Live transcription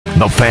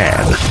The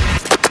Fan.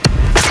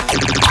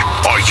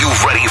 Are you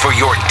ready for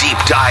your deep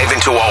dive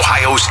into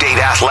Ohio State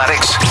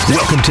athletics?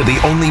 Welcome to the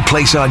only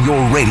place on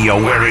your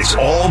radio where it's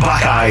all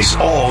Buckeyes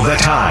all the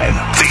time.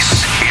 This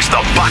is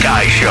the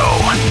Buckeye Show.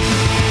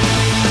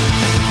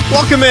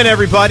 Welcome in,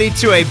 everybody,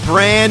 to a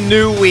brand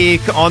new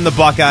week on the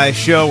Buckeye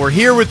Show. We're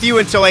here with you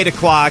until 8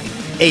 o'clock,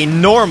 a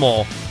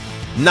normal,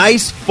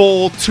 nice,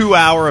 full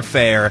 2-hour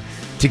affair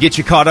to get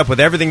you caught up with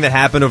everything that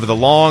happened over the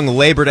long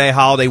Labor Day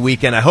holiday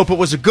weekend. I hope it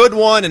was a good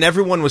one and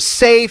everyone was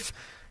safe,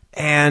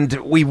 and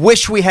we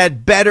wish we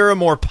had better,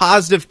 more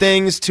positive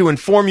things to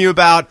inform you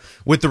about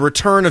with the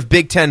return of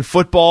Big Ten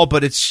football,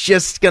 but it's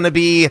just going to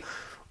be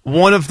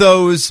one of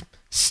those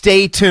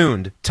stay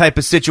tuned type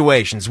of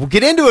situations. We'll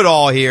get into it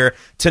all here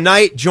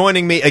tonight.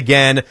 Joining me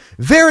again,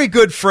 very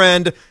good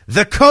friend,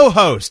 the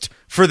co-host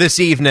for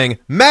this evening,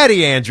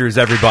 Matty Andrews,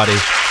 everybody.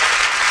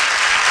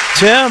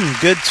 Tim,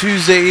 good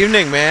Tuesday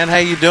evening, man. How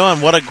you doing?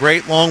 What a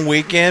great long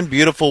weekend.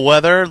 Beautiful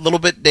weather. A little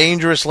bit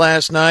dangerous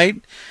last night.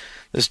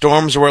 The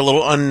storms were a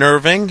little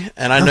unnerving,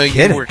 and I know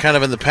you were kind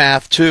of in the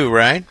path too,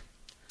 right?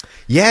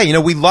 Yeah,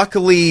 we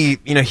luckily,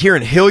 here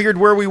in Hilliard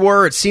where we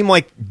were, it seemed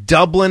like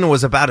Dublin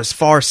was about as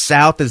far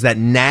south as that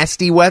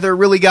nasty weather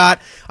really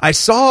got. I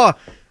saw,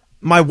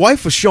 my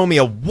wife was showing me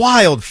a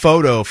wild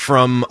photo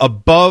from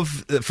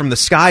the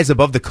skies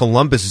above the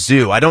Columbus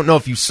Zoo. I don't know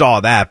if you saw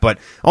that, but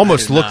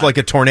almost looked like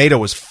a tornado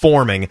was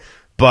forming.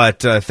 But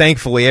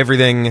thankfully,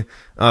 everything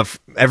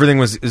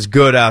was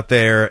good out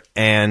there,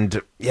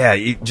 and yeah,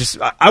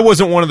 I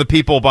wasn't one of the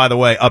people, by the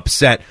way,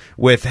 upset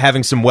with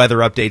having some weather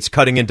updates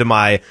cutting into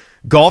my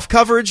golf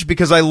coverage,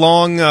 because I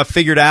long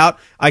figured out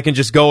I can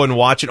just go and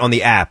watch it on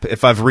the app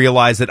if I've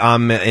realized that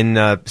I'm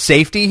in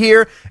safety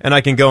here, and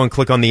I can go and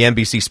click on the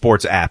NBC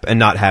Sports app and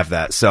not have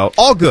that. So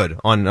all good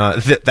on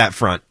that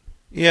front.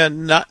 Yeah,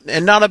 not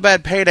a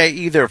bad payday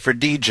either for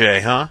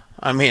DJ, huh?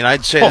 I mean,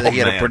 I'd say that he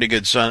had a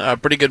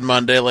pretty good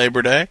Monday,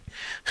 Labor Day,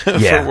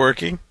 for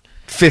working.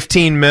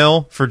 15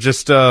 mil for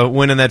just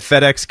winning that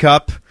FedEx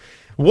Cup.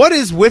 What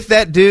is with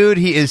that dude?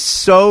 He is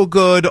so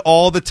good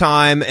all the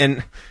time,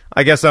 and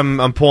I guess I'm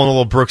pulling a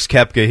little Brooks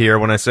Koepka here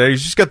when I say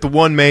he's just got the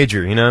one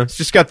major, He's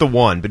just got the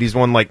one, but he's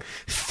won like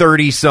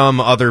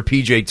 30-some other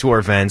PGA Tour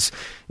events.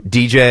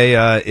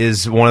 DJ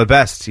is one of the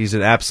best. He's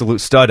an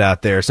absolute stud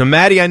out there. So,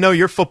 Maddie, I know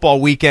your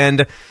football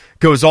weekend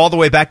goes all the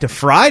way back to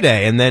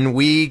Friday, and then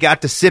we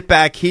got to sit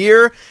back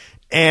here,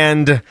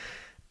 and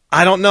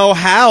I don't know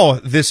how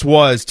this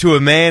was to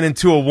a man and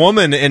to a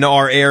woman in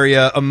our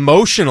area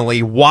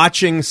emotionally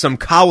watching some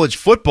college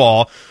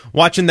football,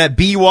 watching that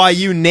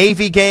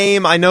BYU-Navy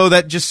game. I know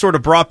that just sort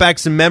of brought back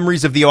some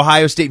memories of the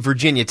Ohio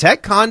State-Virginia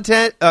Tech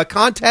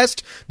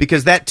contest,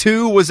 because that,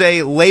 too, was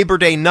a Labor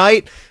Day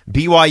night.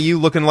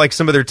 BYU looking like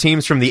some of their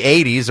teams from the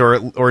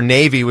 80s, or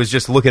Navy was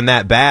just looking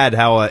that bad,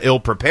 how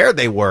ill-prepared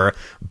they were.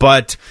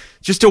 But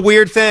just a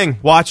weird thing,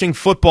 watching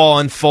football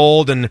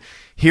unfold, and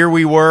here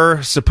we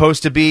were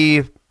supposed to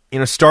be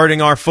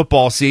starting our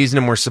football season,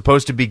 and we're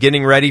supposed to be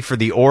getting ready for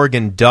the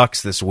Oregon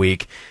Ducks this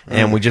week,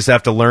 and we just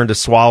have to learn to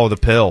swallow the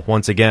pill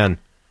once again.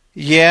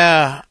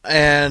 Yeah,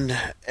 and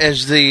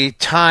as the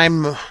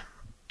time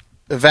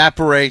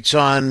evaporates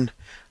on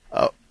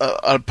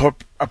a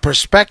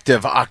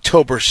prospective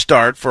October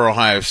start for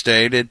Ohio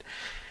State,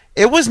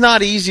 it was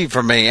not easy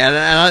for me,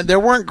 and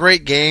there weren't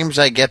great games.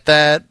 I get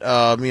that.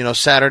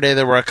 Saturday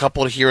there were a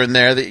couple here and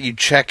there that you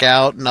check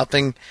out.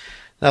 Nothing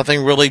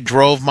really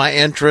drove my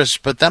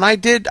interest, but then I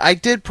did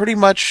pretty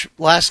much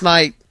last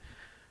night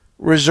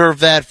reserve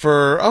that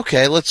for,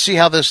 okay, let's see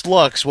how this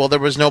looks. Well, there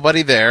was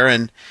nobody there,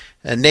 and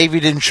Navy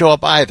didn't show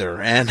up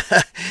either, and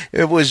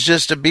it was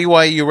just a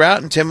BYU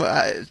route. And Tim,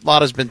 a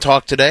lot has been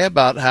talked today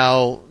about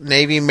how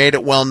Navy made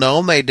it well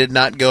known they did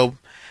not go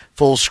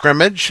full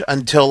scrimmage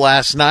until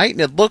last night,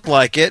 and it looked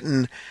like it,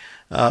 and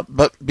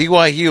but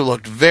BYU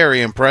looked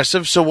very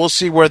impressive, so we'll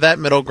see where that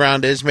middle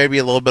ground is, maybe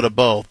a little bit of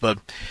both, but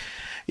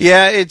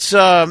yeah, it's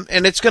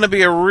and it's going to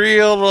be a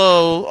real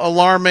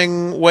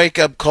alarming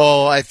wake-up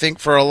call, I think,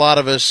 for a lot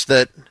of us,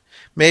 that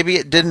maybe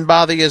it didn't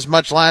bother you as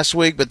much last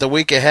week, but the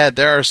week ahead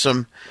there's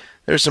some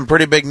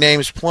pretty big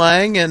names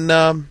playing,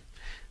 and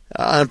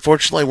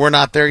unfortunately we're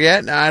not there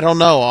yet. I don't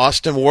know,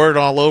 Austin Ward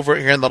all over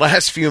it here in the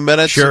last few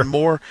minutes. Sure.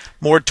 And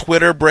more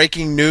Twitter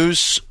breaking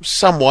news,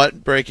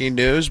 somewhat breaking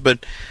news,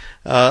 but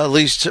at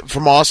least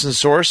from Austin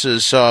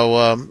sources.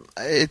 So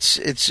it's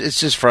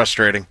just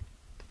frustrating.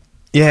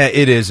 Yeah,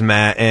 it is,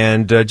 Matt.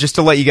 And just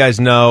to let you guys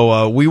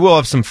know, we will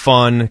have some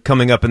fun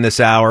coming up in this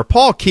hour.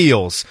 Paul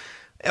Keels,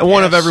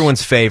 one of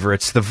everyone's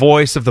favorites, the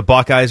voice of the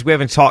Buckeyes. We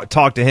haven't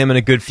talked to him in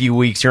a good few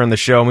weeks here on the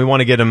show, and we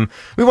want to get him.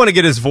 We want to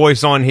get his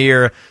voice on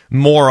here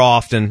more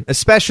often,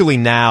 especially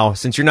now,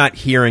 since you're not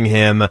hearing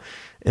him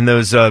in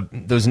those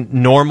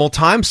normal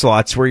time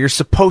slots where you're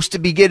supposed to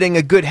be getting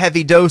a good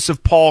heavy dose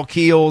of Paul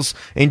Keels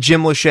and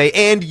Jim Lachey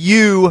and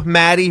you,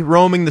 Maddie,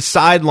 roaming the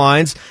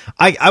sidelines.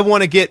 I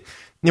want to get.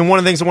 One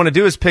of the things I want to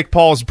do is pick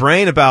Paul's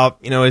brain about,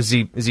 is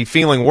he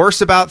feeling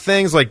worse about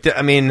things? Like,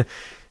 I mean,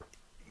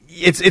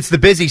 it's the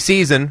busy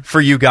season for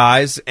you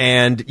guys,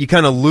 and you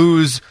kind of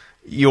lose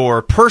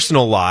your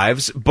personal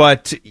lives,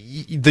 but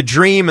the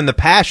dream and the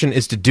passion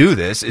is to do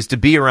this, is to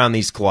be around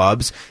these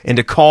clubs and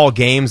to call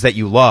games that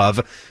you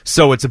love.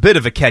 So it's a bit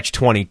of a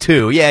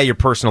catch-22. Yeah, your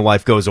personal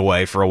life goes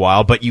away for a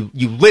while, but you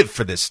live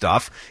for this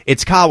stuff.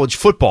 It's college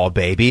football,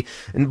 baby.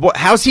 And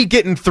how's he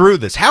getting through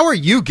this? How are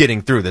you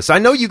getting through this? I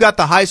know you got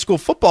the high school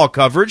football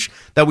coverage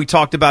that we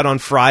talked about on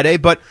Friday,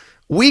 but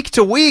week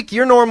to week,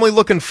 you're normally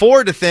looking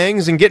forward to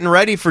things and getting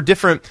ready for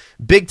different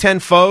Big Ten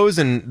foes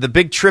and the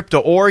big trip to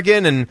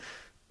Oregon, and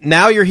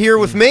now you're here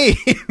with me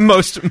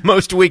most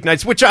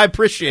weeknights, which I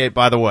appreciate,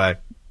 by the way.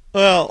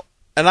 Well,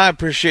 and I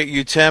appreciate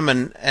you, Tim,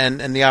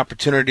 and the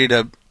opportunity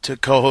to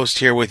co-host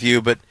here with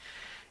you. But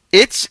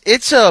it's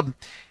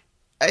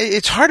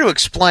hard to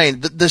explain.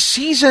 The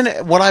season,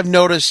 what I've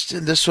noticed,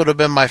 and this would have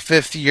been my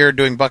 5th year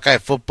doing Buckeye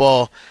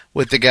football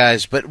with the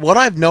guys, but what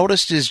I've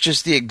noticed is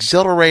just the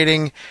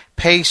exhilarating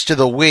pace to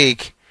the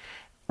week,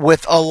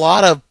 with a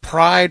lot of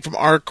pride from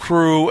our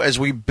crew as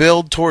we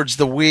build towards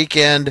the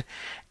weekend.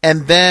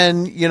 And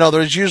then,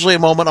 there's usually a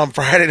moment on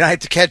Friday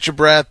night to catch your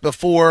breath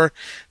before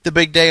the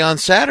big day on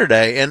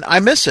Saturday. And I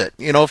miss it.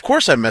 Of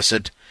course I miss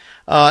it.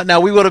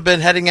 Now, we would have been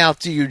heading out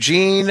to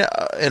Eugene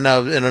in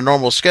a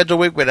normal schedule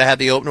week. We'd have had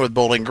the opener with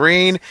Bowling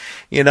Green.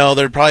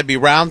 There'd probably be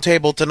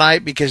roundtable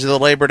tonight because of the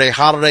Labor Day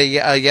holiday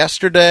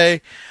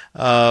yesterday.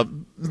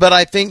 But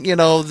I think,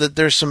 that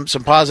there's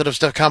some positive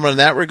stuff coming in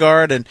that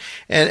regard. And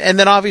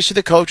then obviously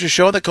the coaches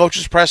show, the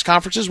coaches' press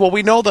conferences. Well,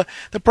 we know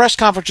the press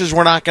conferences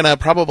were not going to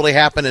probably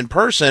happen in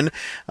person,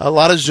 a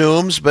lot of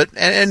Zooms, but,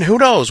 and who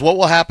knows what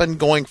will happen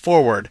going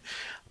forward.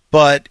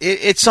 But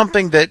it's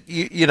something that,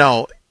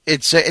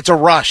 it's a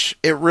rush.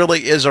 It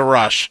really is a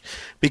rush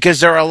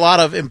because there are a lot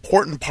of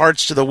important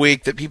parts to the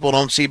week that people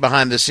don't see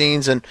behind the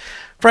scenes. And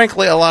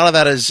frankly, a lot of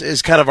that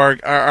is kind of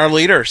our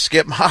leader,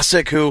 Skip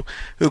Mossick, who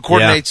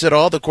coordinates it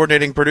all, the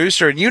coordinating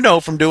producer.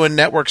 And from doing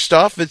network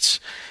stuff, it's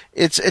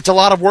a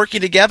lot of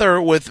working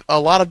together with a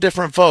lot of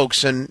different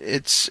folks, and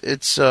it's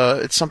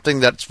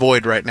something that's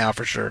void right now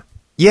for sure.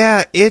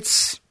 Yeah,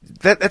 that's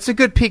a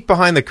good peek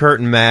behind the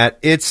curtain, Matt.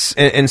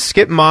 And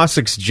Skip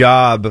Mossick's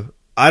job,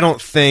 I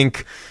don't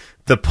think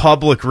the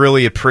public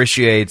really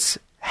appreciates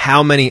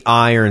how many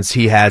irons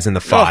he has in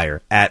the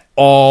fire at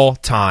all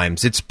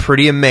times. It's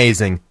pretty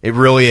amazing. It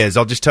really is.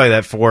 I'll just tell you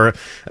that for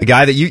a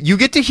guy that you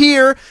get to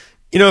hear.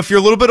 If you're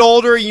a little bit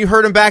older, you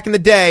heard him back in the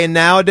day, and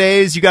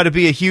nowadays you got to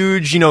be a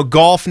huge,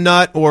 golf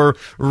nut or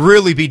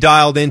really be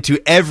dialed into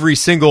every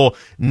single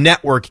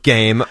network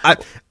game.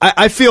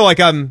 I feel like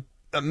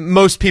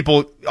most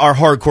people are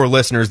hardcore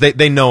listeners.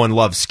 They know and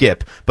love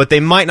Skip, but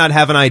they might not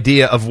have an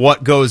idea of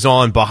what goes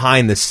on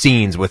behind the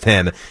scenes with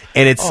him.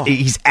 And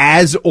he's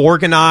as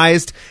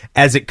organized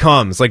as it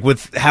comes, like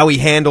with how he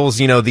handles,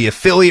 the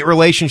affiliate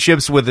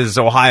relationships with his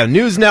Ohio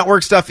News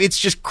Network stuff. It's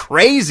just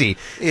crazy.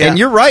 Yeah. And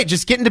you're right.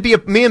 Just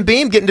me and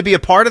Beam getting to be a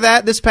part of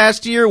that this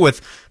past year with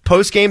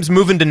post games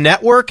moving to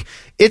network.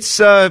 It's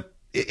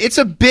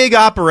a big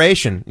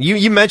operation.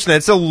 You mentioned that.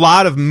 It's a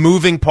lot of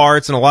moving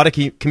parts and a lot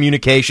of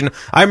communication.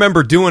 I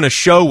remember doing a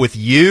show with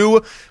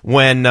you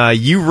when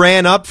you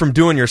ran up from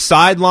doing your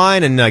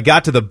sideline and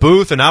got to the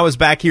booth, and I was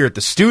back here at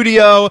the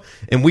studio,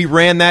 and we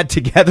ran that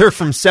together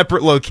from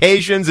separate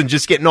locations and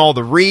just getting all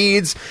the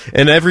reads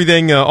and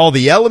everything, all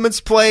the elements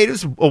played. It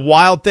was a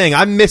wild thing.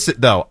 I miss it,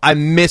 though. I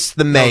miss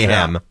the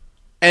mayhem.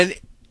 And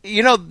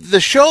the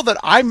show that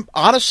I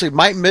honestly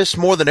might miss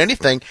more than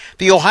anything,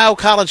 the Ohio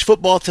College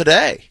Football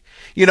Today.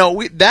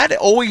 That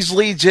always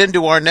leads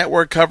into our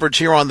network coverage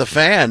here on The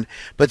Fan.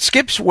 But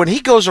Skip's, when he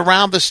goes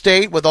around the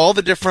state with all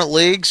the different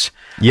leagues.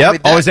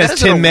 Yep, always has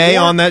Tim May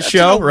on that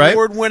show, right?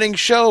 Award-winning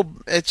show.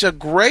 It's a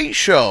great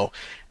show.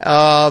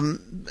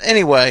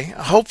 Anyway,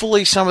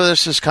 hopefully some of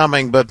this is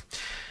coming. But,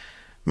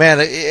 man,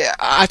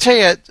 I tell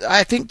you,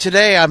 I think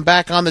today I'm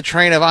back on the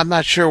train of I'm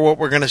not sure what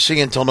we're going to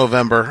see until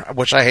November,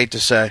 which I hate to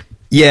say.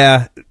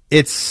 Yeah,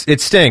 it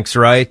stinks,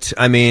 right?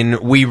 I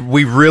mean, we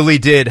really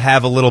did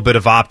have a little bit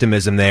of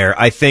optimism there.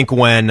 I think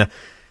when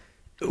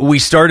we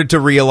started to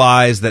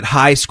realize that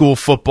high school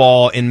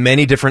football in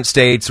many different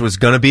states was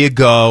going to be a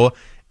go,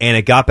 and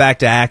it got back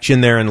to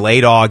action there in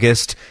late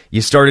August,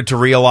 you started to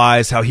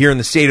realize how here in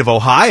the state of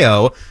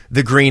Ohio,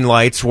 the green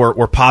lights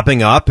were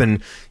popping up,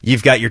 and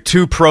you've got your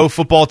 2 pro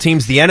football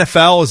teams. The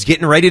NFL is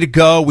getting ready to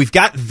go. We've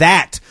got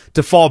that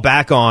to fall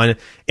back on,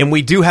 and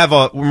we do have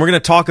we're going to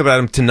talk about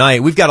them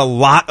tonight. We've got a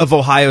lot of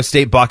Ohio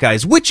State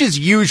Buckeyes, which is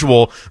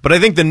usual, but I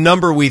think the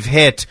number we've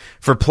hit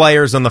for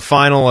players on the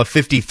final of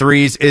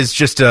 53s is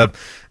just a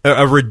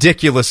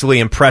ridiculously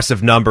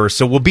impressive number.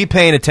 So we'll be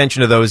paying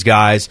attention to those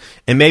guys,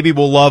 and maybe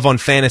we'll love on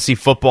fantasy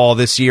football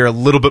this year a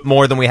little bit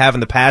more than we have in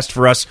the past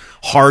for us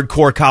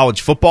hardcore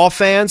college football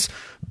fans.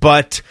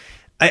 But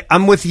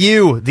I'm with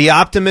you. The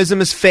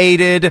optimism is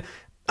faded.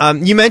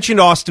 You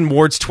mentioned Austin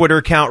Ward's Twitter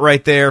account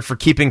right there for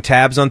keeping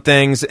tabs on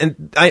things,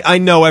 and I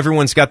know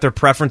everyone's got their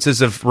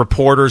preferences of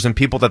reporters and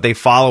people that they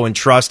follow and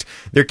trust.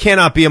 There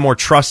cannot be a more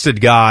trusted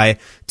guy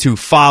to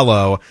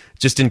follow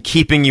just in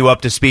keeping you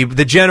up to speed.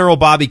 The General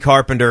Bobby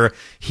Carpenter,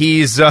 he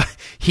is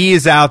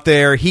out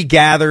there. He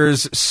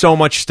gathers so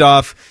much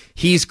stuff.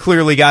 he's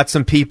clearly got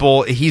some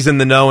people. He's in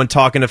the know and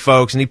talking to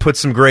folks, and he puts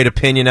some great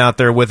opinion out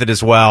there with it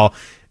as well.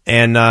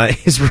 And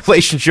his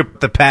relationship with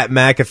the Pat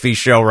McAfee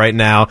show right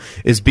now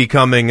is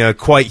becoming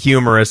quite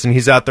humorous, and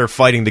he's out there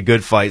fighting the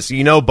good fight. So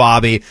you know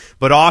Bobby,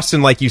 but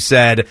Austin, like you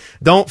said,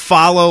 don't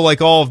follow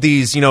like all of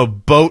these,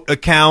 boat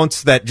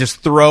accounts that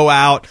just throw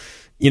out,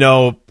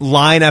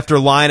 line after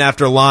line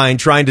after line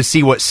trying to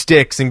see what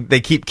sticks, and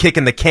they keep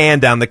kicking the can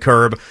down the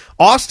curb.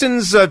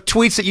 Austin's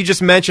tweets that you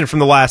just mentioned from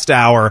the last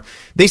hour,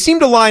 they seem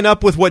to line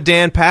up with what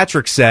Dan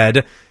Patrick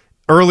said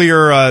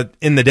earlier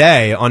in the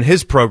day on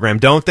his program,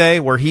 don't they?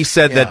 Where he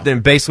said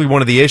that basically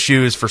one of the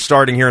issues for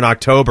starting here in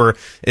October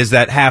is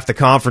that half the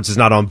conference is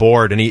not on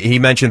board. And he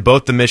mentioned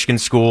both the Michigan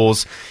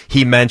schools.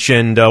 He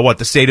mentioned,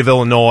 the state of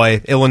Illinois,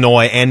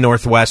 and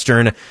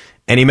Northwestern.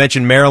 And he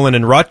mentioned Maryland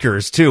and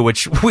Rutgers, too,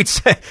 which we'd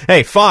say,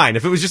 hey, fine,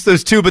 if it was just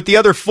those two. But the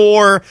other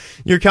four,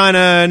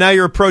 now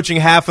you're approaching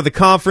half of the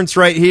conference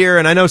right here.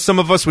 And I know some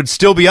of us would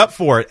still be up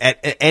for it.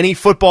 At any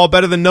football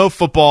better than no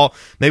football,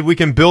 maybe we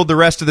can build the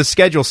rest of the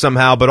schedule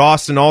somehow. But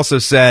Austin also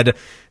said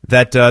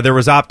that there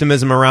was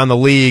optimism around the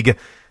league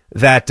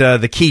that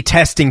the key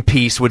testing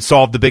piece would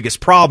solve the biggest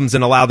problems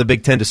and allow the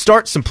Big Ten to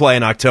start some play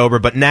in October.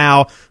 But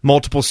now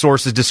multiple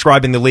sources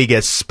describing the league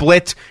as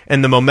split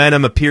and the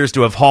momentum appears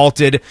to have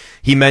halted.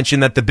 He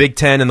mentioned that the Big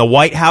Ten and the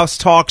White House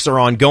talks are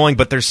ongoing,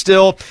 but there's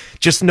still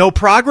just no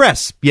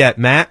progress yet,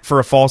 Matt, for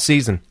a fall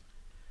season.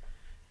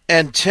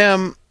 And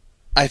Tim,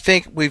 I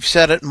think we've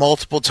said it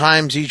multiple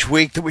times each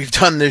week that we've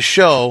done this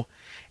show,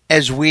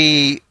 as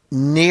we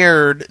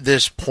neared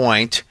this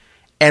point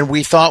and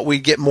we thought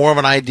we'd get more of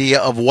an idea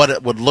of what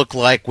it would look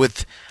like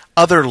with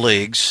other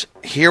leagues.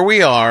 Here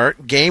we are,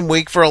 game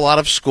week for a lot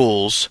of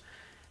schools,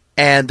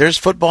 and there's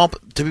football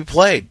to be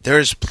played.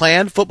 There's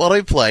planned football to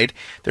be played.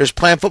 There's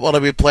planned football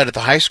to be played at the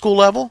high school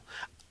level.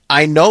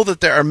 I know that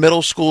there are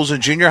middle schools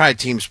and junior high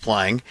teams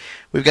playing.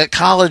 We've got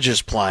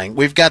colleges playing.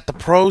 We've got the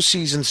pro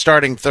season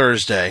starting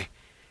Thursday.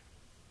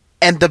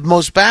 And the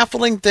most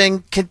baffling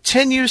thing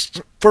continues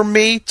for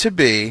me to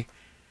be,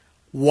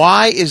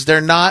 why is there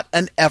not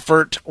an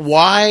effort?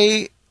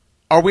 Why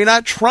are we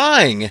not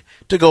trying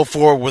to go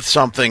forward with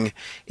something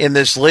in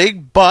this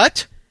league?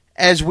 But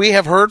as we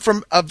have heard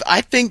from,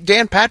 I think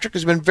Dan Patrick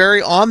has been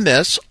very on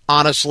this,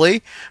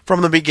 honestly,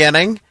 from the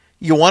beginning.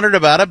 You wondered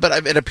about it,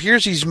 but it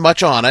appears he's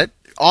much on it.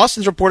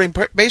 Austin's reporting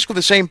basically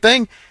the same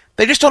thing.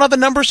 They just don't have the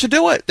numbers to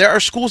do it. There are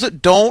schools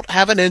that don't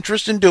have an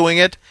interest in doing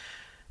it,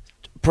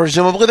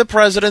 presumably the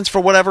presidents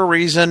for whatever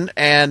reason.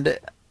 And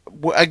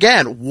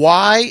again,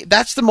 why?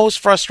 That's the most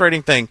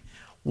frustrating thing.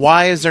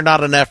 Why is there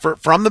not an effort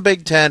from the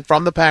Big Ten,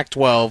 from the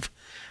Pac-12?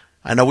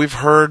 I know we've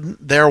heard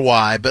their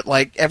why, but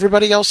like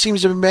everybody else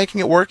seems to be making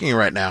it working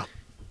right now.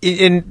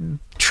 And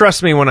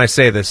trust me when I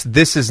say this,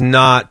 this is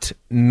not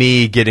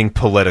me getting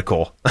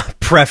political.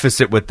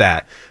 Preface it with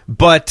that.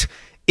 But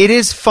it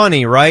is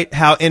funny, right?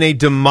 How in a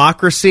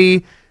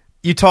democracy,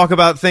 you talk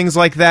about things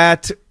like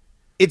that.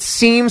 It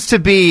seems to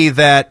be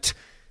that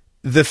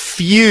the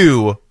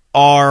few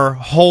are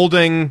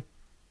holding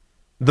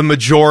the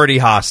majority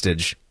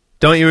hostage.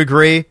 Don't you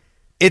agree?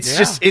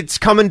 It's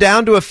coming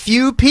down to a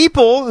few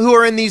people who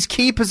are in these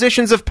key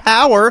positions of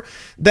power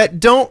that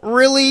don't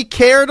really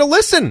care to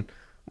listen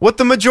what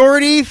the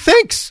majority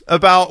thinks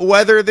about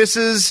whether this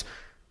is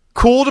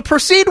cool to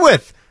proceed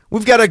with.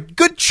 We've got a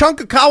good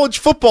chunk of college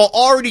football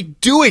already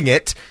doing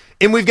it,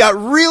 and we've got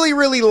really,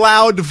 really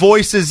loud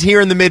voices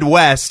here in the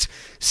Midwest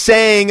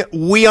saying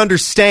we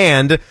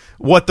understand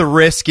what the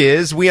risk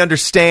is. We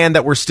understand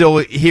that we're still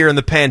here in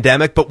the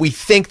pandemic, but we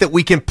think that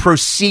we can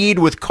proceed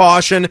with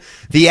caution.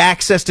 The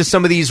access to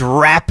some of these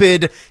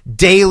rapid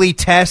daily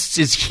tests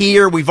is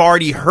here. We've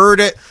already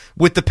heard it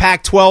with the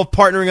Pac-12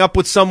 partnering up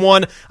with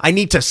someone. I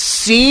need to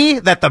see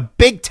that the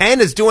Big Ten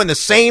is doing the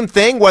same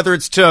thing, whether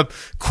it's to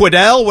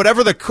Quidel,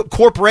 whatever the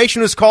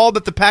corporation is called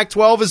that the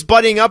Pac-12 is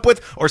buddying up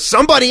with, or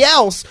somebody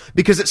else,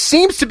 because it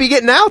seems to be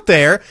getting out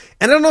there.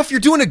 And I don't know if you're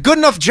doing a good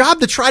enough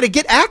job to try to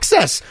get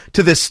access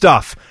to this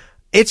stuff.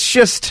 It's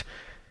just,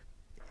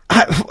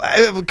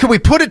 could we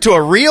put it to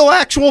a real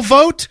actual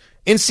vote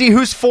and see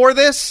who's for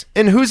this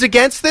and who's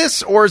against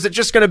this? Or is it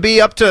just going to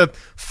be up to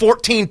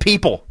 14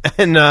 people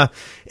and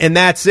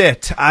that's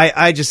it?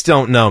 I just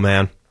don't know,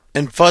 man.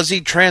 And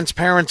fuzzy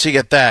transparency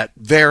at that.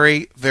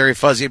 Very, very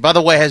fuzzy. By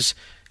the way,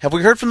 have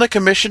we heard from the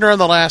commissioner in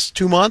the last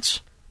 2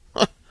 months?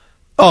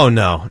 Oh,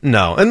 no.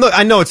 And look,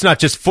 I know it's not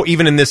just,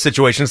 even in this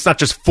situation, it's not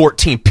just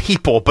 14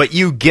 people, but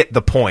you get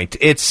the point.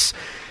 It's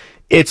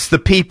the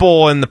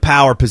people in the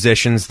power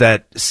positions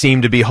that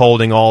seem to be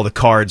holding all the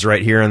cards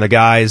right here, and the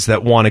guys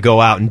that want to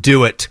go out and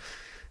do it.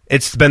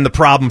 It's been the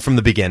problem from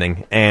the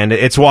beginning, and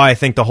it's why I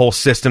think the whole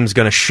system's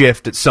going to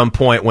shift at some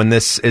point when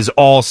this is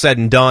all said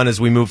and done as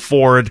we move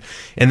forward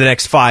in the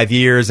next 5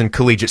 years in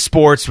collegiate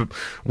sports.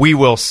 We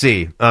will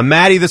see.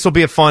 Maddie, this will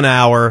be a fun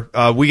hour.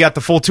 We got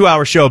the full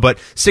 2-hour show, but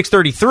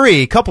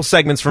 6:33, a couple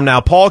segments from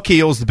now, Paul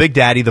Keels, the Big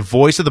Daddy, the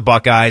voice of the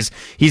Buckeyes,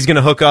 he's going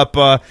to hook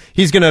up,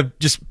 he's going to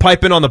just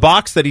pipe in on the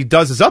box that he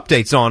does his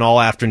updates on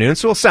all afternoon,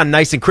 so it'll sound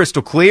nice and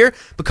crystal clear.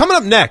 But coming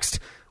up next,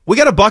 We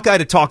got a Buckeye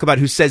to talk about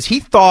who says he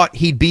thought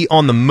he'd be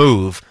on the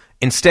move.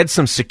 Instead,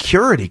 some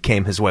security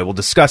came his way. We'll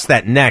discuss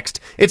that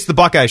next. It's the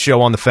Buckeye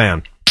Show on The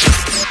Fan.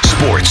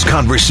 Sports,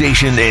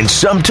 conversation, and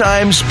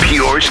sometimes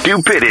pure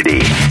stupidity.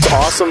 It's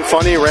awesome,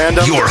 funny,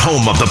 random. Your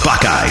home of the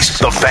Buckeyes,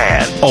 The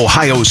Fan,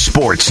 Ohio's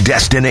sports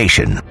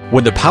destination.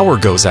 When the power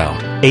goes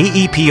out,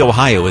 AEP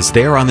Ohio is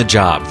there on the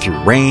job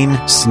through rain,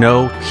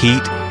 snow,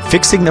 heat,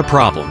 fixing the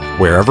problem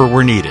wherever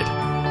we're needed.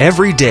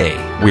 Every day,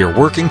 we are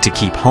working to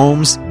keep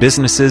homes,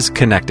 businesses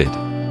connected.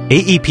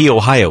 AEP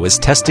Ohio is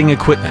testing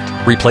equipment,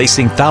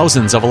 replacing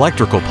thousands of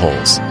electrical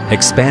poles,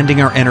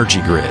 expanding our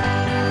energy grid.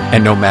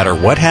 And no matter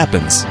what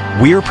happens,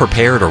 we're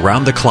prepared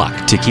around the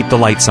clock to keep the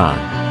lights on.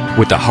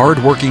 With the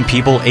hard-working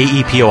people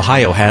AEP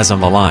Ohio has on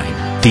the line,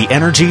 the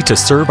energy to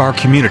serve our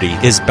community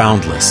is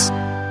boundless.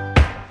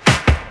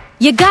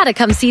 You gotta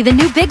come see the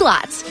new Big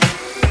Lots.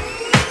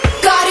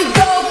 Gotta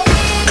go.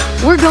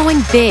 We're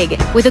going big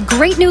with a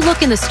great new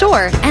look in the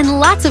store and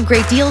lots of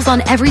great deals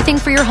on everything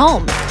for your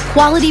home.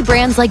 Quality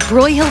brands like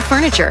Broyhill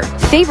Furniture,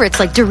 favorites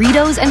like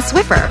Doritos and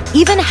Swiffer,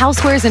 even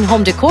housewares and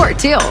home decor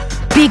too.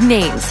 Big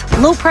names,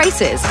 low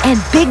prices, and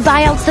big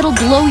buyouts that'll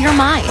blow your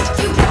mind.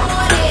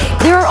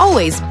 There are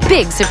always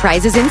big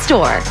surprises in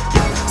store.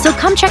 So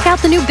come check out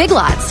the new Big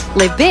Lots.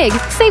 Live big,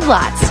 save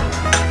lots.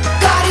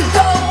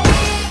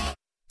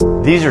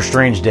 These are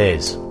strange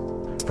days.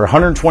 For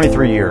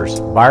 123 years,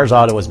 Byers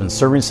Auto has been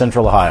serving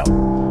Central Ohio.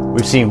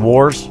 We've seen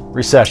wars,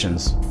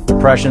 recessions,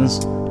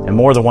 depressions, and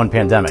more than one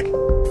pandemic.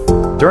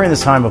 During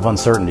this time of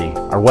uncertainty,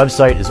 our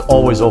website is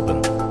always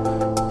open.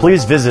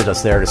 Please visit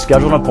us there to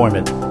schedule an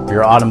appointment for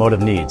your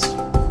automotive needs.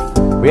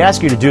 We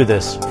ask you to do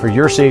this for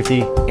your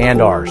safety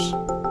and ours.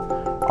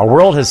 Our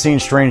world has seen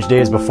strange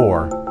days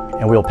before,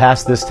 and we'll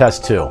pass this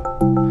test too.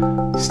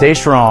 Stay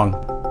strong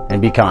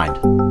and be kind.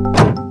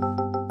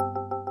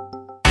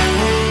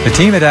 The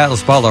team at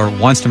Atlas Butler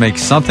wants to make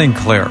something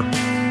clear.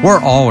 We're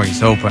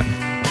always open.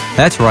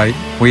 That's right,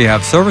 we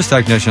have service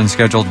technicians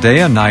scheduled day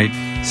and night,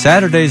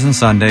 Saturdays and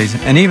Sundays,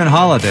 and even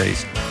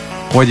holidays.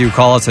 Whether you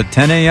call us at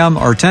 10 a.m.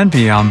 or 10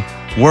 p.m.,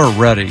 we're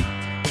ready.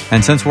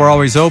 And since we're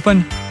always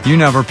open, you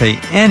never pay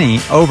any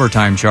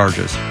overtime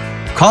charges.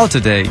 Call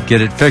today, get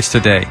it fixed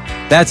today.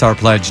 That's our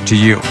pledge to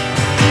you.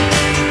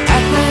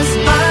 Atlas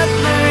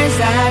Butler is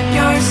at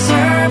your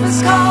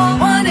service. Call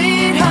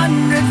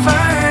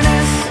 1-800-FURNACE.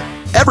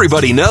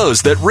 Everybody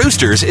knows that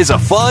Roosters is a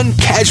fun,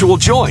 casual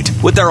joint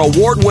with their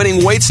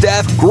award-winning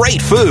waitstaff,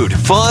 great food,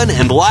 fun,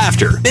 and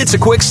laughter. It's a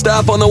quick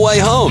stop on the way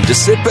home to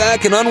sit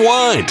back and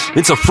unwind.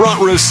 It's a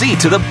front row seat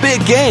to the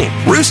big game.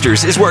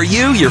 Roosters is where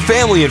you, your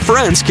family, and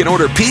friends can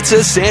order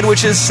pizzas,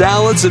 sandwiches,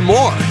 salads, and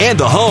more. And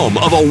the home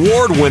of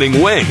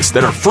award-winning wings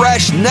that are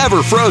fresh,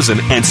 never frozen,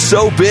 and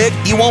so big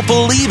you won't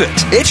believe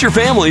it. It's your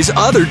family's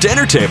other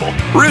dinner table.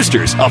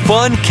 Roosters, a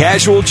fun,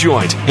 casual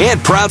joint,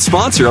 and proud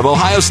sponsor of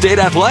Ohio State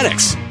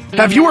Athletics.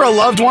 Have you or a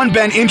loved one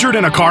been injured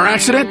in a car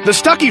accident? The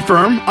Stuckey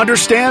firm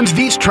understands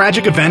these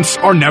tragic events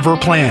are never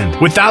planned.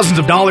 With thousands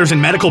of dollars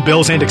in medical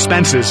bills and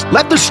expenses,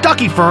 let the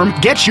Stuckey firm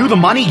get you the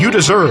money you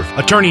deserve.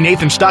 Attorney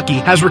Nathan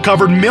Stuckey has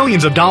recovered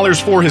millions of dollars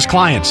for his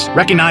clients.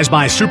 Recognized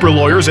by super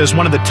lawyers as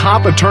one of the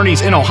top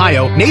attorneys in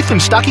Ohio, Nathan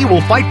Stuckey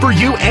will fight for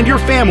you and your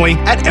family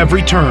at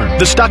every turn.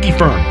 The Stuckey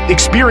firm.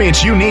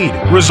 Experience you need.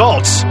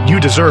 Results you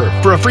deserve.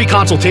 For a free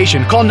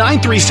consultation, call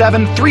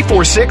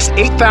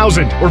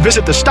 937-346-8000 or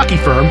visit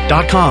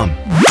thestuckeyfirm.com.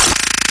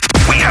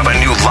 We have a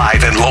new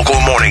live and local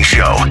morning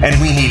show, and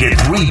we needed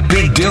three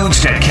big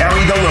dudes to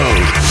carry the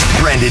load.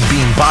 Brandon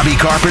Bean, Bobby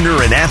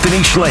Carpenter, and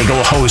Anthony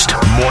Schlegel host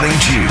Morning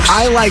Juice.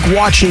 I like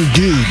watching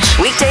dudes.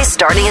 Weekdays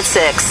starting at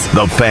 6.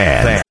 The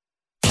Fan.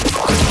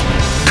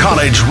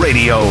 College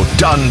radio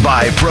done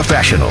by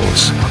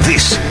professionals.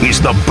 This is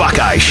the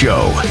Buckeye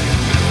Show.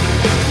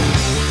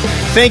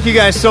 Thank you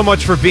guys so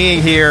much for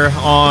being here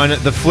on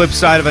the flip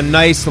side of a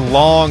nice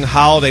long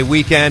holiday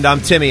weekend.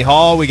 I'm Timmy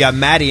Hall. We got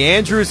Maddie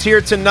Andrews here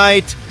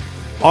tonight.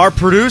 Our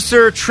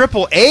producer,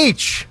 Triple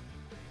H,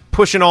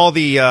 pushing all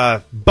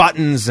the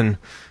buttons and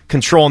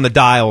controlling the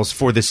dials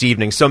for this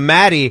evening. So,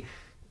 Maddie,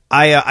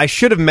 I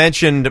should have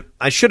mentioned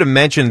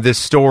this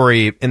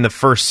story in the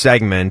first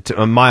segment.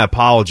 My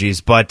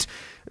apologies, but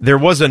there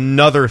was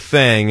another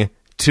thing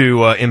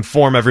to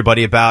inform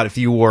everybody about if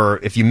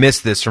you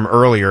missed this from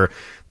earlier.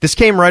 This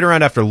came right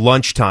around after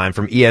lunchtime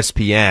from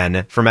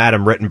ESPN, from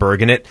Adam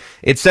Rittenberg, and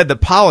it said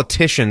that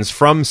politicians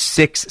from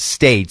 6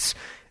 states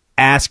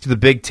asked the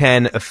Big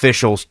Ten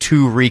officials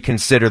to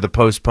reconsider the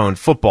postponed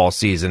football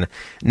season.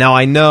 Now,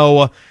 I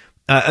know,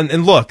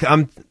 and look,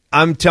 I'm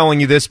telling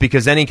you this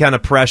because any kind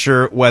of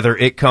pressure, whether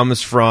it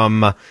comes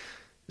from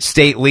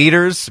state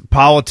leaders,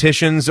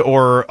 politicians,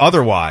 or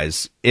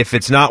otherwise, if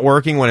it's not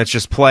working, when it's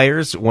just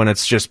players, when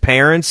it's just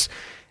parents,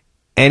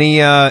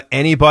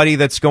 anybody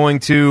that's going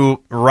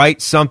to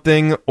write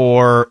something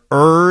or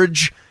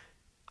urge,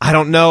 I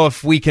don't know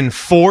if we can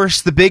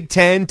force the Big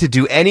Ten to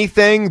do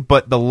anything,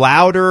 but the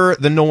louder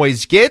the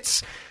noise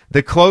gets,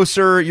 the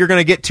closer you're going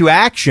to get to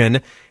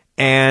action.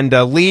 And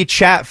Lee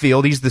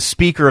Chatfield, he's the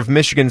Speaker of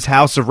Michigan's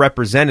House of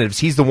Representatives.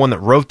 He's the one that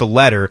wrote the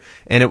letter,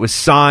 and it was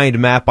signed,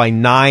 Matt, by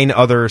 9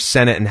 other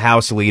Senate and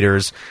House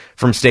leaders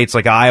from states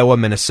like Iowa,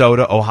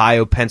 Minnesota,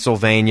 Ohio,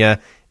 Pennsylvania,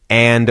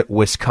 and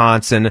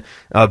Wisconsin.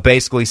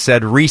 Basically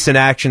said recent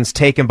actions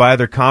taken by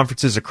other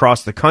conferences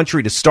across the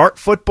country to start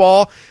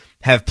football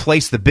have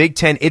placed the Big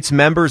Ten, its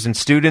members and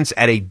students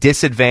at a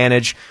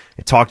disadvantage.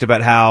 It talked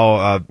about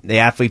how the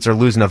athletes are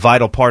losing a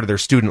vital part of their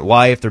student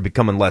life. They're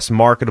becoming less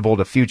marketable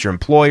to future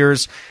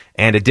employers.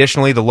 And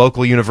additionally, the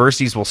local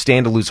universities will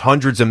stand to lose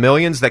hundreds of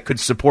millions that could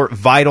support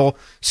vital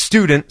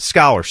student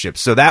scholarships.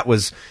 So that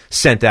was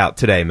sent out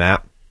today,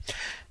 Matt.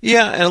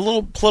 Yeah, and a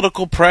little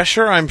political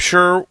pressure, I'm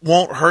sure,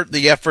 won't hurt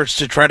the efforts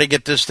to try to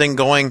get this thing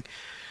going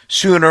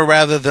sooner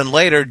rather than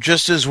later.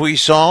 Just as we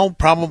saw,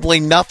 probably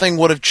nothing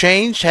would have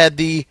changed had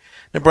the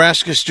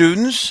Nebraska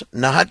students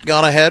not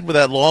gone ahead with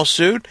that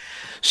lawsuit.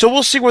 So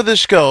we'll see where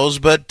this goes.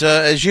 But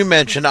as you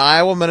mentioned,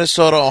 Iowa,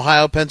 Minnesota,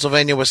 Ohio,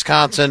 Pennsylvania,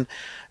 Wisconsin,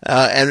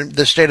 and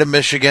the state of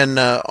Michigan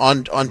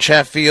on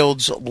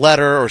Chatfield's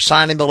letter or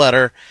signing the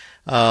letter,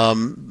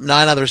 9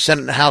 other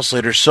Senate and House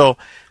leaders. So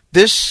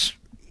this,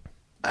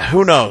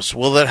 who knows?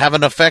 Will it have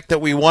an effect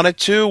that we want it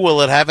to?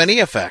 Will it have any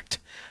effect?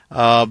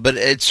 But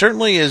it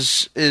certainly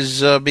is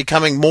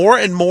becoming more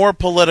and more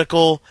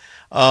political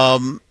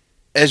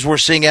as we're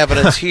seeing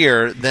evidence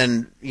here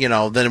than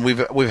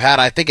we've had,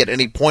 I think, at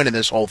any point in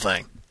this whole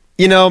thing.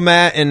 You know,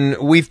 Matt, and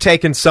we've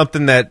taken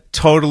something that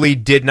totally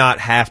did not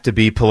have to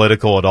be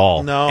political at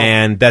all. No.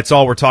 And that's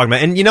all we're talking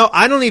about. And,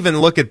 I don't even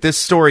look at this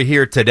story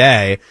here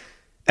today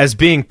as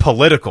being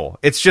political.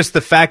 It's just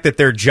the fact that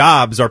their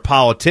jobs are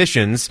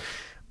politicians.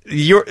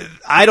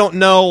 I don't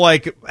know,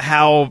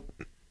 how...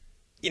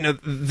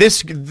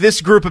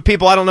 this group of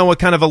people, I don't know what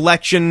kind of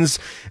elections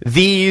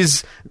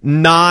these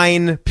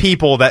 9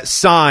 people that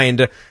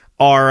signed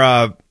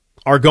are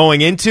going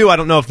into. I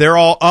don't know if they're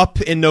all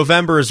up in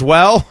November as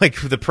well,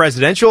 like the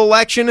presidential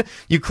election.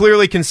 You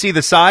clearly can see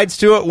the sides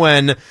to it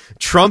when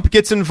Trump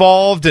gets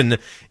involved and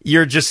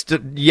you're just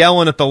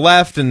yelling at the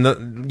left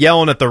and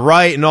yelling at the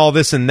right and all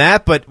this and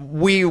that. But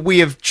we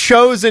have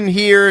chosen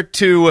here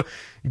to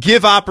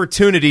give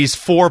opportunities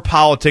for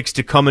politics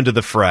to come into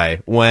the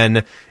fray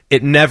when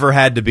it never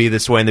had to be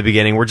this way in the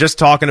beginning. We're just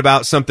talking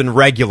about something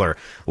regular,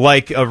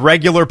 like a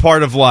regular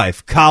part of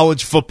life,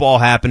 college football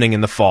happening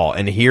in the fall,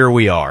 and here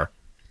we are.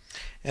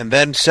 And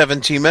then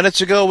 17 minutes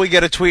ago, we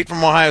get a tweet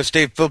from Ohio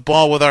State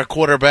football with our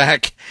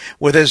quarterback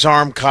with his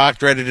arm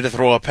cocked, ready to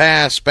throw a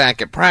pass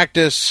back at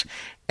practice,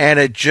 and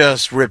it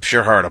just rips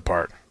your heart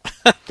apart.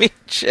 It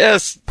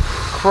just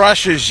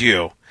crushes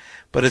you.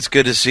 But it's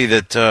good to see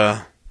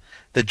that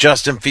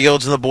Justin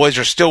Fields and the boys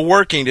are still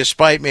working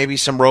despite maybe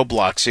some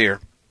roadblocks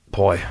here.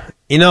 Boy,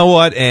 you know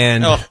what?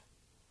 And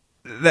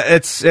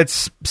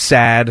it's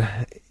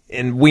sad.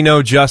 And we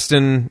know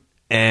Justin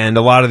and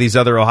a lot of these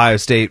other Ohio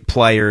State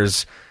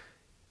players.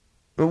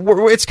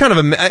 It's kind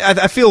of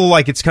I feel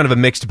like it's kind of a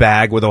mixed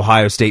bag with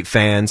Ohio State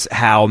fans.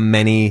 How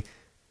many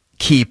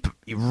keep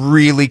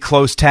really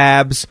close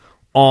tabs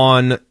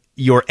on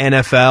your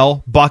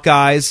NFL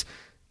Buckeyes?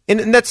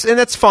 And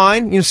that's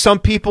fine. Some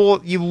people,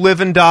 you live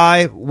and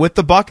die with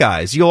the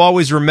Buckeyes. You'll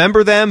always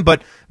remember them,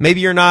 but maybe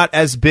you're not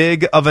as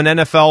big of an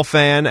NFL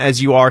fan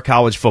as you are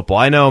college football.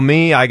 I know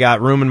me, I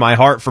got room in my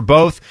heart for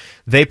both.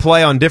 They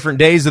play on different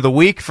days of the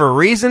week for a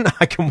reason.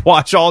 I can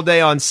watch all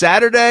day on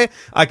Saturday.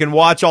 I can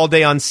watch all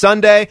day on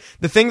Sunday.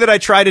 The thing that I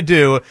try to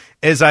do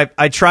is I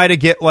try to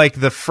get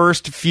the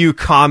first few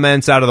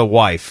comments out of the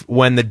wife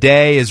when the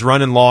day is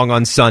running long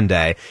on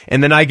Sunday.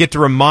 And then I get to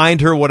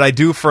remind her what I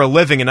do for a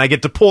living, and I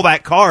get to pull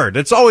that card.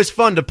 It's always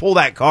fun to pull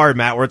that card,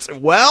 Matt, where it's,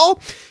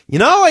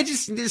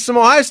 there's some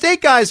Ohio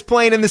State guys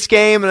playing in this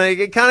game, and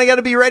I kind of got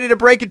to be ready to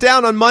break it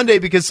down on Monday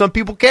because some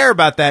people care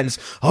about that. And it's,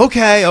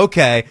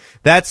 okay.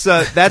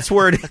 That's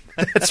where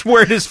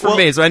it is for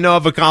me. So I know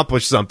I've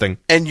accomplished something.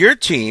 And your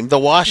team, the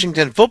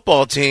Washington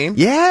football team.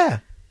 Yeah.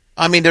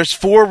 I mean, there's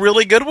 4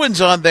 really good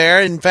ones on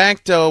there. In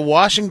fact,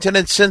 Washington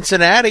and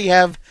Cincinnati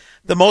have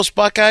the most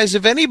Buckeyes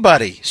of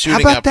anybody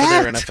suiting up for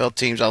their NFL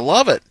teams. I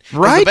love it.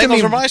 Right. The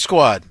Bengals are my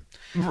squad.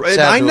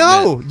 I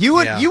know. You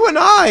and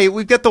I,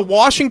 we've got the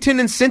Washington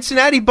and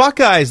Cincinnati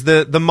Buckeyes.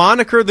 The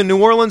moniker, the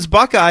New Orleans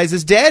Buckeyes,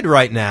 is dead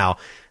right now.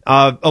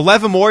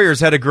 11 Warriors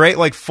had a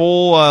great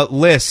full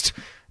list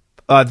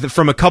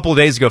from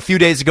a few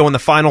days ago when the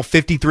final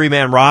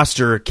 53-man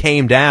roster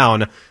came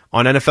down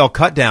on NFL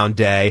Cutdown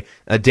Day.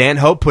 Dan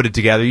Hope put it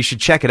together. You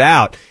should check it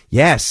out.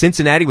 Yeah,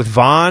 Cincinnati with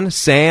Vaughn,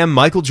 Sam,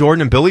 Michael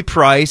Jordan, and Billy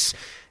Price.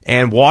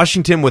 And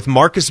Washington with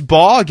Marcus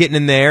Baugh getting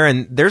in there.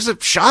 And there's a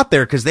shot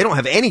there because they don't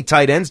have any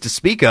tight ends to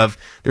speak of.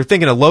 They're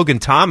thinking of Logan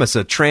Thomas,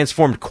 a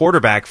transformed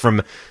quarterback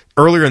from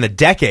earlier in the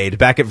decade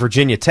back at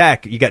Virginia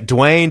Tech. You got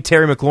Dwayne,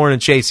 Terry McLaurin,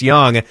 and Chase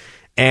Young.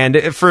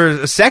 And for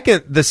a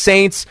second, the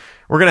Saints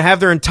were going to have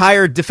their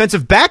entire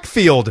defensive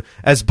backfield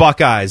as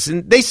Buckeyes.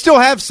 And they still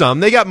have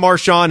some. They got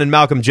Marshawn and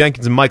Malcolm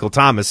Jenkins and Michael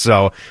Thomas.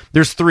 So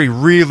there's 3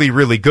 really,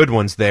 really good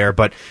ones there.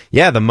 But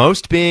yeah, the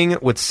most being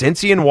with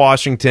Cincy and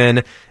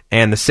Washington,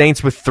 and the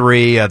Saints with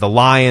 3, the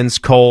Lions,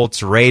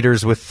 Colts,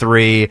 Raiders with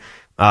 3.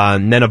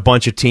 and then a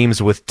bunch of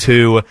teams with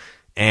 2.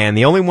 And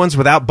the only ones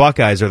without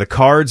Buckeyes are the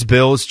Cards,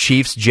 Bills,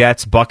 Chiefs,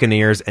 Jets,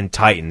 Buccaneers, and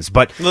Titans.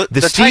 But the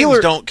Steelers Titans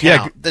don't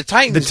count. The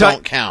Titans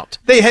don't count.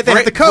 They have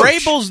the coach.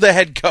 Vrabel's the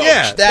head coach.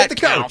 Yeah, that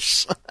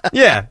counts.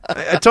 Yeah,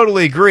 I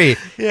totally agree.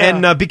 Yeah.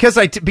 And because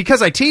I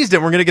teased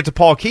it, we're going to get to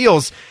Paul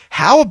Keels.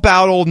 How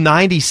about old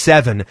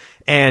 97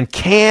 and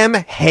Cam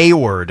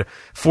Hayward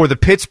for the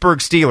Pittsburgh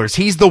Steelers?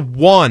 He's the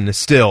one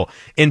still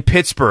in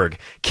Pittsburgh.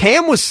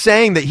 Cam was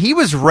saying that he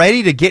was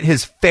ready to get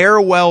his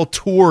farewell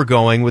tour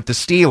going with the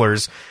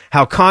Steelers,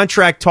 how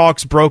contract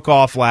talks broke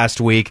off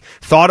last week,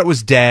 thought it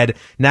was dead.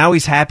 Now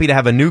he's happy to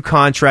have a new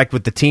contract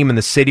with the team in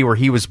the city where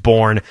he was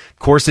born. Of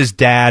course, his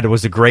dad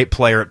was a great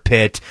player at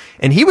Pitt,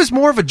 and he was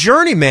more of a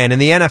journeyman in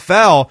the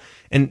NFL,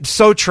 and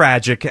so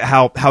tragic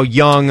how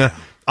young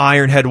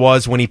Ironhead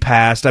was when he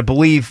passed. I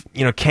believe,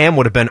 Cam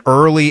would have been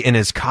early in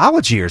his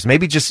college years,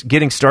 maybe just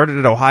getting started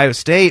at Ohio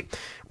State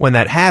when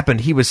that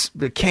happened.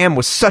 Cam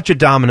was such a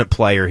dominant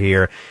player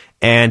here,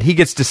 and he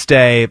gets to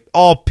stay.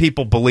 All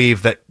people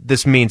believe that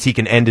this means he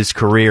can end his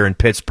career in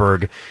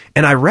Pittsburgh.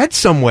 And I read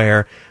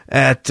somewhere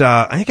I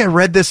think I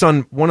read this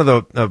on one of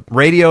the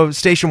radio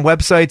station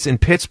websites in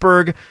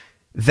Pittsburgh,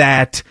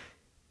 that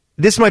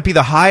this might be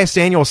the highest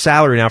annual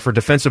salary now for a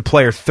defensive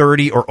player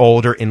 30 or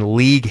older in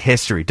league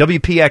history.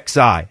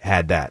 WPXI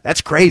had that.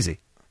 That's crazy.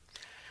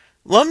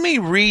 Let me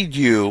read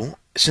you,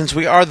 since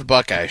we are the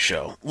Buckeye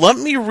Show, let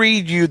me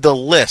read you the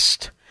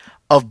list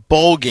of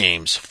bowl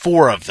games,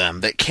 4 of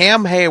them, that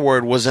Cam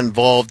Hayward was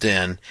involved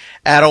in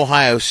at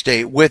Ohio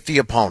State with the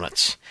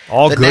opponents.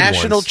 All the good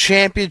national ones.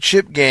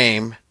 championship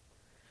game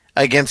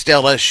against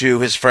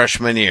LSU his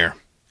freshman year.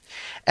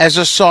 As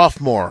a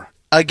sophomore,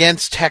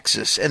 against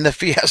Texas in the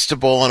Fiesta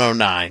Bowl in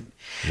 2009.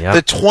 Yep.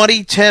 The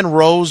 2010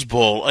 Rose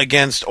Bowl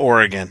against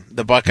Oregon,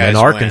 the Buckeyes and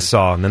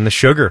Arkansas, and then the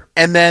Sugar.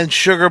 And then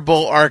Sugar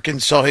Bowl,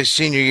 Arkansas, his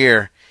senior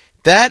year.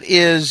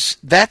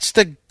 That's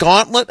the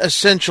gauntlet,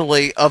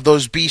 essentially, of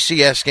those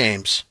BCS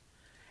games.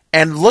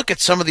 And look at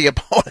some of the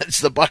opponents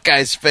the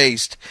Buckeyes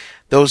faced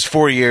those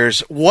 4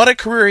 years. What a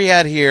career he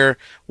had here.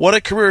 What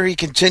a career he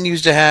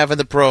continues to have in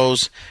the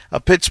pros. A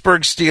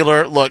Pittsburgh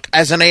Steeler. Look,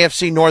 as an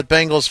AFC North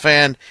Bengals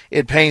fan,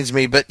 it pains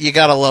me, but you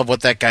got to love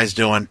what that guy's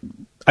doing.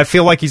 I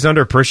feel like he's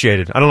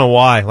underappreciated. I don't know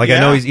why. I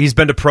know he's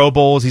been to Pro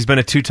Bowls. He's been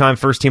a 2-time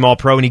first-team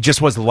All-Pro, and he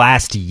just was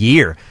last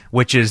year,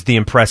 which is the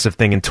impressive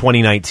thing in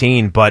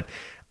 2019. But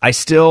I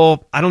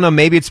don't know,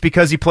 maybe it's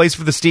because he plays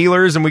for the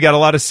Steelers and we got a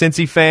lot of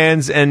Cincy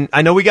fans, and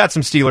I know we got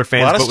some Steeler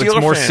fans, but it's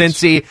more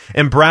Cincy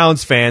and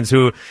Browns fans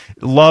who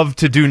love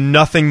to do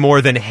nothing more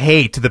than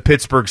hate the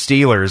Pittsburgh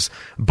Steelers,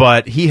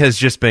 but he has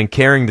just been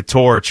carrying the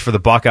torch for the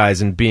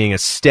Buckeyes and being a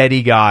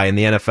steady guy in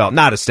the NFL.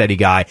 Not a steady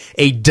guy,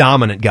 a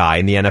dominant guy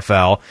in the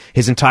NFL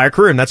his entire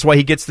career, and that's why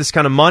he gets this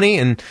kind of money,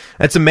 and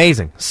that's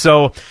amazing.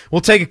 So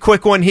we'll take a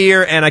quick one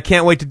here, and I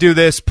can't wait to do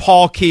this.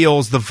 Paul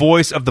Keels, the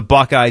voice of the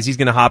Buckeyes, he's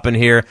going to hop in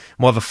here.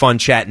 We'll have a fun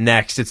chat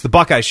next. It's the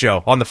Buckeye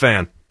Show on The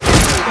Fan.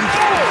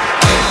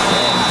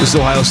 This is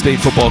Ohio State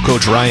football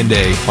coach Ryan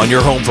Day on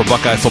your home for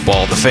Buckeye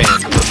football, The Fan.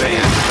 The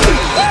Fan.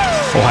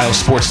 Ohio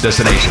sports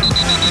destination.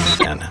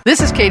 This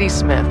is Katie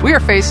Smith. We are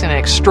facing an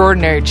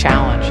extraordinary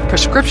challenge: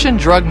 prescription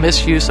drug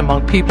misuse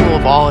among people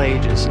of all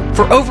ages.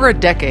 For over a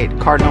decade,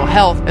 Cardinal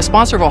Health, a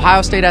sponsor of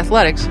Ohio State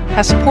Athletics,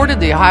 has supported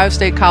the Ohio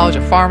State College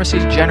of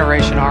Pharmacy's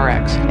Generation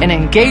RX, an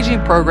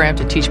engaging program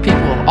to teach people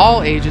of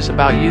all ages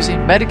about using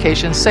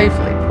medications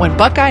safely. When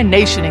Buckeye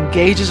Nation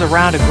engages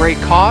around a great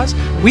cause,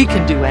 we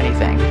can do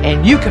anything,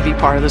 and you can be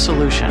part of the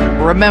solution.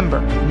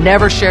 Remember,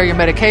 never share your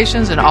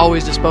medications and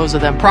always dispose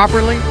of them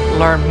properly.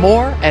 Learn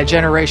more at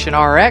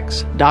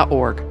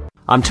generationrx.org.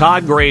 I'm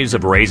Todd Graves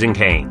of Raising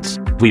Cane's.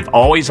 We've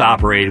always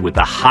operated with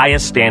the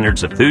highest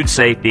standards of food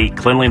safety,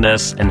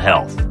 cleanliness, and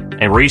health.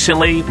 And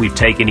recently, we've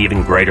taken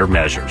even greater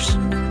measures.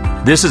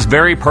 This is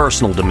very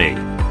personal to me.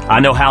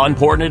 I know how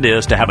important it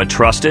is to have a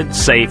trusted,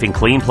 safe, and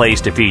clean place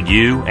to feed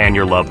you and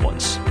your loved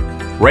ones.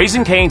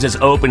 Raising Cane's is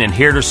open and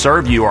here to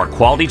serve you our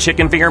quality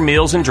chicken finger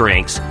meals and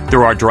drinks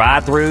through our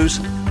drive-thrus.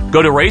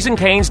 Go to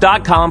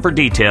RaisingCanes.com for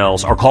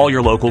details or call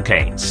your local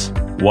Cane's.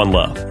 One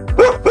love.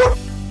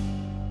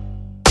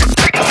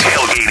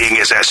 Tailgating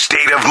is a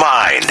state of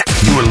mind.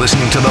 You are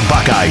listening to The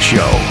Buckeye Show.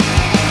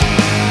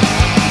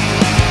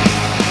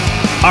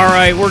 All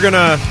right, we're going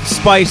to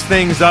spice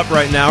things up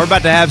right now. We're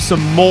about to have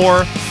some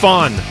more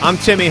fun. I'm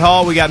Timmy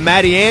Hall. We got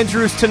Maddie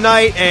Andrews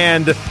tonight,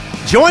 and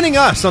joining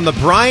us on the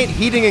Bryant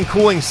Heating and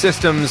Cooling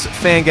Systems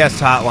fan guest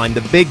hotline,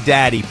 the Big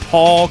Daddy,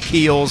 Paul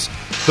Keels,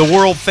 the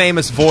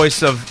world-famous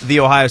voice of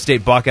the Ohio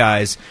State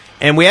Buckeyes.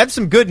 And we had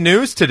some good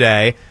news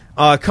today.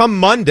 Come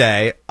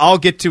Monday, I'll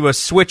get to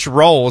switch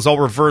roles. I'll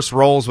reverse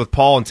roles with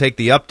Paul and take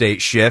the update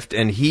shift,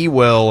 and he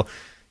will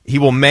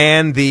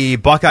man the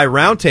Buckeye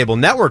Roundtable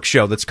Network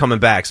show that's coming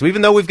back. So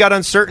even though we've got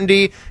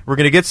uncertainty, we're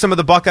going to get some of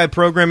the Buckeye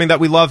programming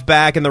that we love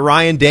back, and the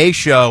Ryan Day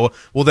show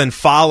will then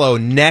follow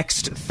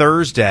next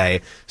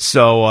Thursday.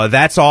 So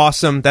that's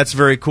awesome. That's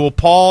very cool.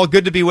 Paul,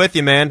 good to be with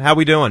you, man. How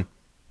we doing?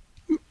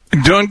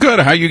 Doing good.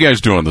 How you guys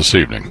doing this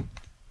evening?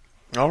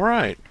 All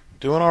right.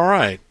 Doing all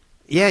right.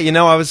 Yeah,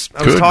 I was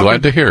good. Talking,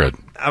 glad to hear it.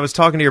 I was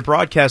talking to your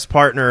broadcast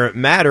partner,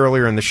 Matt,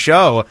 earlier in the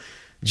show,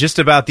 just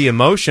about the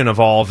emotion of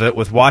all of it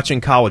with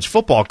watching college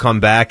football come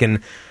back. And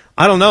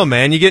I don't know,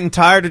 man, you getting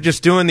tired of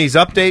just doing these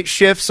update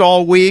shifts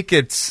all week?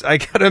 I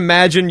gotta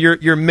imagine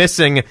you're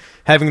missing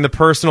having the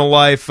personal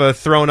life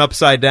thrown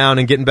upside down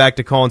and getting back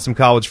to calling some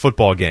college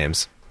football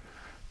games.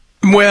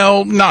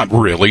 Well, not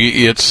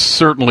really. It's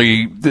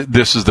certainly,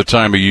 this is the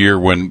time of year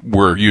when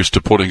we're used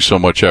to putting so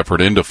much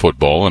effort into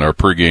football and our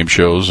pregame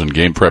shows and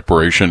game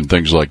preparation and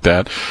things like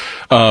that.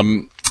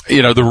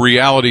 The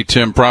reality,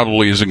 Tim,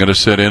 probably isn't going to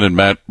set in, and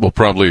Matt will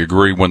probably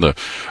agree, when the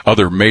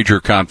other major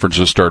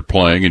conferences start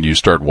playing and you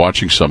start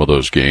watching some of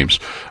those games.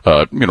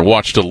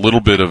 Watched a little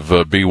bit of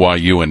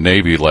BYU and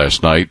Navy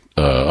last night,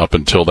 up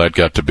until that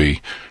got to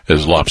be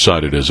as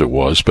lopsided as it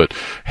was, but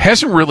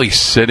hasn't really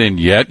set in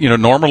yet.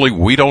 Normally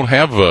we don't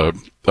have a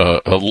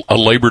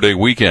Labor Day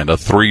weekend, a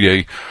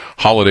 3-day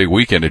holiday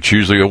weekend. It's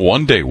usually a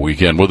 1-day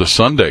weekend with a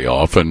Sunday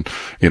off and,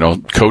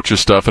 coaches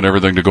stuff and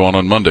everything to go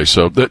on Monday.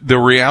 So the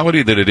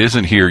reality that it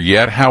isn't here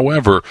yet,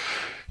 however,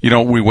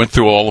 we went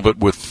through all of it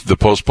with the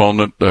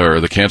postponement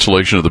or the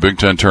cancellation of the Big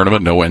Ten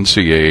tournament, no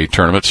NCAA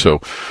tournament. So,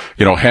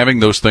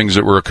 having those things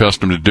that we're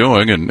accustomed to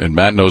doing, and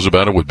Matt knows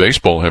about it with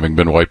baseball having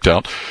been wiped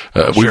out,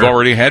 we've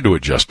already had to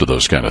adjust to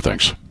those kind of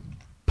things.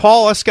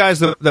 Paul, us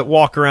guys that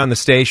walk around the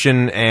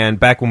station, and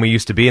back when we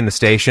used to be in the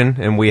station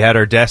and we had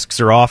our desks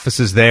or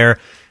offices there,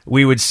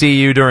 we would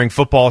see you during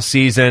football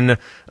season,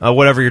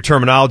 whatever your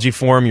terminology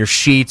for them, your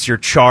sheets, your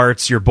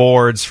charts, your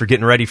boards for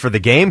getting ready for the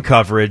game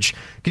coverage.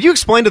 Could you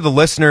explain to the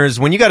listeners,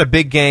 when you got a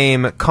big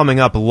game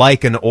coming up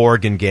like an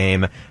Oregon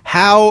game,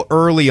 how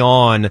early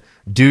on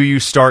do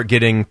you start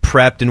getting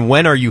prepped, and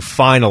when are you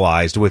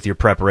finalized with your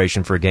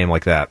preparation for a game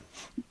like that?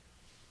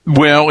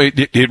 Well,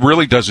 it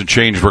really doesn't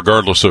change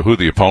regardless of who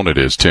the opponent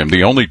is, Tim.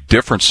 The only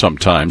difference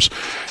sometimes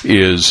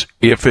is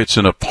if it's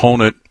an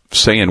opponent,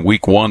 say in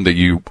week one, that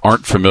you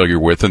aren't familiar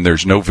with and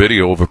there's no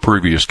video of a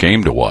previous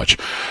game to watch.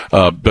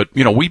 But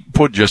we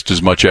put just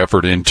as much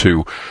effort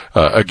into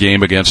a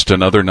game against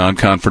another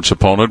non-conference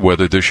opponent,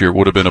 whether this year it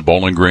would have been a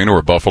Bowling Green or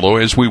a Buffalo,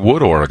 as we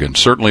would Oregon.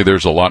 Certainly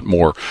there's a lot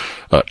more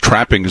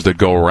trappings that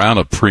go around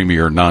a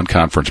premier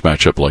non-conference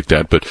matchup like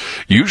that. But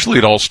usually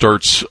it all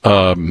starts,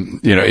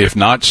 if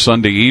not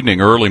Sunday evening,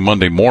 early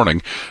Monday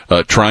morning,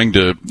 trying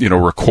to,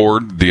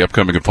 record the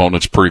upcoming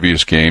opponent's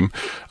previous game.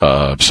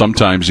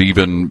 Sometimes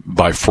even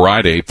by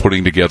Friday,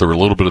 putting together a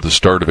little bit of the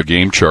start of a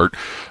game chart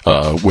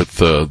with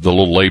the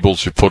little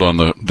labels you put on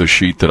the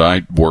sheet that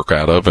I work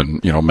out of.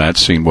 And,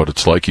 Matt's seen what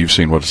it's like. You've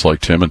seen what it's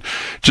like, Tim. And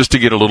just to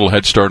get a little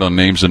head start on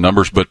names and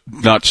numbers, but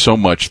not so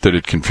much that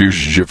it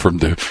confuses you from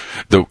the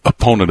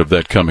opponent of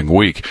that coming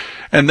week.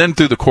 And then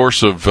through the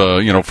course of,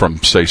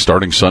 from, say,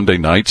 starting Sunday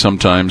night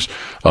sometimes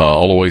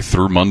all the way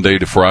through Monday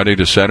to Friday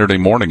to Saturday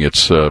morning,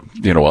 it's,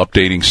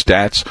 updating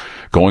stats,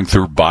 going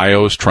through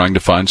bios, trying to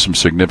find some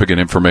significant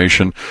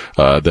information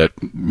that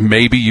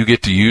maybe you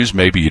get to use,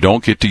 maybe you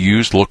don't get to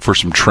use, look for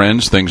some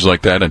trends, things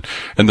like that.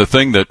 And the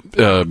thing that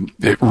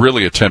it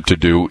really attempt to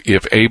do,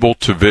 if able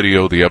to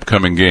video the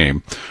upcoming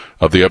game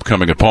of the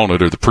upcoming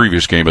opponent or the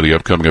previous game of the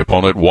upcoming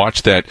opponent,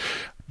 watch that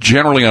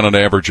generally on an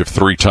average of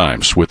 3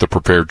 times with the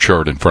prepared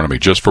chart in front of me,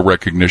 just for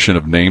recognition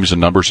of names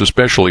and numbers,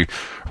 especially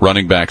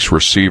running backs,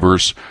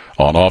 receivers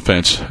on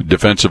offense,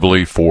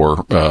 defensively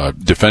for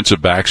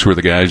defensive backs who are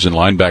the guys and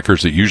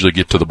linebackers that usually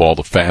get to the ball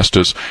the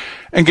fastest,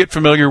 and get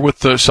familiar with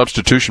the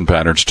substitution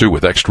patterns too,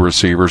 with extra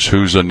receivers,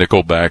 who's a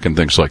nickel back and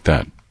things like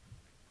that.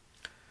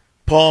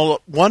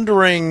 Paul,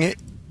 wondering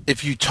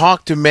if you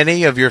talk to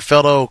many of your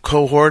fellow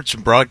cohorts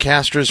and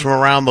broadcasters from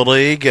around the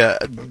league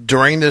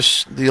during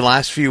the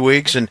last few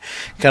weeks, and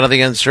kind of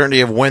the uncertainty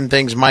of when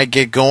things might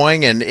get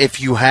going, and if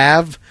you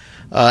have,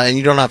 and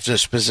you don't have to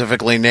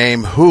specifically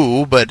name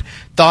who, but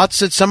thoughts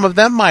that some of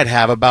them might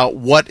have about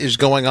what is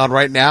going on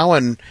right now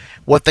and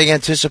what they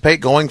anticipate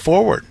going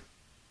forward.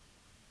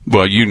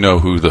 Well, you know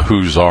who the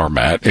who's are,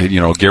 Matt.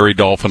 Gary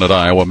Dolphin at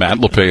Iowa, Matt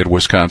LePay at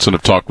Wisconsin.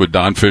 Have talked with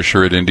Don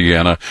Fisher at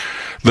Indiana.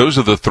 Those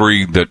are the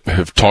 3 that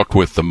have talked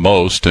with the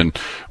most, and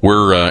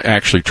we're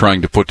actually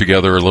trying to put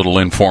together a little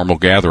informal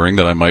gathering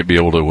that I might be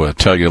able to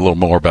tell you a little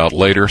more about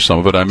later. Some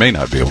of it I may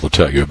not be able to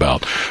tell you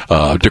about.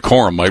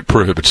 Decorum might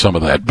prohibit some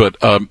of that,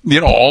 but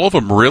all of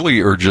them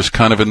really are just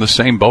kind of in the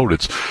same boat.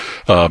 It's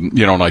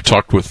and I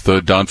talked with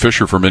Don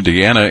Fisher from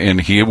Indiana, and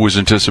he was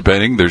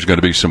anticipating there's going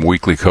to be some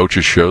weekly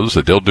coaches shows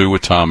that they'll do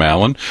with Tom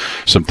Allen,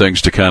 some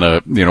things to kind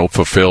of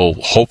fulfill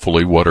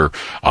hopefully what are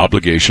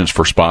obligations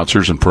for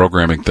sponsors and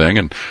programming thing,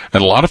 and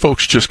a lot of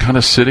folks just kind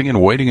of sitting and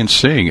waiting and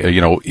seeing,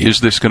 is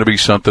this going to be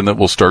something that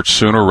will start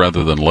sooner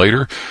rather than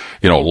later?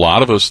 A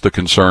lot of us, the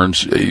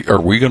concerns,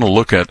 are we going to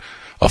look at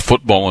a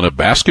football and a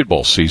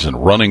basketball season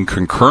running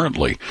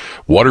concurrently?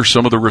 What are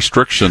some of the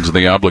restrictions and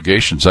the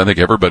obligations? I think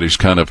everybody's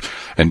kind of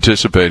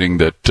anticipating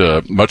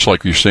that, much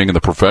like you're seeing in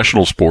the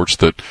professional sports,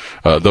 that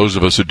those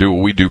of us who do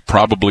what we do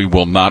probably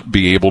will not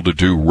be able to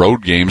do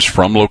road games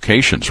from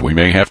locations. We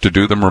may have to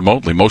do them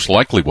remotely. Most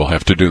likely we'll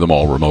have to do them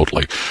all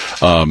remotely.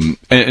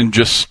 And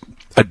just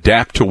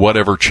adapt to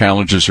whatever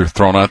challenges are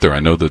thrown out there. I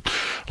know that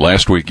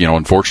last week,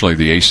 unfortunately,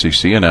 the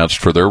ACC announced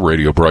for their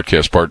radio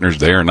broadcast partners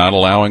they are not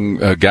allowing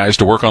guys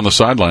to work on the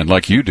sideline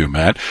like you do,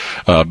 Matt.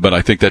 But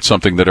I think that's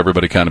something that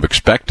everybody kind of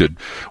expected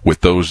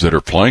with those that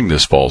are playing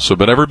this fall. So,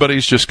 but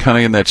everybody's just kind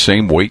of in that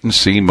same wait and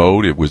see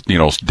mode. It was,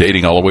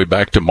 dating all the way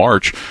back to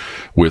March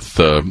with,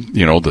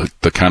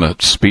 the kind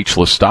of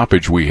speechless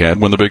stoppage we had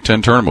when the Big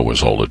Ten tournament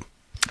was holding.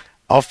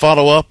 I'll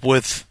follow up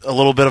with a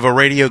little bit of a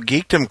radio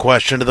geekdom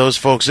question to those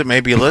folks that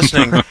may be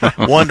listening,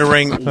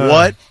 wondering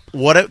what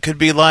it could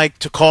be like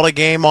to call a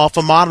game off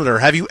a monitor.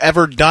 Have you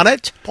ever done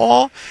it,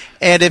 Paul?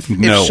 And if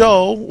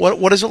so,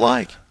 what is it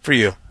like for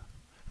you?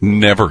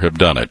 Never have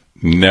done it.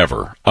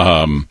 Never.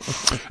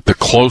 The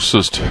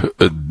closest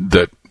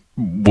that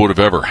would have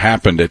ever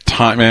happened at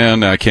time,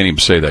 and I can't even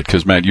say that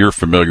because, Matt, you're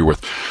familiar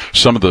with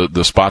some of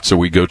the spots that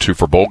we go to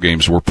for bowl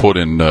games were put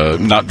in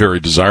not very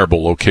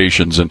desirable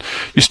locations, and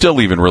you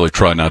still even really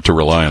try not to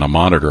rely on a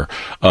monitor.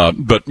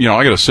 But,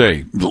 I got to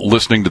say,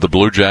 listening to the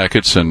Blue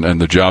Jackets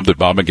and the job that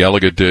Bob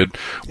McGilligan did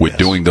with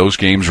doing those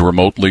games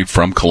remotely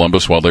from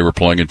Columbus while they were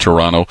playing in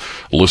Toronto,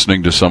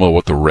 listening to some of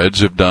what the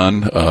Reds have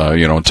done,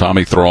 and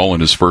Tommy Thrall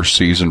in his first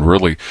season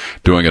really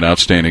doing an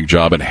outstanding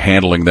job and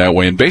handling that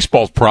way. And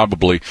baseball's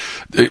probably...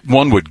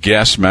 One would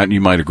guess, Matt, and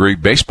you might agree,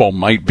 baseball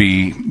might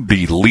be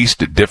the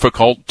least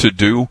difficult to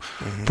do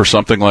for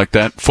something like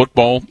that.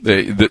 Football,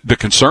 the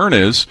concern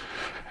is,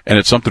 and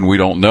it's something we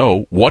don't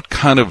know, what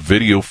kind of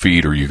video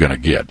feed are you going to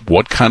get?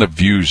 What kind of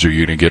views are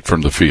you going to get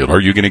from the field?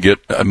 Are you going to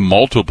get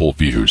multiple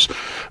views?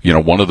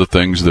 One of the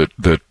things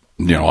that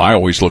I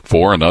always look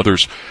for, and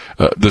others,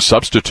 the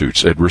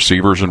substitutes at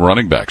receivers and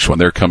running backs when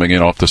they're coming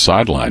in off the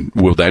sideline.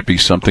 Will that be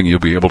something you'll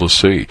be able to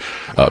see?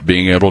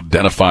 Being able to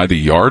identify the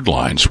yard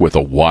lines with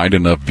a wide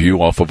enough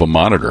view off of a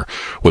monitor.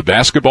 With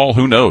basketball,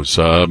 who knows?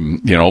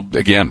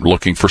 Again,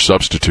 looking for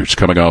substitutes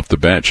coming off the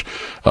bench.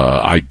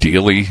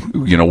 Ideally,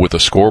 with a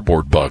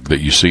scoreboard bug that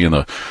you see in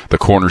the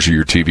corners of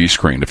your TV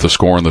screen. If the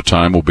score and the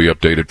time will be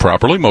updated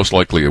properly, most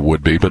likely it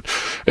would be. But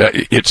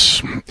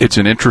it's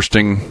an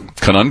interesting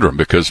conundrum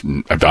because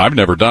I've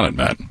never done it,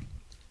 Matt.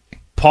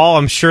 Paul,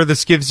 I'm sure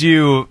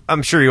you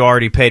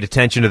already paid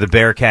attention to the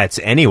Bearcats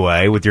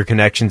anyway with your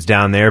connections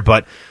down there,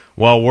 but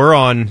while we're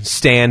on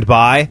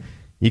standby,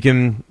 you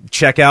can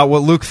check out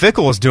what Luke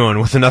Fickell is doing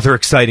with another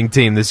exciting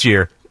team this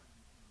year.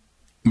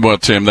 Well,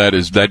 Tim,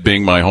 that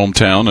being my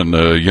hometown and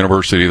the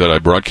university that I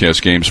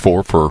broadcast games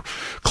for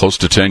close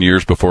to 10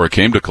 years before I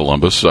came to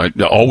Columbus, I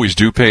always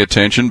do pay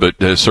attention, but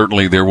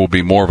certainly there will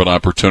be more of an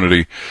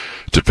opportunity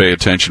to pay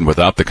attention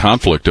without the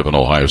conflict of an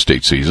Ohio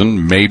State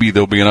season. Maybe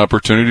there'll be an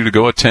opportunity to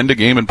go attend a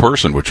game in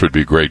person, which would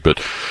be great. But,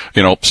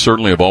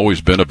 certainly I've always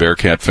been a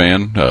Bearcat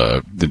fan,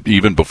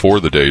 even before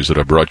the days that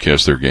I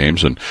broadcast their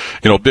games. And,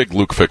 big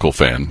Luke Fickell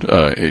fan.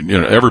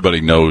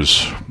 Everybody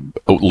knows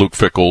Luke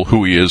Fickell,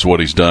 who he is, what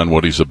he's done,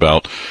 what he's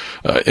about.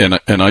 And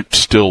I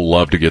still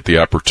love to get the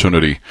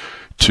opportunity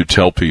to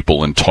tell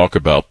people and talk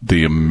about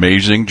the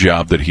amazing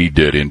job that he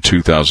did in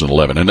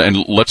 2011. And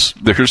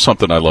here's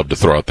something I love to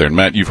throw out there. And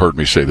Matt, you've heard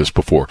me say this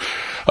before.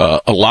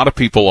 A lot of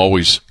people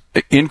always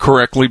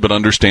incorrectly but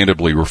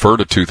understandably refer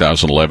to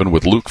 2011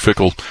 with Luke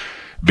Fickell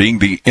being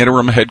the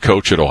interim head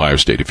coach at Ohio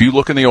State. If you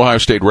look in the Ohio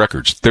State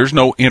records, there's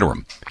no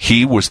interim.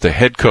 He was the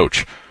head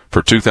coach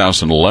for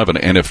 2011,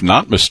 and if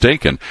not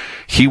mistaken,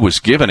 he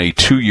was given a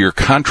 2-year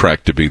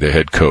contract to be the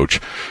head coach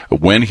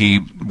when he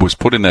was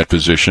put in that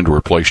position to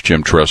replace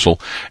Jim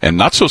Tressel, and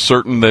not so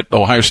certain that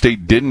Ohio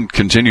State didn't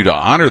continue to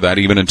honor that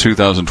even in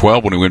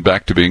 2012 when he went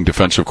back to being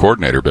defensive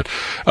coordinator. But,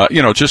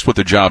 just with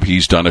the job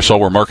he's done, I saw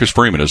where Marcus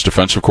Freeman, as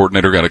defensive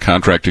coordinator, got a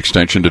contract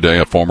extension today,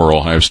 a former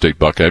Ohio State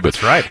Buckeye. But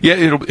that's right. Yeah,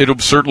 it'll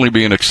certainly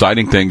be an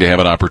exciting thing to have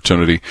an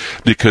opportunity,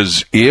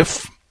 because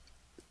if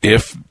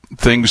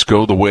things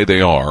go the way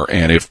they are,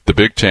 and if the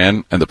Big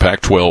Ten and the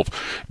Pac-12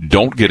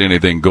 don't get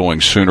anything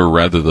going sooner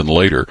rather than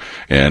later,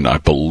 and I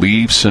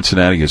believe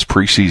Cincinnati is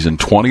preseason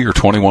 20 or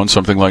 21,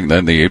 something like that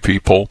in the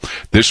AP poll,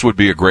 this would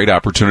be a great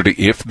opportunity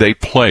if they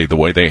play the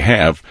way they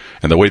have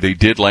and the way they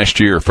did last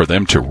year for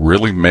them to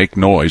really make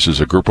noise as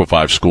a Group of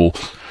 5 school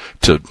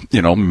to,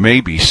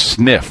 maybe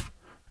sniff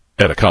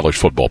at a college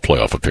football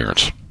playoff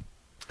appearance.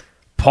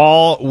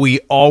 Paul, we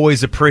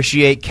always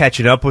appreciate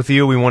catching up with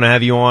you. We want to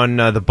have you on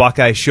the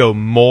Buckeye Show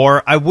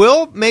more. I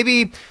will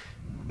maybe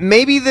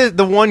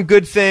the one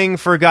good thing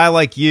for a guy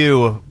like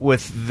you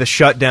with the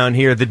shutdown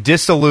here, the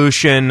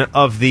dissolution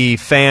of the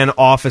Fan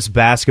Office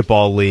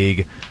Basketball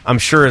League, I'm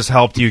sure has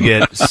helped you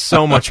get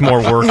so much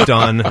more work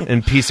done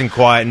in peace and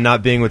quiet and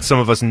not being with some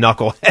of us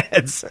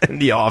knuckleheads in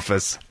the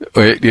office.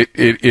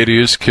 It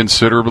is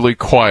considerably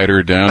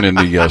quieter down in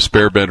the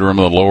spare bedroom,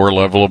 the lower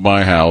level of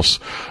my house.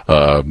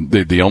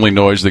 The only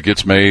noise that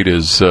gets made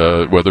is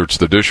whether it's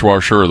the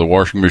dishwasher or the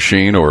washing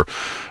machine or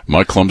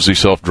my clumsy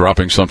self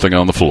dropping something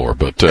on the floor.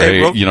 But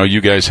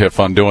you guys have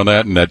fun doing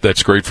that, and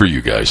that's great for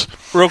you guys.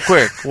 Real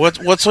quick,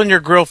 what's on your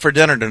grill for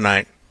dinner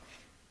tonight?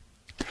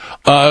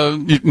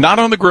 Not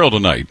on the grill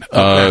tonight.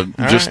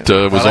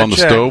 Was on the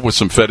stove with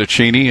some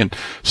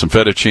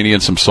fettuccine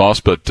and some sauce.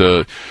 But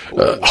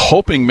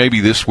hoping maybe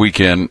this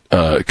weekend,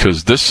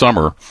 because this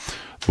summer,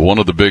 one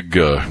of the big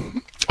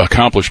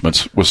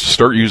accomplishments was to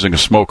start using a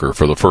smoker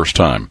for the first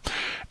time.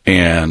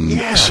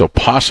 And so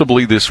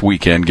possibly this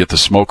weekend, get the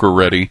smoker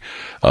ready,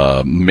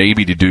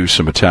 maybe to do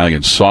some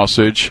Italian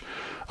sausage,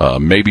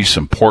 maybe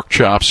some pork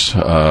chops.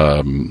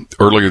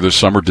 Earlier this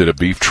summer, did a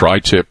beef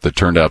tri-tip that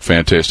turned out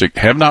fantastic.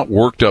 Have not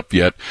worked up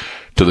yet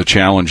to the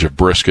challenge of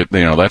brisket.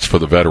 That's for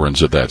the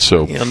veterans of that.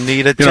 So you'll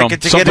need a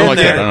ticket to something get in like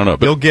there. That. I don't know.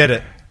 But, you'll get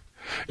it.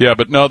 Yeah,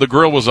 but no, the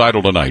grill was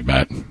idle tonight,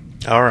 Matt.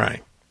 All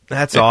right.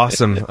 That's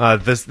awesome. A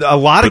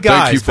lot of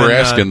guys. Thank you for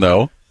asking,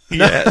 though.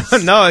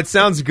 Yes. No, it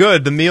sounds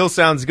good. The meal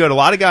sounds good. A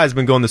lot of guys have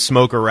been going the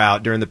smoker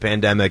route during the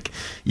pandemic.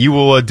 You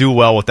will do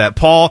well with that.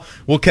 Paul,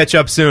 we'll catch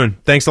up soon.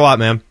 Thanks a lot,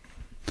 man.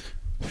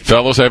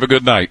 Fellas, have a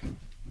good night.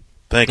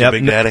 Thank you,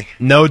 Big Daddy.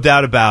 No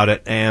doubt about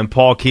it. And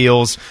Paul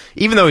Keels,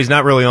 even though he's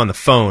not really on the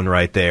phone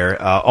right there,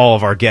 all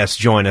of our guests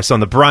join us on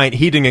the Bryant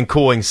Heating and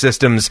Cooling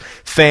Systems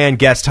fan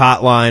guest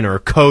hotline or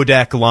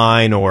Codec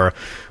line or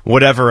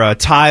whatever,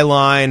 tie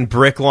line,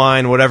 brick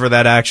line, whatever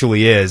that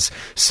actually is.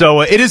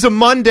 So it is a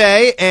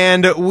Monday,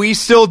 and we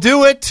still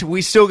do it.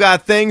 We still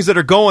got things that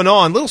are going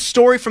on. Little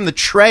story from the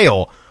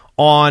trail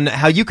on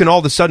how you can all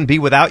of a sudden be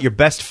without your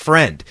best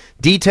friend.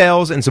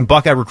 Details and some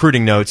Buckeye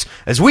recruiting notes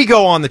as we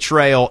go on the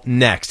trail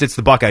next. It's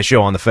the Buckeye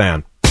Show on the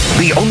Fan.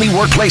 The only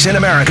workplace in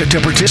America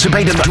to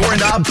participate in the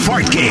Doorknob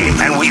Fart Game.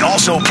 And we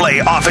also play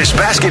office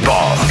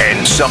basketball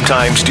and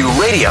sometimes do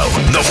radio.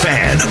 The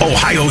Fan,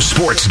 Ohio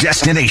sports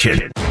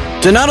destination.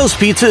 Donato's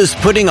Pizza is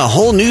putting a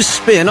whole new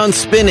spin on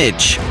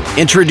spinach.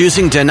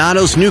 Introducing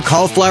Donato's new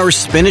cauliflower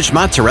spinach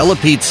mozzarella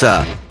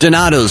pizza.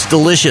 Donato's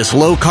delicious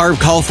low-carb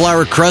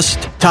cauliflower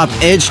crust topped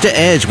edge to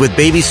edge with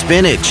baby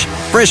spinach,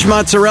 fresh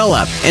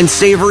mozzarella, and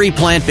savory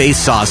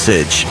plant-based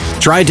sausage.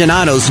 Try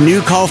Donato's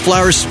new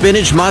cauliflower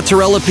spinach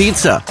mozzarella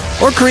pizza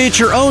or create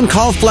your own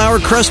cauliflower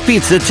crust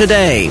pizza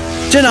today.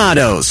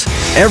 Donato's.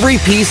 Every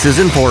piece is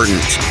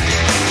important.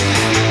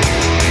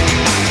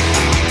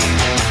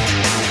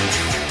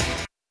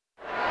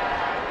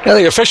 Now,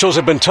 the officials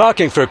have been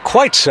talking for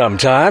quite some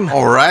time.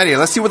 Alrighty,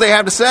 let's see what they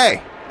have to say.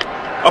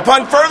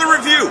 Upon further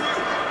review,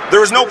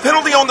 there is no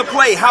penalty on the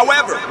play.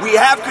 However, we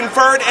have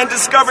conferred and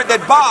discovered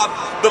that Bob,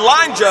 the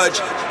line judge,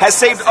 has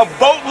saved a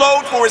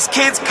boatload for his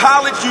kids'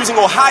 college using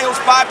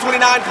Ohio's 529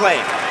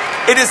 plan.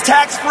 It is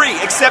tax-free,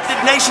 accepted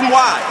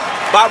nationwide.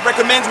 Bob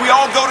recommends we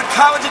all go to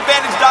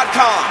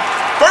collegeadvantage.com.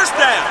 First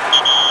down.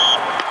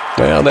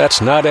 Well,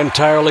 that's not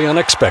entirely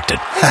unexpected.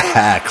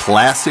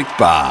 Classic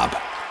Bob.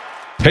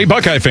 Hey,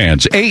 Buckeye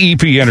fans,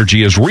 AEP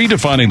Energy is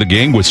redefining the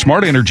game with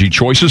smart energy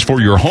choices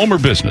for your home or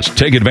business.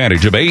 Take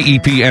advantage of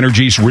AEP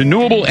Energy's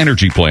renewable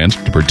energy plans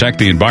to protect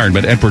the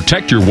environment and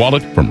protect your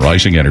wallet from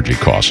rising energy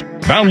costs.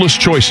 Boundless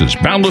choices,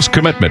 boundless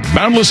commitment,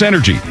 boundless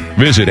energy.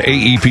 Visit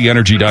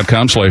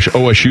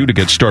aepenergy.com/OSU to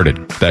get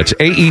started. That's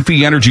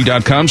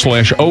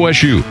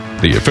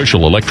aepenergy.com/OSU, the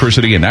official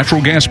electricity and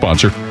natural gas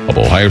sponsor of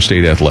Ohio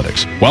State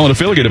Athletics. While an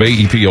affiliate of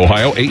AEP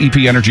Ohio,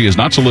 AEP Energy is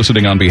not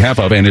soliciting on behalf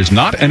of and is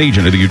not an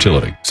agent of the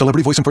utility.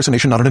 Celebrity voice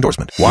impersonation, not an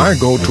endorsement. Why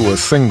go to a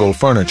single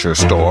furniture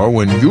store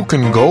when you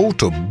can go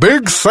to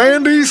Big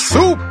Sandy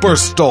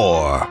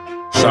Superstore?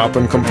 Shop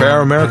and compare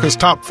America's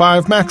top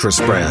 5 mattress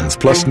brands,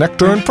 plus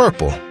Nectar and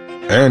Purple.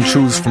 And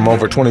choose from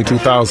over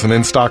 22,000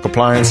 in-stock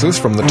appliances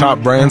from the top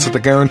brands at the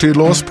guaranteed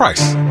lowest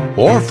price.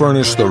 Or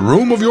furnish the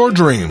room of your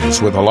dreams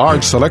with a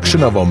large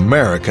selection of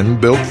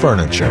American-built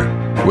furniture.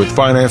 With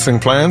financing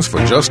plans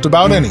for just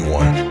about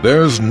anyone,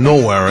 there's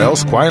nowhere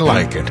else quite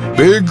like it.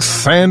 Big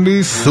Sandy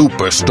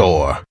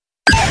Superstore.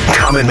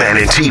 Common Man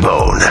and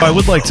T-Bone. I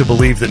would like to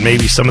believe that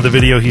maybe some of the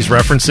video he's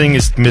referencing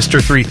is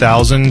Mr.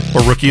 3000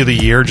 or Rookie of the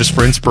Year just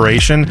for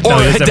inspiration. Or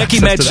Hideki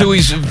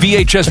Matsui's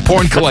VHS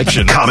porn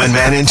collection. Common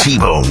Man and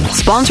T-Bone.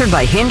 Sponsored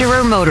by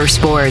Hinderer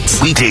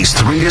Motorsports. Weekdays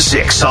 3 to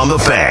 6 on the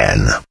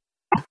Fan.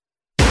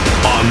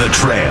 On the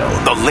Trail,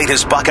 the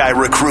latest Buckeye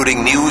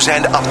recruiting news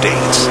and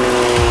updates.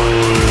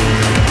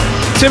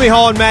 Timmy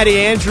Hall and Matty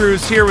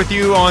Andrews here with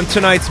you on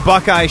tonight's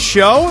Buckeye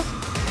Show.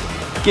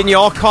 Getting you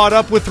all caught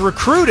up with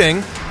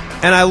recruiting.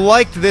 And I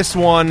liked this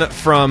one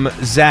from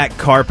Zach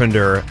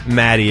Carpenter,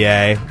 Matty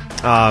A,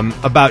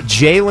 about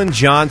Jalen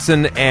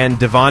Johnson and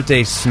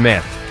Devontae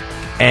Smith.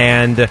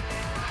 And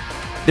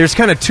there's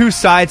kind of two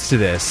sides to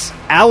this.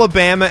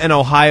 Alabama and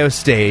Ohio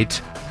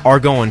State are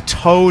going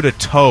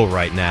toe-to-toe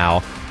right now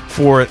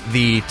for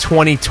the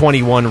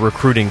 2021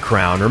 recruiting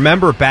crown.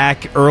 Remember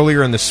back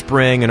earlier in the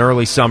spring and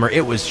early summer,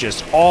 it was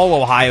just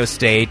all Ohio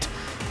State.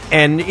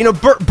 And, you know,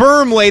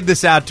 Berm laid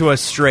this out to us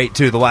straight,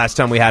 too, the last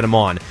time we had him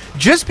on.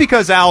 Just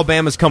because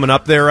Alabama's coming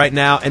up there right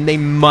now and they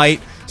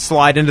might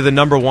slide into the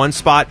number 1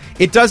 spot,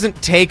 it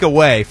doesn't take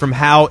away from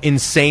how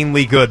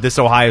insanely good this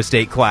Ohio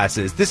State class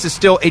is. This is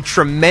still a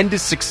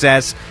tremendous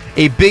success,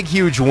 a big,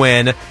 huge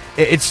win.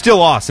 It's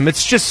still awesome.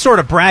 It's just sort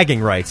of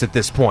bragging rights at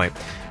this point.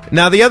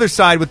 Now, the other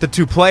side with the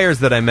two players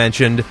that I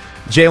mentioned,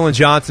 Jalen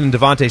Johnson and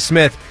Devontae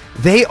Smith,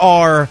 they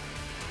are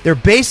they're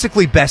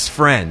basically best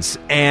friends.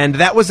 And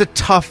that was a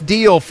tough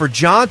deal for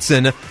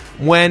Johnson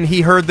when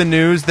he heard the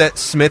news that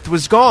Smith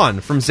was gone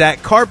from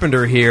Zach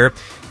Carpenter here.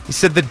 He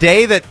said the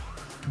day that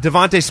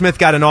Devontae Smith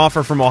got an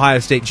offer from Ohio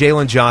State,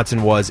 Jalen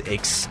Johnson was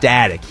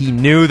ecstatic. He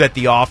knew that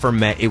the offer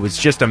meant it was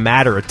just a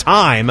matter of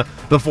time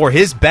before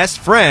his best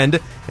friend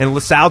and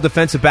LaSalle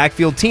defensive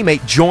backfield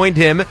teammate joined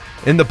him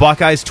in the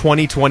Buckeyes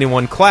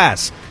 2021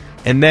 class.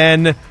 And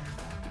then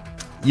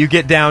you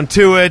get down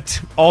to it.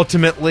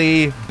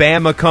 Ultimately,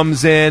 Bama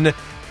comes in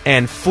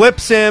and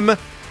flips him.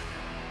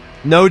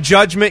 No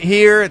judgment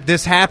here.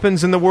 This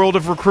happens in the world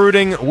of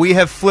recruiting. We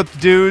have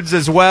flipped dudes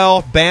as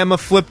well. Bama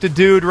flipped a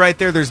dude right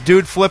there. There's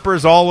dude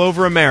flippers all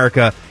over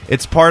America.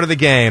 It's part of the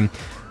game.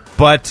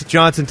 But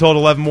Johnson told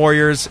 11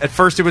 Warriors, at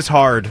first it was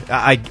hard.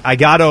 I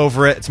got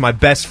over it. It's my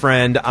best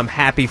friend. I'm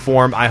happy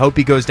for him. I hope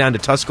he goes down to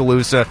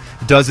Tuscaloosa,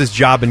 does his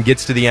job, and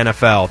gets to the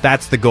NFL.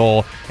 That's the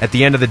goal at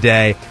the end of the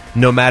day,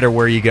 no matter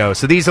where you go.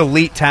 So these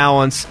elite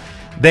talents,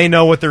 they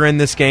know what they're in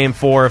this game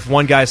for. If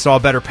one guy saw a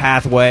better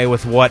pathway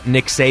with what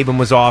Nick Saban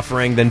was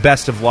offering, then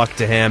best of luck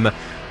to him.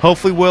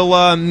 Hopefully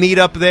we'll meet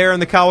up there in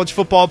the college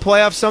football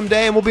playoff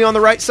someday, and we'll be on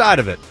the right side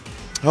of it.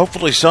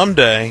 Hopefully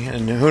someday,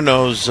 and who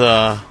knows,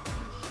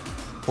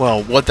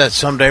 what that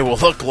someday will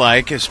look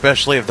like,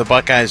 especially if the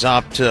Buckeyes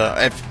opt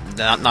to,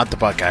 not the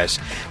Buckeyes,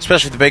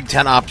 especially if the Big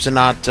Ten opts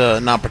to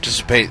not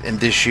participate in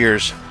this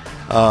year's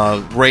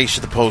race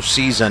to the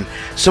postseason.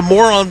 Some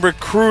more on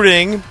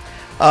recruiting.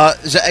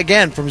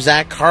 Again, from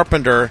Zach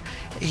Carpenter,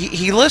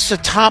 he lists a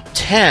top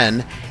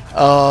 10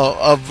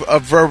 of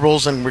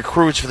verbals and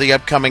recruits for the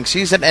upcoming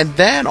season, and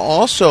then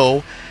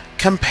also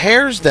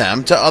compares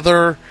them to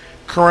other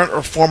current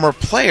or former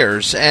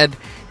players. And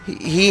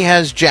he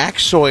has Jack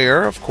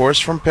Sawyer, of course,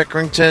 from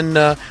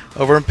Pickerington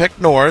over in Pick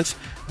North,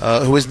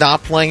 who is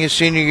not playing his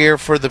senior year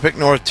for the Pick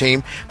North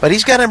team, but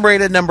he's got him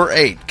rated number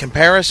 8.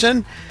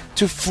 Comparison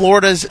to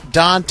Florida's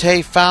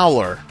Dante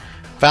Fowler.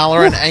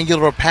 Fowler, an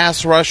angular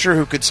pass rusher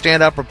who could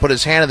stand up or put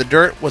his hand in the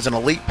dirt, was an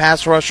elite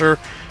pass rusher.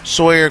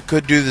 Sawyer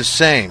could do the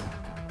same.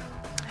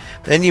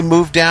 Then you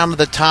move down to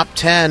the top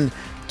 10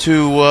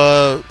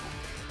 to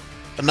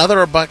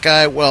another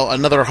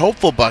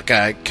hopeful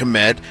Buckeye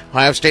commit.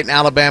 Ohio State and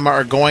Alabama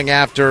are going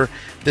after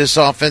this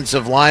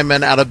offensive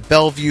lineman out of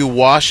Bellevue,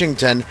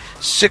 Washington,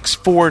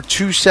 6'4",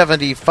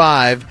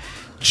 275.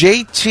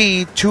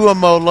 JT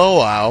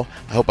Tuimoloau.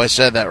 I hope I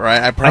said that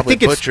right. I probably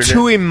butchered it.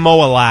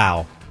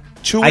 Tuimoloau.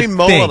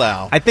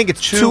 Tuimoloau. I think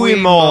it's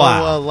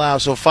Tuimoloau.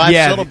 So 5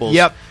 syllables.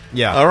 Yep.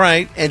 Yeah. All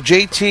right. And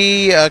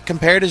JT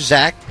compared to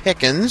Zach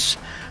Pickens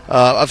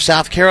of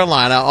South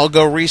Carolina. I'll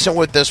go recent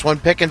with this one.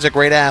 Pickens, a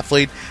great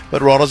athlete,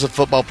 but Ronald's a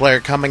football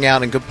player coming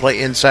out and could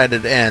play inside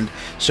and end.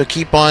 So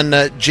keep on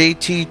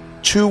JT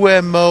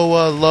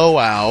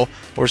Tuimoloau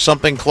or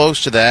something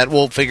close to that.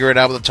 We'll figure it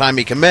out by the time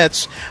he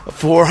commits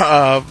for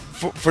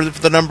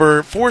the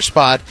number 4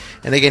 spot.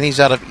 And again, he's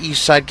out of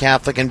Eastside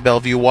Catholic in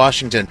Bellevue,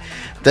 Washington.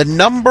 The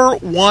number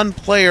 1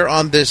 player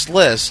on this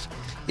list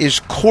is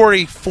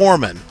Corey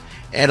Foreman.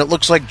 And it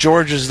looks like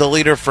George is the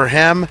leader for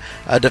him,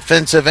 a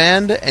defensive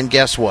end. And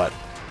guess what?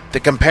 The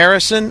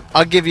comparison,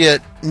 I'll give you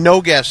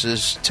no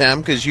guesses, Tim,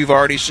 because you've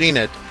already seen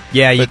it.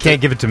 Yeah, you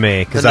can't give it to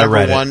me because I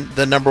read it.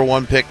 The number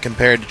 1 pick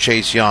compared to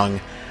Chase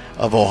Young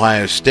of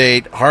Ohio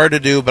State. Hard to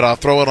do, but I'll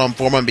throw it on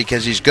Foreman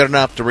because he's good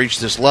enough to reach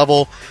this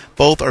level.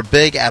 Both are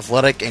big,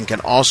 athletic, and can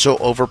also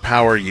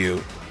overpower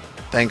you.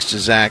 Thanks to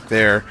Zach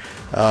there,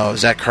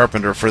 Zach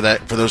Carpenter for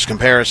those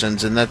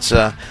comparisons. And that's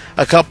a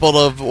couple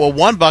of,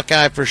 one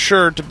Buckeye for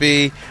sure to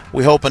be,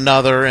 we hope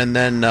another, and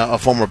then a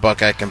former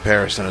Buckeye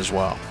comparison as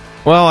well.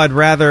 Well, I'd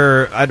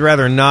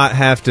rather not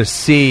have to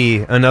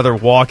see another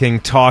walking,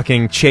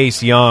 talking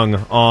Chase Young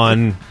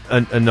on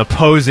an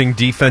opposing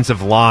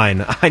defensive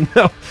line.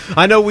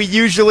 I know we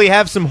usually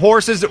have some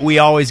horses. We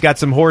always got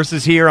some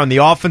horses here on the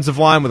offensive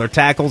line with our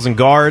tackles and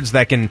guards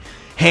that can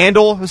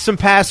handle some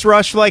pass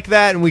rush like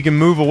that, and we can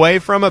move away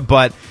from it.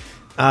 But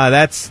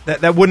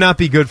that would not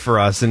be good for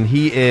us. And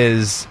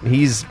he's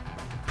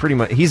pretty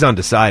much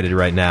undecided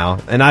right now,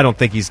 and I don't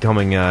think he's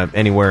coming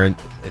anywhere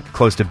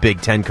close to Big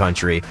Ten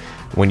country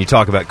when you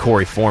talk about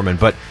Corey Foreman.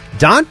 But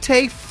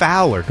Dante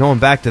Fowler, going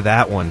back to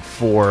that one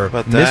for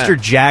Mr.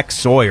 Jack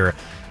Sawyer.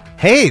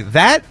 Hey,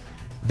 that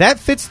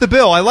fits the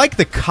bill. I like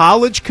the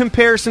college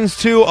comparisons,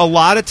 too. A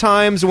lot of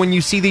times when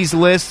you see these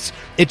lists,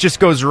 it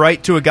just goes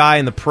right to a guy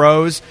in the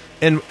pros.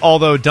 And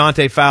although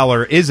Dante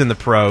Fowler is in the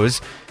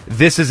pros,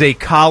 this is a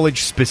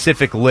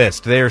college-specific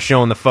list. They are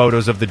showing the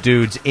photos of the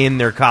dudes in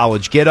their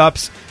college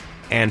get-ups.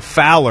 And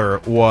Fowler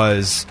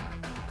was...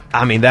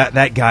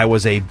 that guy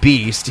was a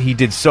beast. He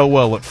did so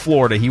well at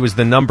Florida. He was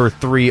the number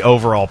 3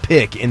 overall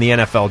pick in the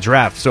NFL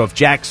draft. So if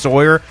Jack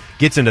Sawyer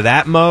gets into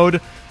that mode,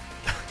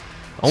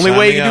 only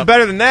way you can do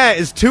better than that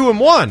is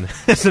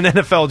 2-1 as an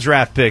NFL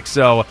draft pick.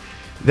 So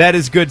that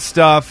is good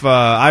stuff.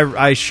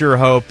 I sure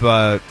hope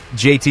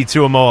JT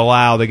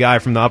Tuimoloau, the guy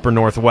from the upper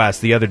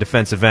Northwest, the other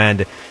defensive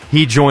end,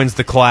 he joins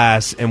the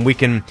class and we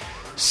can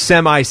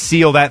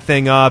semi-seal that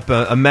thing up.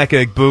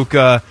 Emeka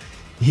Egbuka,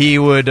 he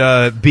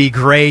would be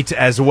great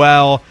as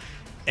well.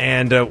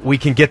 and we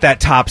can get that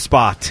top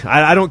spot.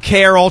 I don't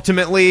care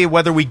ultimately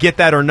whether we get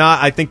that or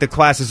not. I think the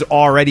class is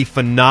already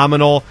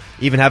phenomenal,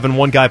 even having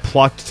one guy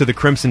plucked to the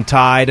Crimson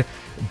Tide.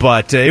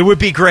 But it would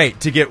be great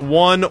to get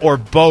one or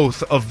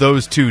both of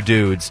those two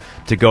dudes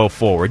to go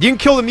forward. You can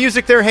kill the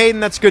music there,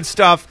 Hayden. That's good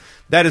stuff.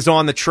 That is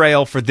on the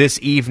trail for this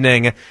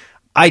evening.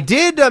 I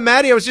did,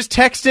 Maddie, I was just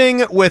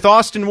texting with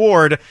Austin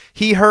Ward.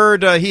 He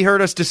heard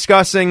us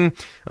discussing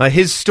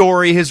his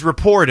story, his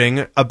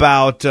reporting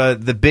about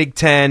the Big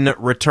Ten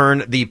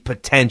return, the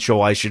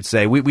potential, I should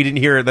say. We didn't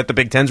hear that the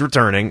Big Ten's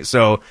returning,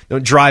 so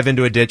don't drive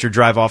into a ditch or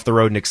drive off the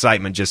road in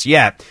excitement just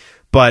yet.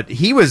 But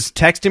he was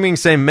texting me and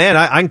saying, man,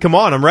 I can come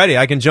on. I'm ready.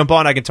 I can jump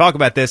on. I can talk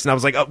about this. And I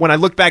was like, when I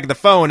looked back at the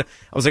phone, I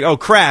was like, oh,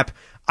 crap.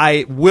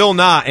 I will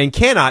not and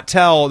cannot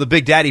tell the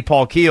Big Daddy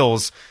Paul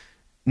Keels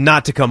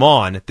not to come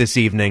on this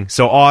evening.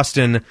 So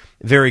Austin,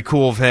 very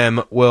cool of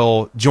him,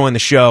 will join the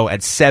show at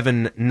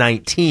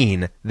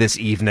 7:19 this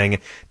evening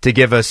to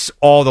give us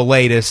all the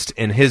latest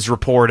in his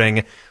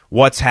reporting,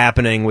 what's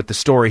happening with the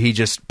story he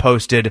just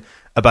posted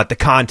about the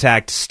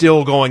contact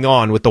still going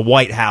on with the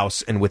White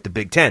House and with the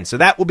Big Ten. So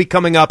that will be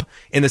coming up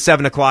in the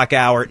 7 o'clock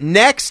hour.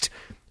 Next,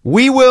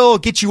 we will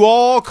get you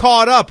all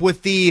caught up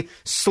with the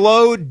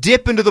slow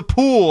dip into the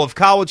pool of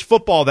college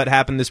football that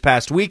happened this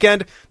past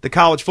weekend. The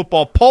College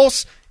Football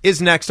Pulse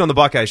is next on the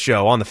Buckeye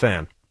Show on The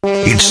Fan.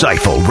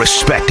 Insightful,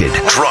 respected,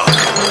 drunk.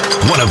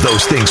 One of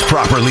those things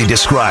properly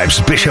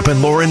describes Bishop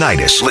and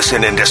Laurinaitis.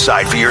 Listen and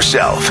decide for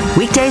yourself.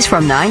 Weekdays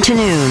from 9 to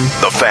noon.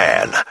 The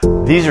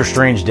Fan. These are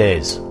strange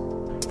days.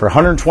 For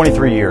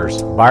 123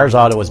 years, Byers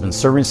Auto has been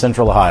serving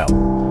Central Ohio.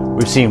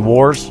 We've seen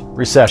wars,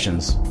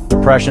 recessions,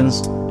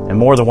 depressions, and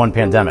more than one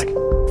pandemic.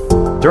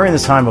 During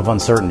this time of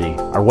uncertainty,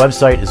 our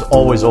website is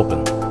always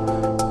open.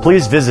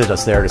 Please visit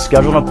us there to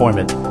schedule an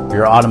appointment for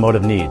your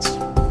automotive needs.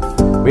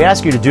 We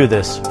ask you to do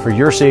this for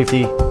your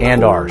safety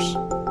and ours.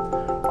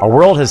 Our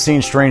world has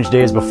seen strange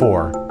days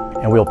before,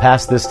 and we'll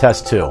pass this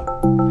test too.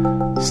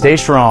 Stay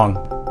strong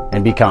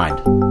and be kind.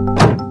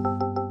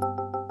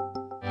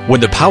 When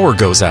the power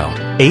goes out,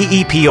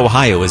 AEP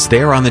Ohio is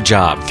there on the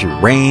job through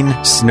rain,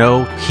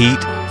 snow, heat,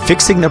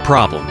 fixing the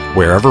problem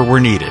wherever we're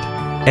needed.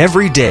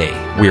 Every day,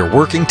 we are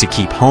working to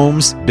keep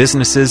homes,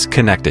 businesses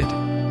connected.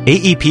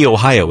 AEP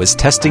Ohio is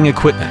testing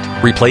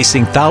equipment,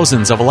 replacing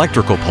thousands of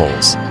electrical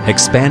poles,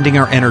 expanding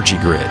our energy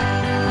grid.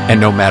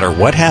 And no matter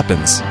what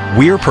happens,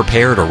 we're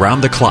prepared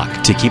around the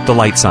clock to keep the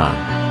lights on.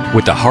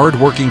 With the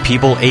hard-working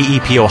people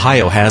AEP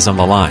Ohio has on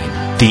the line,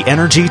 the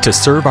energy to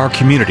serve our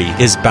community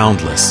is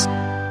boundless.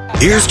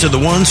 Here's to the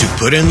ones who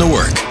put in the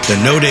work, the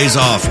no days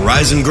off,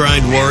 rise and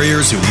grind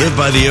warriors who live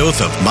by the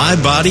oath of my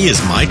body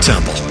is my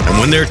temple. And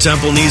when their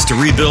temple needs to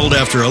rebuild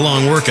after a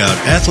long workout,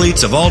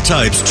 athletes of all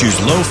types choose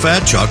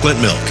low-fat chocolate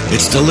milk.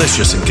 It's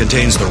delicious and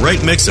contains the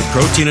right mix of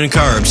protein and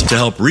carbs to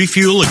help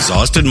refuel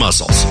exhausted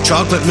muscles.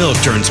 Chocolate milk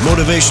turns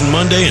Motivation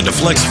Monday into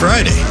Flex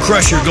Friday.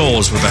 Crush your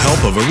goals with the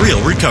help of a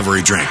real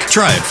recovery drink.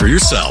 Try it for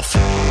yourself.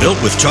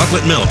 Built with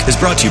chocolate milk is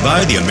brought to you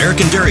by the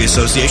American Dairy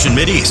Association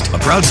Mideast, a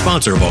proud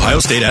sponsor of Ohio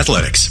State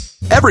Athletics.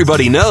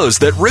 Everybody knows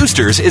that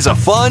Roosters is a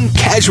fun,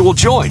 casual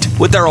joint.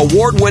 With their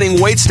award-winning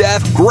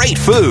waitstaff, great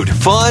food,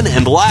 fun,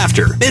 and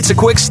laughter. It's a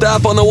quick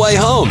stop on the way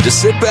home to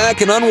sit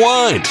back and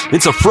unwind.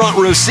 It's a front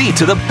row seat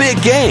to the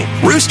big game.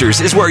 Roosters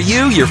is where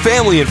you, your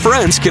family, and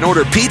friends can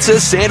order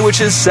pizzas,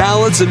 sandwiches,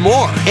 salads, and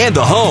more. And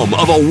the home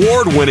of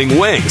award-winning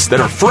wings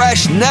that are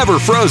fresh, never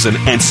frozen,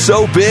 and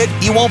so big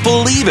you won't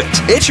believe it.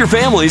 It's your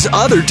family's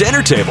other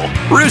dinner table.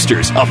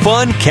 Roosters, a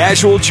fun,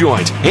 casual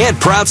joint, and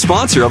proud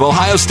sponsor of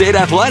Ohio State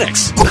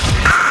Athletics.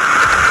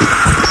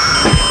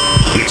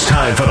 It's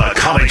time for the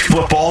College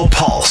Football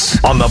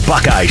Pulse on the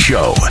Buckeye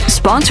Show.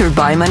 Sponsored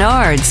by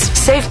Menards.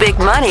 Save big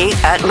money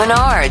at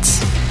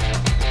Menards.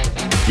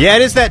 Yeah,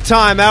 it is that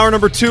time. Hour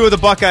number 2 of the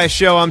Buckeye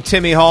Show. I'm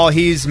Timmy Hall.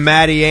 He's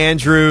Matty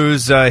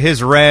Andrews.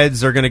 His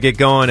Reds are going to get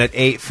going at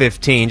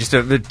 8:15. Just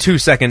a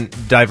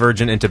 2-second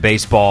divergent into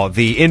baseball.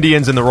 The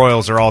Indians and the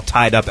Royals are all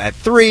tied up at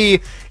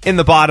 3 in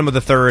the bottom of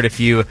the third. If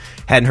you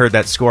hadn't heard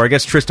that score, I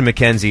guess Tristan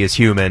McKenzie is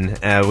human.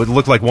 Would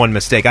look like one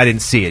mistake. I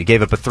didn't see it. He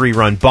gave up a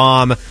 3-run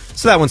bomb.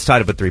 So that one's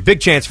tied up at 3. Big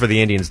chance for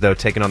the Indians, though,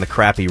 taking on the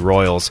crappy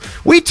Royals.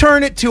 We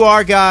turn it to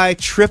our guy,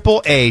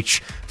 Triple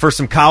H, for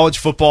some college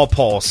football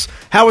pulse.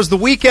 How was the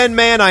weekend,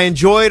 man? I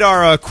enjoyed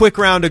our quick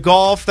round of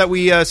golf that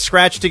we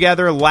scratched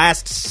together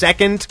last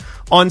second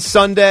on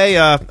Sunday.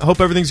 I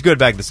hope everything's good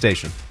back at the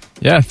station.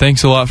 Yeah,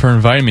 thanks a lot for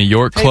inviting me.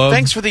 York Club. Hey,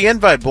 thanks for the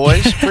invite,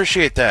 boys.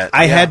 Appreciate that.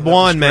 I had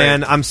one,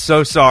 man. I'm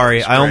so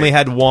sorry. I only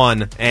had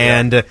one,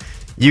 and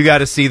you got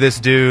to see this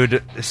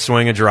dude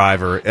swing a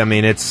driver. I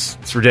mean, it's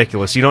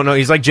ridiculous. You don't know.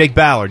 He's like Jake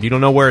Ballard. You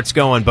don't know where it's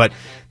going, but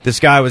this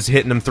guy was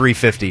hitting him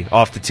 350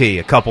 off the tee,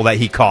 a couple that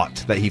he caught,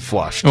 that he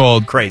flushed.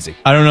 Well, crazy.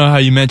 I don't know how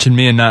you mentioned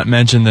me and not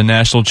mention the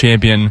national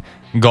champion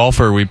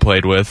golfer we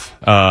played with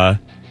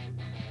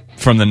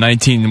from the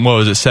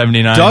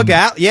 79? Doug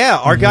Allen. Yeah,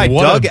 our guy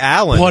Doug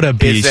Allen. What a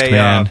beast, is a,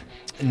 man.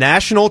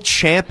 National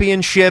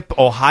championship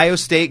Ohio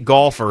State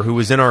golfer who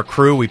was in our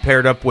crew. We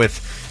paired up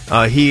with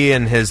He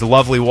and his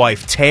lovely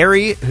wife,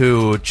 Terry,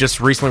 who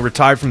just recently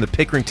retired from the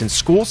Pickerington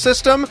school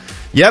system.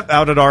 Yep,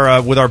 out at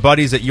our with our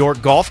buddies at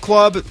York Golf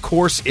Club. The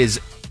course is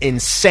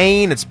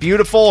insane. It's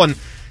beautiful. And,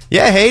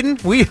 yeah, Hayden,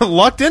 we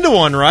lucked into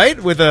one, right?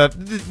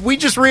 We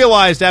just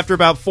realized after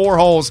about 4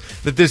 holes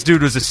that this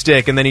dude was a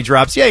stick, and then he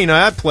drops,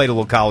 I played a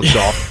little college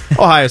golf.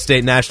 Ohio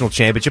State National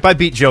Championship. I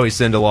beat Joey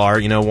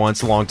Sindelar,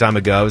 once a long time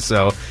ago.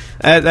 So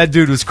that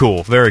dude was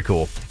cool. Very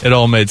cool. It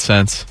all made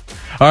sense.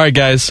 All right,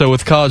 guys, so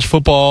with college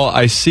football,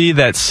 I see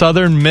that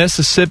Southern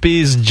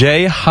Mississippi's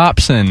Jay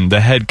Hopson, the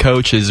head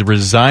coach, is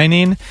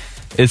resigning.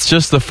 It's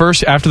just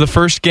after the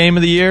first game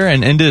of the year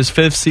and into his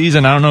 5th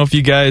season. I don't know if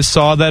you guys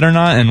saw that or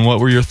not, and what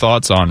were your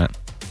thoughts on it?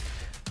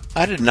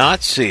 I did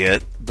not see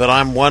it, but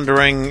I'm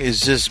wondering,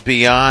 is this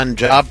beyond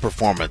job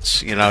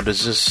performance? Is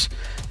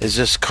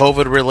this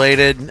COVID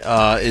related?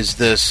 Is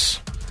this,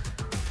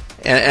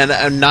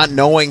 and not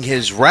knowing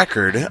his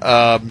record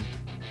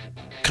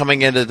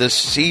coming into this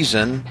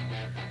season,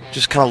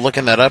 just kind of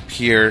looking that up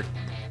here,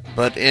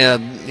 but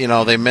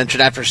they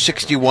mentioned after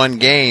 61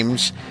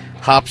 games,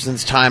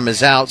 Hobson's time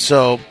is out,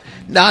 so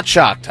not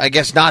shocked. I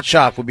guess not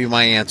shocked would be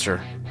my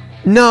answer.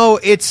 No,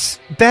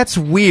 that's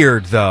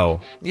weird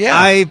though.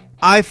 Yeah.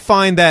 I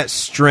find that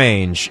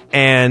strange.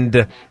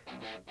 And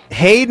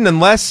Hayden,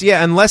 unless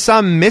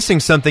I'm missing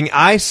something,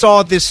 I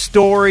saw this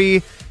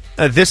story.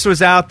 This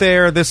was out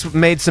there. This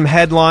made some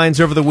headlines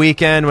over the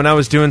weekend when I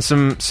was doing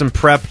some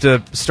prep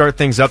to start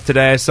things up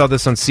today. I saw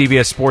this on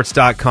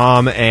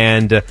CBSSports.com,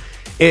 and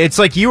it's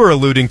like you were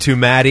alluding to,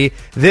 Maddie.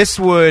 This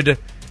would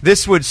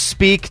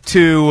speak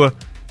to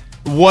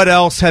what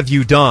else have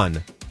you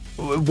done?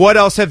 What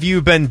else have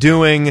you been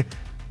doing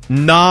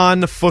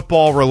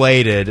non-football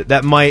related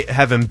that might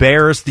have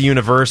embarrassed the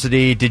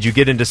university? Did you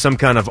get into some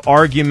kind of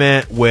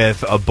argument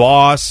with a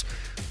boss?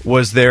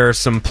 Was there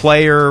some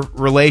player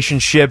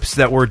relationships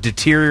that were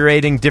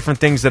deteriorating, different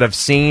things that I've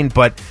seen?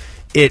 But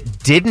it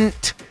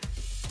didn't,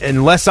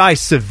 unless I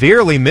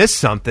severely missed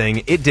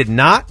something, it did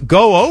not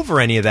go over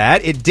any of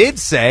that. It did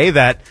say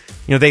that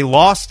they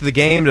lost the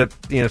game to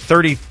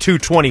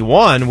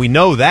 32-21. We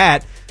know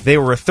that. They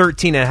were a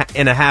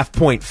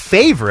 13.5-point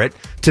favorite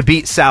to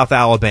beat South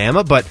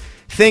Alabama, but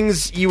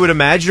things you would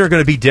imagine are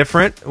going to be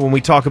different when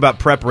we talk about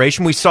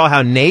preparation. We saw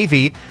how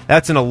Navy,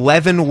 that's an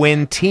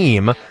 11-win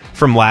team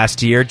from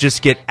last year,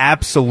 just get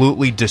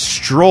absolutely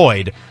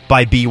destroyed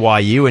by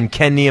BYU. And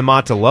Ken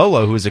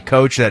Niumatalolo, who is a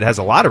coach that has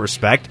a lot of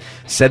respect,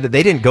 said that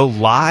they didn't go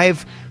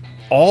live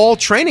all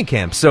training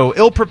camp. So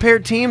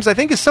ill-prepared teams, I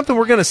think, is something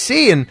we're going to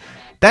see, and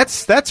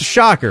that's a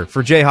shocker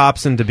for Jay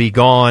Hopson to be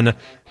gone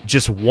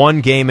just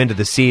one game into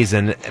the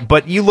season.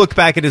 But you look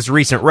back at his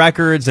recent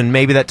records, and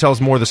maybe that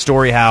tells more of the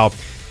story how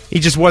he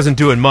just wasn't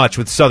doing much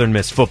with Southern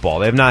Miss football.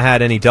 They have not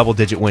had any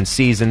double-digit win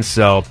seasons,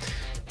 so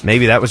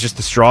maybe that was just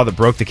the straw that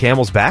broke the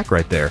camel's back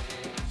right there.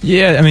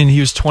 Yeah, I mean,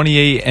 he was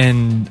 28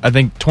 and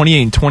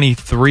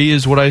 23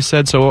 is what I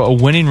said, so a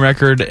winning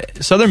record.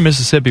 Southern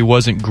Mississippi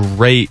wasn't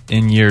great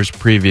in years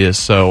previous,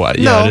 so it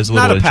is a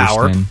little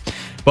interesting.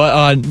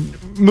 But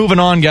moving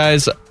on,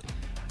 guys.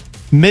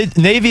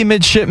 Navy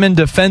midshipman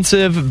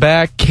defensive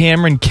back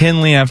Cameron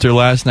Kinley, after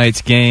last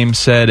night's game,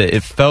 said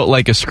it felt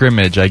like a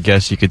scrimmage, I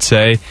guess you could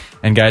say.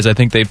 And, guys, I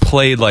think they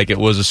played like it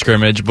was a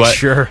scrimmage. But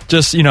sure.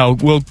 Just,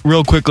 we'll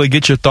real quickly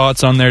get your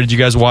thoughts on there. Did you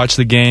guys watch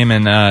the game?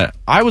 And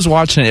I was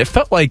watching it. It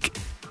felt like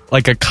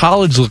a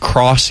college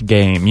lacrosse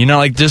game.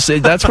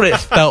 That's what it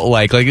felt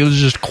like. Like, it was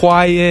just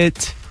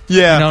quiet.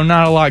 Yeah.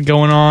 Not a lot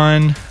going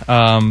on.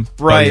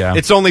 Right. Yeah.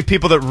 It's only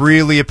people that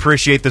really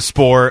appreciate the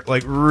sport,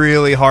 like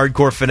really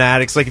hardcore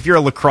fanatics. Like if you're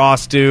a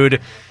lacrosse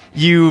dude,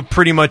 you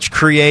pretty much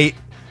create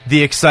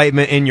the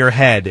excitement in your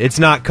head. It's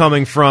not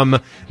coming from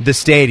the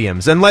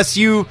stadiums.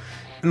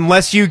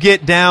 Unless you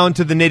get down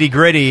to the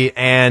nitty-gritty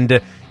and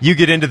you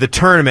get into the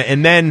tournament,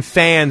 and then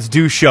fans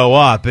do show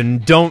up,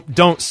 and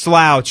don't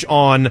slouch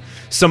on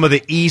some of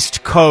the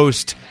East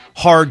Coast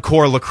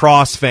hardcore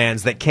lacrosse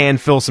fans that can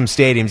fill some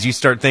stadiums. You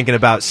start thinking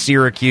about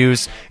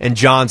Syracuse and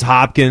Johns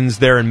Hopkins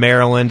there in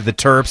Maryland, the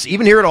Terps.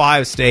 Even here at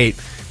Ohio State,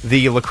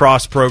 the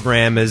lacrosse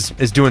program is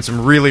doing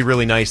some really,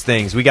 really nice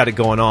things. We got it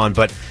going on.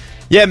 But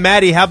yeah,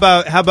 Maddie, how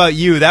about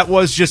you? That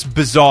was just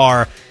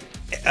bizarre.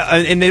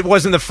 And it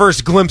wasn't the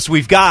first glimpse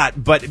we've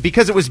got, but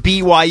because it was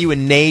BYU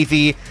and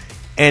Navy,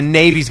 and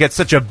Navy's got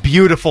such a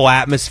beautiful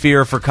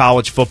atmosphere for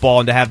college football,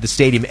 and to have the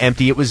stadium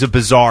empty, it was a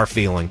bizarre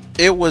feeling.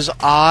 It was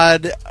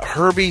odd.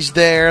 Herbie's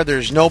there.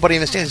 There's nobody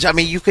in the stands. I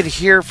mean, you could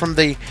hear from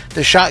the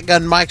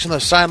shotgun mics on the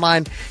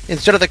sideline,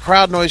 instead of the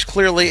crowd noise,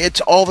 clearly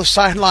it's all the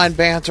sideline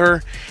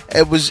banter.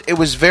 It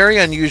was very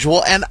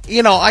unusual. And,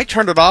 I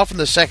turned it off in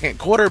the second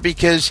quarter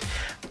because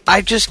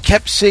I just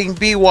kept seeing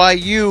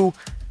BYU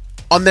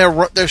on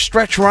their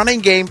stretch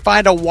running game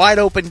find a wide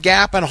open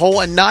gap and hole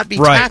and not be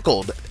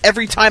tackled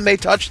every time they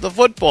touch the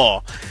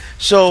football.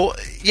 So,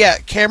 yeah,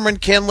 Cameron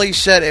Kinley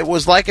said it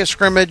was like a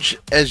scrimmage.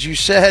 As you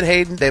said,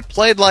 Hayden, they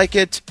played like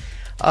it.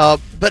 But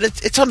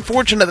it's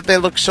unfortunate that they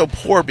look so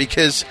poor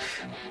because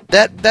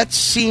that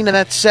scene and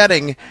that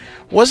setting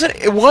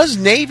was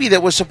Navy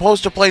that was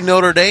supposed to play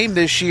Notre Dame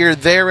this year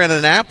there in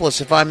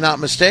Annapolis, if I'm not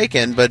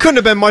mistaken. But couldn't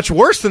have been much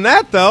worse than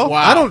that, though.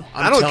 Wow,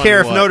 I don't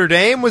care if Notre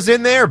Dame was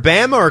in there,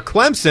 Bama or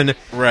Clemson.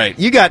 Right,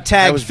 you got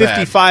tagged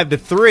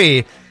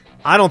 55-3.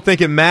 I don't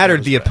think it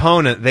mattered the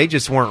opponent; they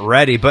just weren't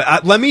ready.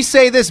 But let me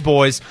say this,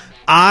 boys.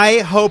 I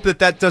hope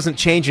that doesn't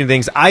change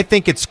anything. I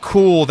think it's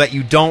cool that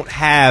you don't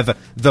have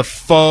the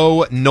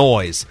faux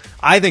noise.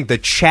 I think the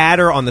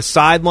chatter on the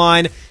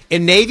sideline,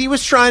 and Navy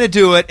was trying to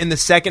do it in the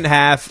second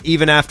half,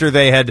 even after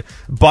they had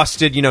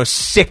busted,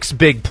 6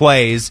 big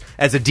plays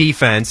as a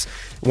defense.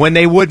 When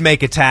they would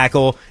make a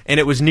tackle and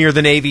it was near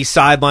the Navy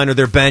sideline or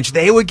their bench,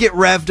 they would get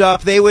revved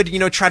up. They would,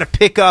 try to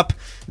pick up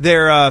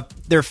their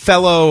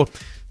fellow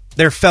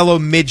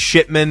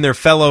midshipman, their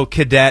fellow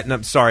cadet. And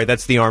I'm sorry,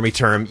 that's the Army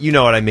term. You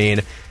know what I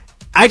mean.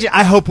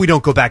 I hope we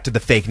don't go back to the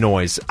fake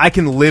noise. I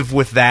can live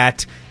with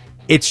that.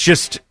 It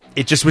just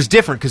was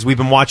different because we've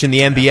been watching the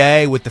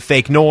NBA with the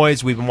fake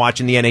noise. We've been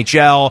watching the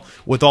NHL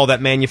with all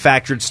that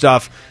manufactured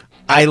stuff.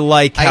 I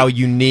like how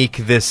unique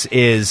this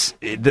is,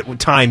 the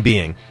time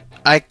being.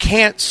 I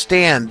can't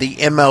stand the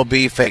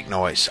MLB fake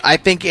noise. I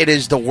think it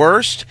is the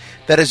worst.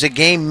 That is a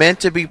game meant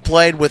to be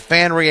played with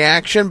fan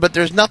reaction, but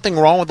there's nothing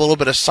wrong with a little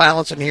bit of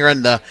silence in here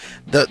and the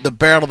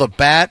barrel of the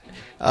bat.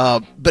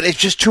 But it's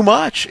just too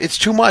much. It's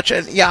too much.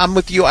 And yeah, I'm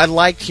with you. I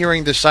liked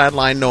hearing the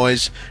sideline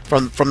noise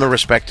from the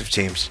respective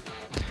teams.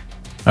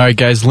 All right,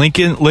 guys.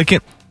 Lincoln.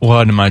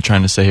 What am I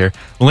trying to say here?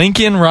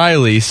 Lincoln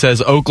Riley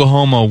says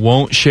Oklahoma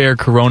won't share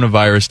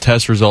coronavirus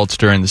test results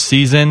during the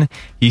season.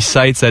 He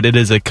cites that it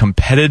is a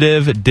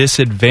competitive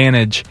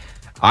disadvantage.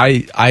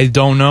 I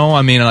don't know.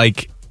 I mean,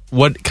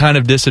 what kind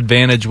of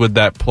disadvantage would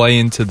that play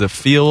into the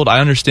field? I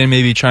understand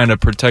maybe trying to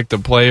protect the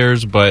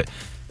players, but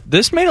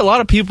this made a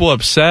lot of people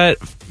upset,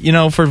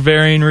 for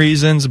varying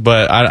reasons.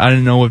 But I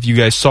didn't know if you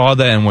guys saw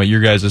that and what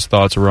your guys'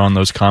 thoughts were on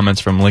those comments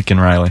from Lincoln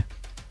Riley.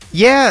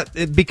 Yeah,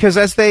 because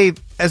as they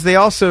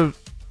also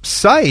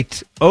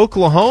cite,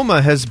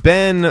 Oklahoma has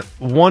been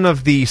one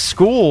of the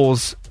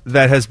schools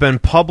that has been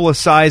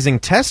publicizing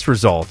test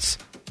results,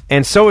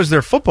 and so is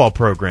their football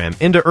program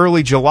into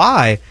early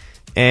July.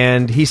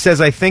 And he says,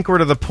 I think we're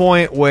to the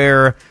point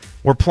where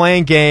we're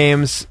playing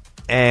games,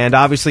 and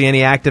obviously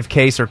any active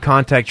case or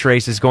contact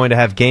trace is going to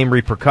have game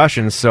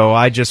repercussions, so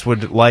I just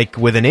would,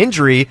 with an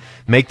injury,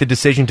 make the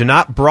decision to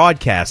not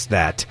broadcast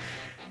that.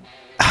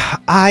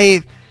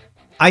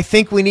 I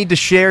think we need to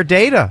share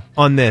data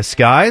on this,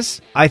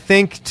 guys. I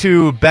think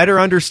to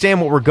better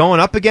understand what we're going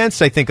up against,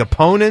 I think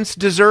opponents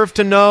deserve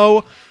to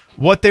know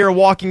what they are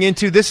walking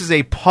into. This is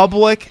a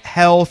public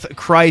health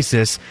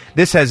crisis.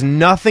 This has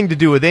nothing to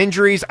do with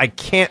injuries. I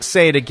can't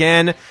say it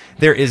again.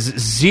 There is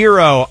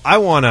zero. I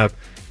want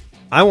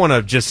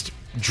to just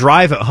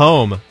drive it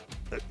home.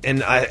 And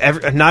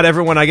not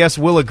everyone, I guess,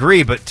 will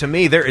agree, but to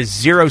me, there is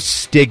zero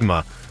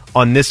stigma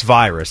on this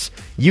virus.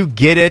 You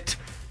get it.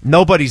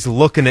 Nobody's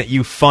looking at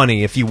you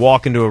funny if you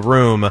walk into a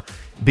room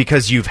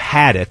because you've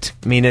had it.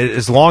 I mean,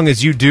 as long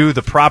as you do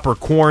the proper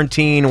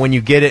quarantine when you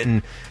get it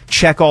and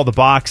check all the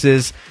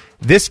boxes,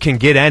 this can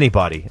get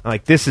anybody.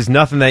 This is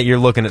nothing that you're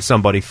looking at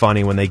somebody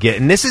funny when they get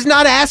it. And this is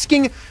not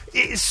asking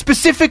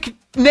specific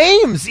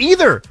names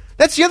either.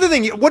 That's the other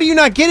thing. What are you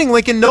not getting,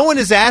 Lincoln? No one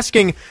is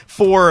asking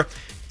for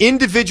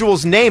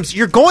individuals' names.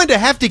 You're going to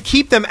have to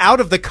keep them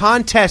out of the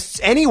contests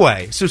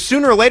anyway. So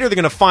sooner or later, they're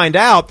going to find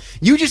out.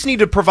 You just need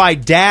to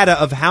provide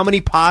data of how many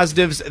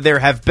positives there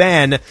have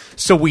been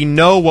so we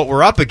know what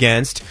we're up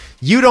against.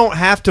 You don't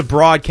have to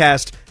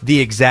broadcast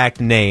the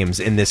exact names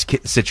in this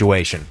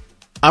situation.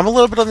 I'm a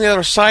little bit on the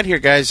other side here,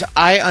 guys.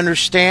 I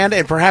understand,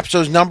 and perhaps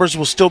those numbers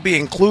will still be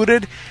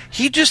included.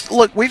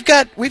 We've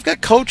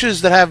got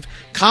coaches that have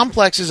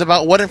complexes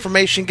about what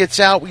information gets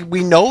out.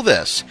 We know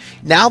this.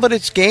 Now that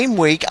it's game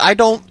week,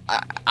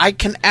 I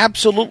can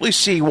absolutely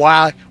see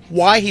why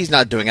he's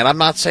not doing it. I'm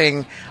not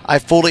saying I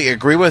fully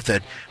agree with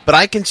it, but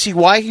I can see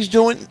why he's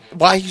doing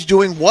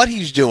what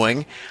he's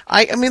doing.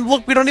 I mean,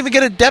 look, we don't even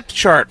get a depth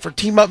chart for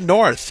Team Up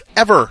North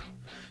ever.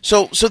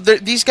 So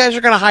these guys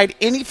are going to hide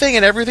anything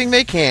and everything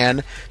they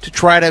can to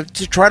try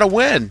to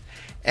win.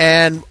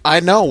 And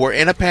I know we're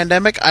in a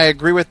pandemic. I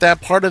agree with that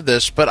part of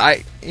this, but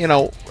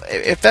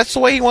if that's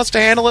the way he wants to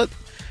handle it,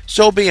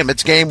 so be him.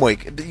 It's game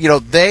week.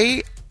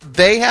 They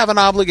have an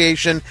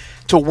obligation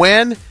to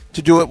win,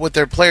 to do it with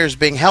their players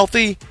being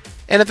healthy.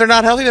 And if they're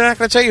not healthy, they're not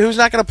going to tell you who's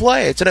not going to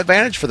play. It's an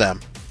advantage for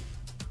them.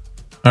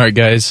 All right,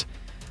 guys.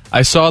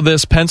 I saw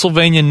this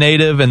Pennsylvania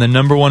native and the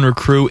number 1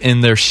 recruit in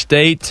their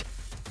state.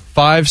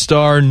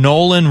 5-star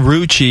Nolan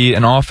Rucci,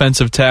 an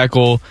offensive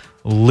tackle,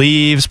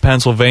 leaves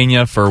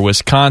Pennsylvania for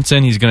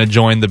Wisconsin. He's going to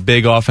join the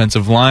big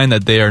offensive line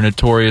that they are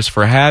notorious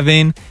for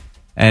having.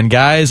 And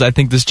guys, I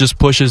think this just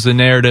pushes the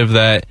narrative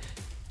that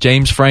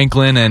James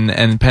Franklin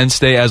and Penn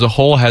State as a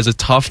whole has a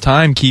tough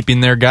time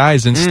keeping their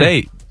guys in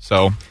state.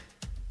 So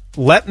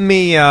let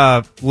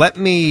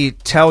me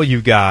tell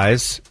you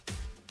guys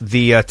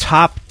the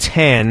top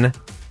 10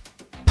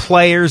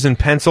 players in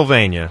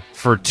Pennsylvania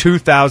for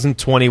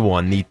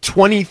 2021, the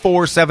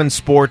 24/7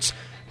 Sports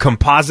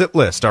composite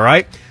list, all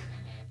right?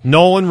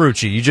 Nolan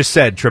Rucci, you just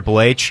said,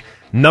 Triple H.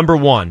 Number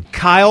 1,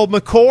 Kyle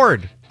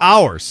McCord,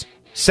 ours,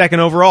 2nd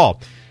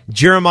overall.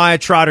 Jeremiah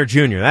Trotter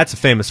Jr., that's a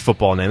famous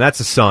football name. That's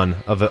the son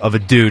of a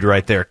dude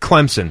right there.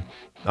 Clemson,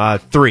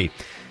 3.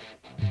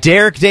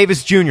 Derek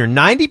Davis Jr.,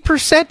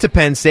 90% to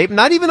Penn State,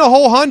 not even a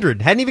whole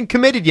 100. Hadn't even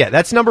committed yet.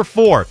 That's number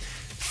 4.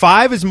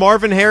 5 is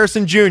Marvin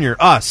Harrison Jr.,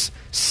 us.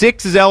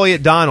 6 is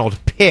Elliott Donald,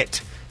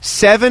 Pitt.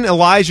 7,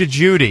 Elijah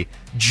Judy,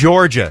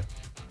 Georgia.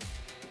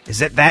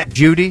 Is it that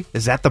Judy?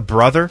 Is that the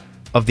brother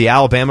of the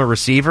Alabama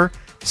receiver?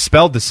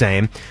 Spelled the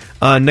same.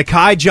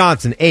 Nakai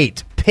Johnson,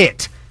 8,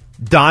 Pitt.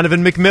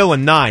 Donovan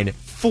McMillan, 9,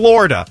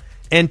 Florida.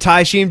 And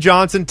Tysheem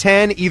Johnson,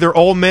 10, either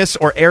Ole Miss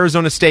or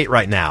Arizona State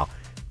right now.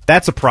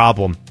 That's a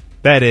problem.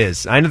 That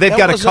is. I know they've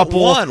got a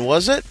couple. One,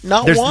 was it?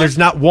 Not one? There's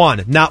not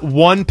one. Not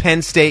one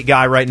Penn State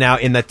guy right now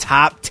in the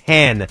top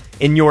 10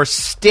 in your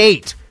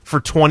state for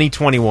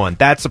 2021.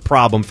 That's a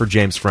problem for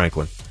James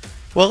Franklin.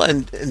 Well,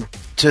 and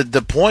to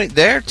the point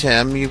there,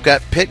 Tim, you've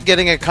got Pitt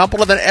getting a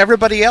couple, and then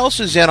everybody else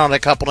is in on a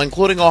couple,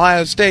 including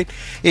Ohio State.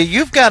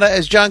 You've got to,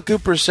 as John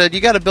Cooper said, you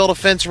got to build a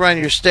fence around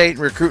your state and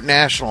recruit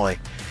nationally.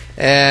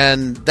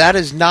 And that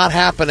is not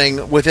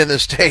happening within the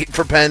state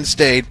for Penn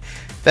State.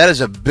 That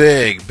is a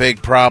big,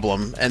 big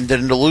problem. And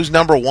then to lose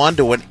number 1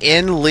 to an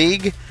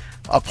in-league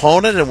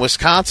opponent in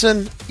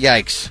Wisconsin,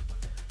 yikes.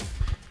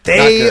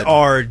 They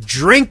are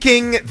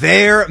drinking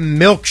their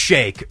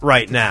milkshake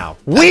right now.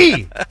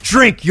 We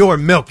drink your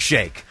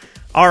milkshake.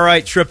 All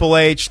right, Triple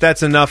H,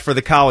 that's enough for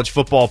the College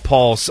Football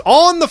Pulse.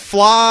 On the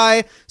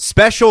fly,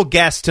 special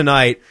guest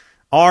tonight,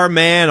 our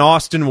man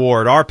Austin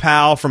Ward, our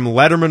pal from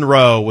Lettermen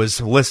Row,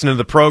 was listening to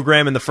the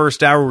program in the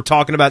first hour. We're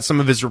talking about some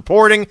of his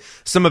reporting,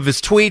 some of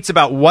his tweets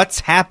about what's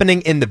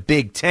happening in the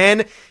Big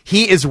Ten.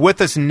 He is with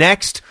us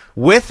next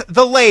with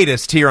the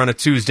latest here on a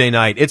Tuesday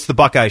night. It's the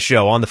Buckeye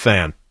Show on The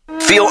Fan.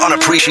 Feel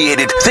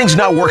unappreciated? Things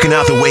not working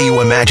out the way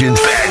you imagined?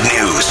 Bad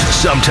news.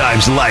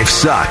 Sometimes life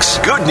sucks.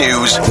 Good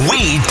news,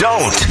 we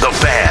don't. The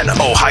Fan,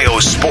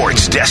 Ohio's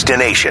sports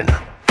destination.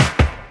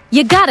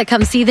 You gotta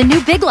come see the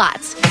new Big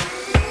Lots.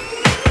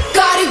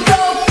 Gotta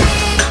go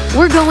big.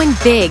 We're going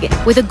big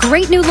with a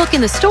great new look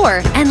in the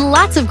store and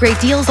lots of great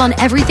deals on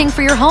everything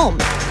for your home.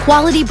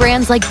 Quality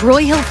brands like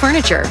Broyhill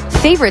Furniture,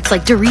 favorites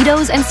like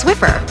Doritos and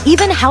Swiffer,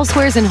 even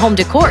housewares and home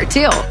decor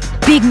too.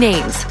 Big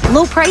names,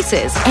 low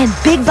prices, and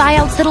big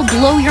buyouts that'll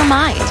blow your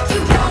mind.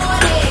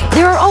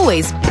 There are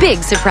always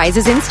big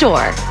surprises in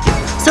store.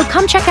 So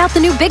come check out the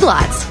new Big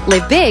Lots.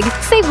 Live big,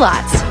 save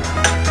lots.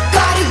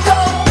 Gotta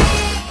go.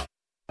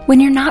 When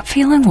you're not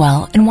feeling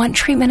well and want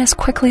treatment as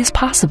quickly as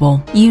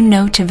possible, you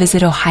know to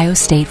visit Ohio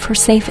State for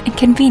safe and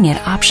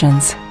convenient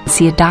options.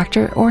 See a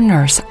doctor or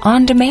nurse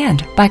on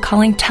demand by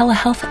calling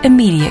Telehealth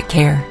Immediate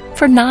Care.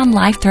 For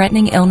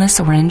non-life-threatening illness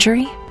or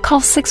injury,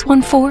 call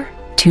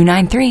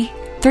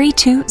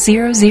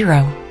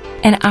 614-293-3200.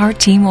 And our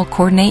team will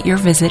coordinate your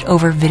visit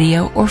over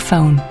video or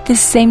phone. This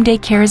same-day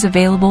care is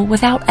available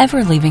without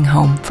ever leaving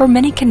home for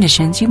many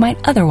conditions you might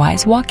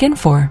otherwise walk in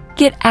for.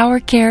 Get our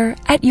care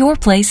at your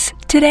place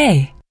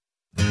today.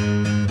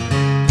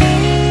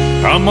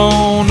 Come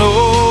on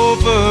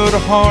over to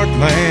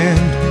Heartland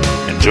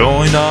and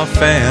join our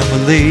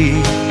family.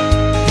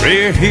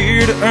 We're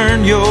here to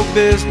earn your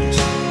business.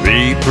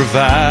 We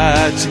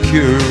provide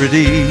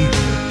security.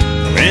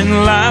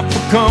 When life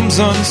becomes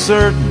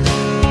uncertain,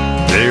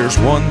 there's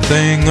one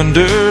thing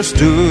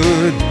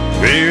understood.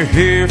 We're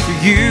here for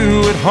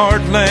you at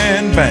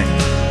Heartland Bank,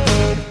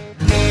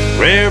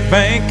 where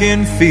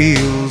banking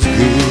feels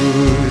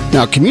good.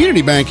 Now,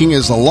 community banking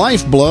is the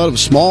lifeblood of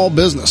small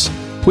business.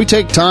 We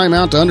take time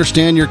out to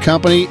understand your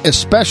company,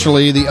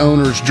 especially the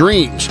owner's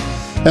dreams.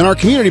 And our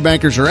community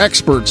bankers are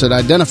experts at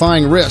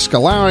identifying risk,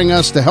 allowing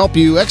us to help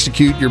you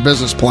execute your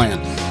business plan.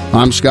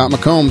 I'm Scott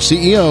McComb,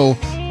 CEO.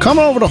 Come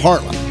over to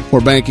Heartland,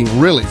 where banking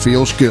really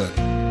feels good.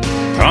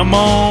 Come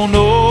on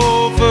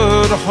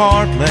over to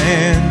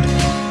Heartland,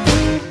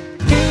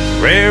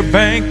 where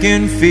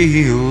banking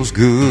feels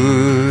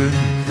good.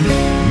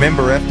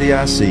 Member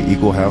FDIC,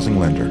 Equal Housing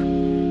Lender.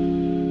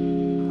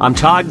 I'm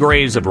Todd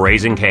Graves of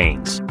Raising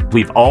Cane's.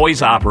 We've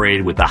always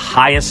operated with the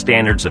highest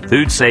standards of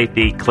food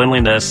safety,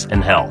 cleanliness,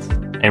 and health.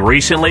 And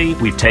recently,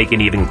 we've taken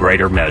even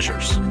greater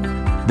measures.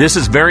 This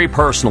is very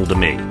personal to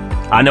me.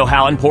 I know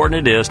how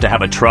important it is to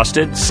have a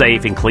trusted,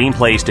 safe, and clean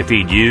place to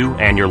feed you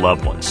and your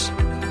loved ones.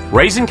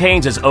 Raising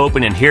Cane's is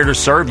open and here to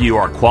serve you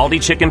our quality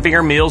chicken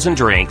finger meals and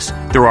drinks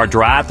through our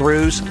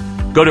drive-thrus.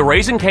 Go to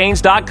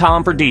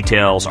RaisingCanes.com for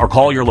details or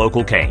call your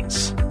local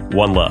Cane's.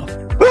 One love.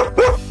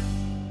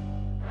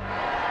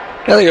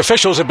 Now, the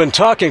officials have been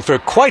talking for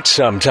quite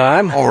some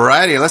time.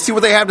 Alrighty, let's see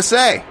what they have to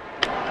say.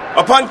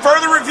 Upon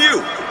further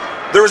review,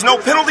 there is no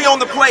penalty on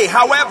the play.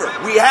 However,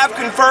 we have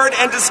conferred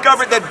and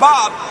discovered that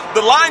Bob,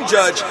 the line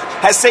judge,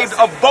 has saved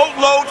a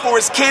boatload for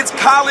his kids'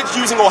 college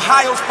using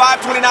Ohio's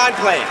 529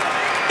 plan.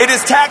 It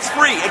is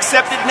tax-free,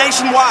 accepted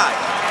nationwide.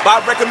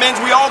 Bob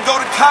recommends we all go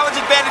to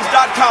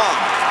collegeadvantage.com.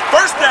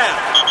 First down.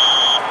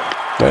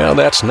 Well,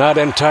 that's not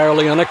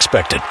entirely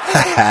unexpected.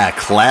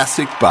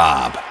 Classic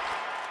Bob.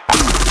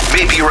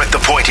 Maybe you're at the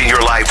point in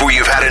your life where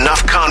you've had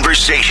enough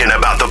conversation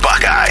about the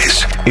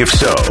Buckeyes. If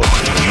so,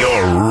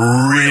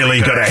 you're really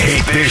gonna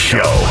hate this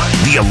show.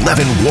 The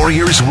 11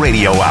 Warriors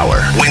Radio Hour,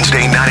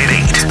 Wednesday night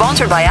at 8.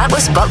 Sponsored by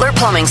Atlas Butler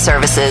Plumbing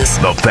Services.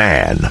 The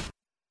Fan.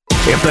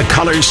 If the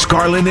colors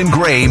scarlet and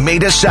gray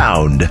made a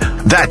sound,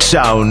 that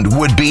sound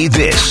would be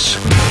this.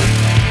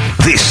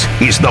 This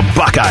is the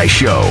Buckeye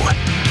Show.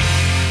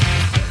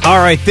 All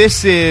right,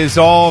 this is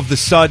all of the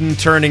sudden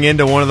turning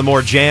into one of the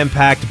more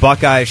jam-packed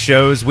Buckeye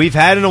shows we've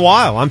had in a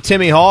while. I'm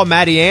Timmy Hall.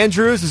 Matty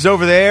Andrews is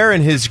over there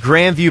in his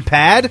Grandview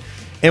pad,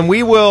 and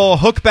we will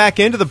hook back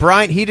into the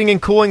Bryant Heating and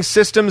Cooling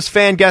Systems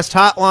fan guest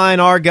hotline.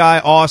 Our guy,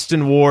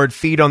 Austin Ward,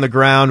 feet on the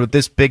ground with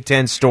this Big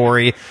Ten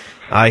story.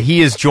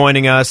 He is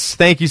joining us.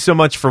 Thank you so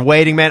much for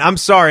waiting, man. I'm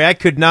sorry, I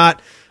could not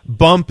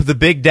bump the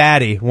Big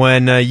Daddy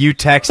when you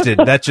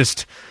texted. That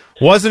just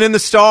wasn't in the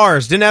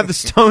stars. Didn't have the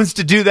stones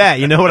to do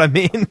that. You know what I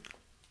mean?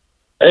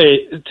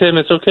 Hey, Tim,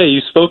 it's okay. You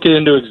spoke it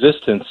into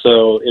existence.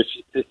 So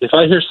if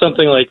I hear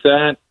something like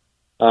that,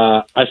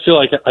 I feel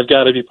like I've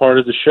got to be part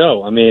of the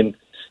show. I mean,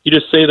 you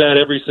just say that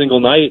every single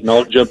night, and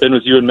I'll jump in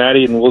with you and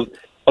Maddie, and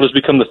I'll just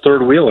become the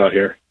third wheel out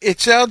here. It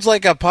sounds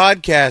like a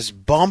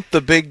podcast. Bump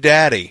the Big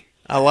Daddy.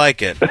 I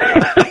like it.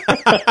 I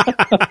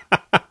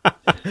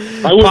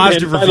would,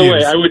 Positive by the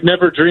way, I would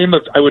never dream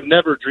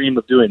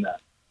of doing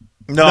that.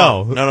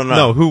 No.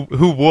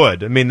 Who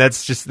would? I mean,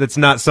 that's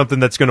not something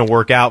that's going to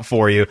work out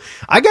for you.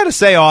 I got to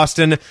say,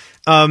 Austin,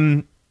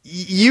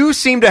 you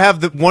seem to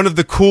have one of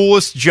the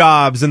coolest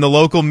jobs in the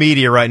local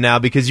media right now,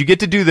 because you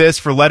get to do this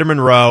for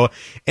Lettermen Row,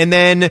 and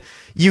then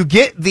you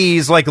get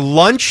these like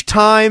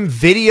lunchtime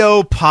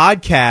video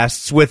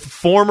podcasts with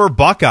former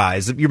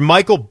Buckeyes. Your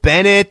Michael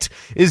Bennett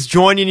is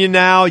joining you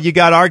now. You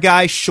got our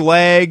guy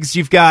Schleggs.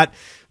 You've got,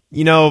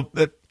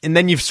 and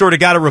then you've sort of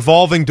got a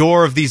revolving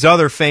door of these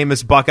other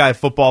famous Buckeye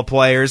football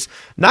players.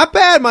 Not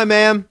bad, my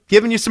man.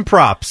 Giving you some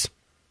props.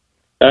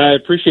 I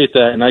appreciate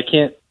that, and I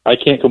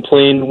can't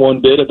complain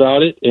one bit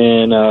about it.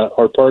 And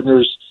our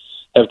partners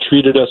have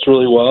treated us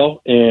really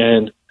well,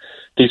 and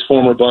these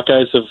former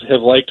Buckeyes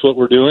have liked what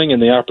we're doing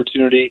and the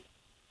opportunity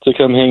to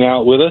come hang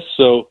out with us.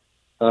 So,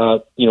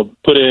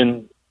 put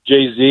in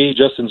Jay-Z,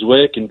 Justin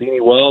Zwick, and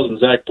Beanie Wells, and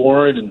Zach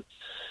Boren, and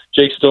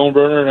Jake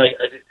Stoneburner, and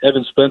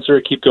Evan Spencer.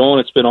 Keep going.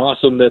 It's been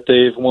awesome that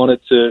they've wanted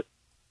to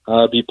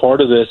be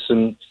part of this.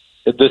 And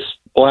this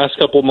last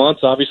couple of months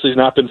obviously has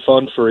not been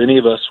fun for any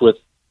of us with,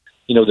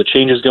 the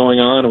changes going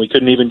on. And we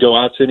couldn't even go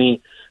out to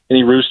any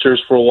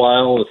Roosters for a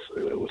while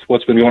with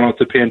what's been going on with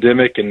the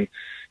pandemic and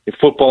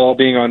football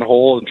being on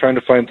hold and trying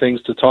to find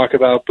things to talk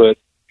about. But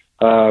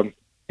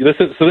this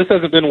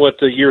hasn't been what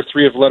the year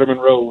 3 of Lettermen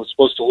Row was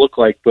supposed to look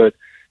like, but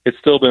it's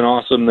still been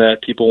awesome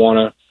that people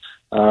want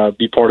to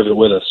be part of it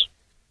with us.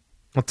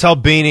 Well, tell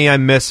Beanie I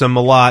miss him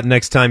a lot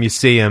next time you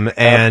see him.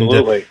 And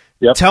absolutely.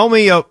 Yep. Tell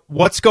me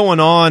what's going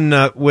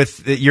on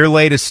with your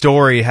latest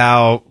story,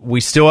 how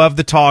we still have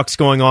the talks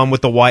going on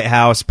with the White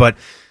House, but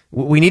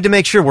we need to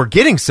make sure we're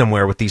getting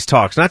somewhere with these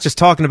talks, not just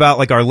talking about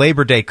like our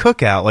Labor Day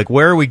cookout. Like,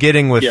 where are we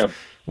getting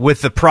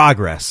with the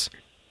progress?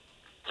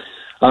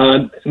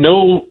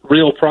 No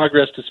real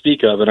progress to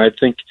speak of, and I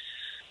think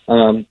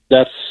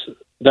that's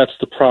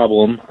the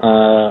problem.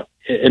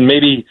 And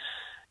maybe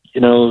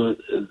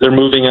they're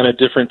moving on a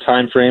different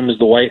time frame as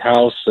the White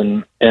House,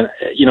 and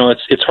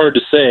it's hard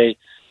to say.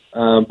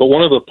 But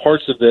one of the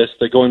parts of this,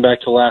 that going back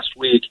to last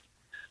week,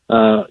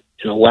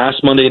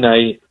 last Monday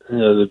night,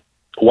 the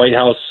White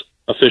House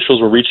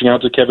officials were reaching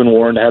out to Kevin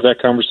Warren to have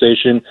that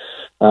conversation.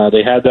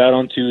 They had that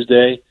on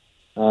Tuesday.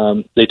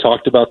 They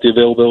talked about the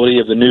availability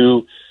of the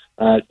new,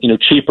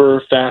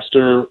 cheaper,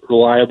 faster,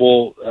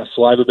 reliable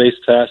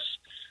saliva-based tests.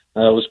 It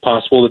was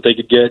possible that they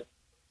could get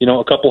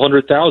a couple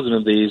 100,000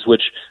 of these,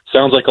 which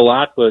sounds like a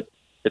lot, but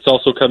it's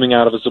also coming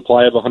out of a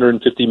supply of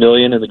 150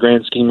 million in the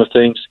grand scheme of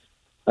things.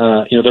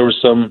 There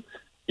was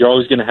you're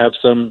always going to have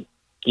some,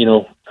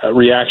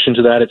 reaction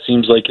to that. It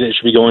seems like it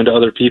should be going to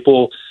other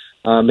people,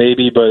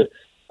 maybe, but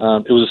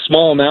it was a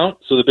small amount.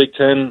 So the Big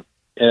Ten,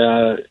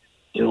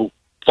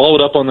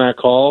 followed up on that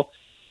call.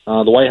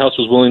 The White House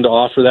was willing to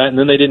offer that, and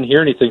then they didn't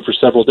hear anything for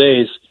several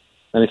days.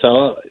 And they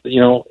thought,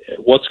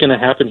 what's going to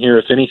happen here,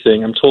 if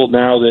anything? I'm told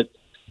now that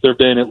there have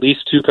been at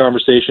least 2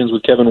 conversations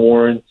with Kevin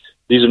Warren.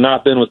 These have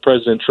not been with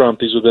President Trump.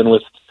 These have been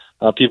with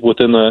people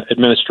within the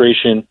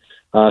administration,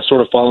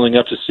 sort of following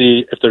up to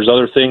see if there's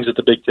other things that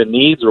the Big Ten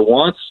needs or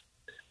wants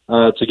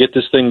to get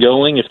this thing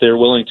going, if they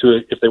want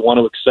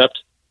to accept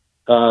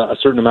a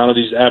certain amount of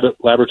these Abbott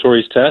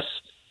Laboratories tests.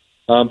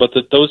 But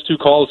those 2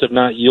 calls have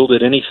not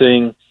yielded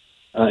anything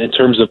in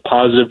terms of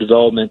positive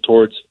development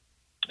towards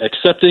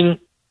accepting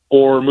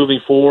or moving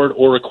forward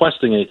or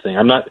requesting anything.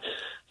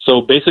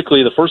 So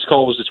basically, the first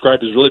call was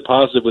described as really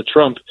positive with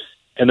Trump,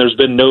 and there's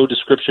been no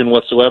description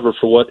whatsoever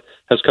for what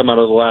has come out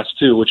of the last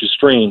 2, which is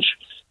strange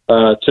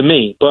to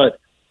me. But,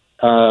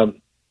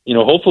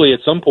 hopefully at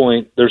some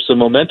point there's some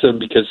momentum,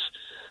 because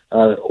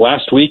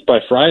last week by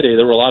Friday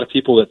there were a lot of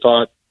people that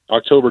thought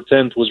October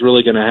 10th was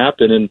really going to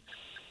happen, and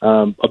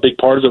a big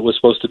part of it was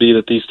supposed to be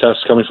that these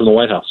tests coming from the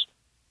White House.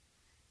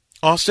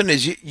 Austin,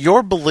 is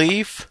your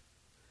belief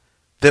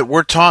that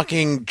we're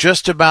talking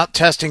just about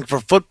testing for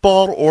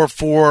football or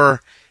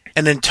for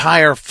an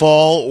entire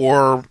fall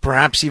or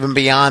perhaps even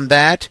beyond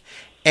that?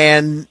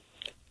 And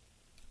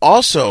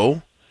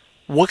also,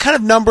 what kind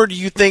of number do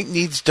you think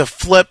needs to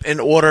flip in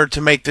order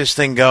to make this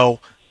thing go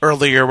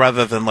earlier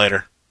rather than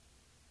later?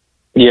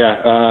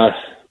 Yeah,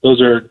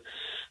 those are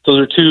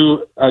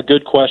two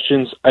good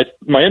questions.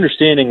 My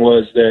understanding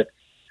was that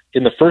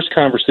in the first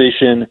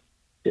conversation,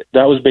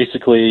 that was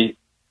basically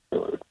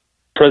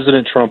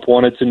President Trump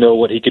wanted to know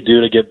what he could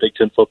do to get Big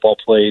Ten football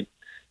played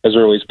as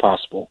early as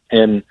possible.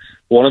 And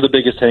one of the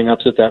biggest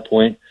hangups at that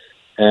point,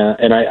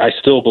 and I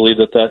still believe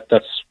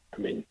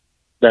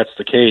that's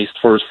the case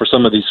for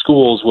some of these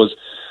schools, was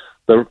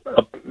the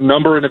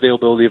number and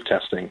availability of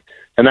testing,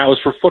 and that was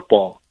for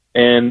football.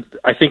 And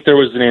I think there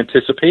was an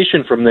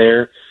anticipation from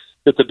there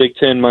that the Big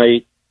Ten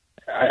might,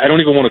 I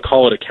don't even want to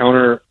call it a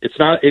counter. It's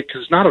not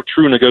a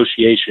true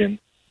negotiation.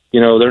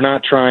 They're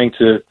not trying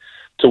to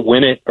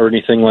win it or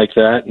anything like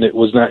that. And it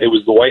was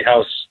the White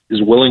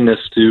House's willingness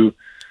to,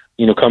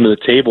 come to the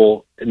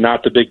table, and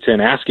not the Big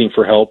Ten asking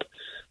for help.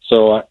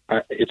 So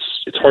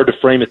it's hard to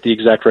frame it the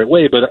exact right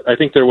way, but I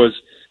think there was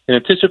an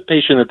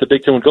anticipation that the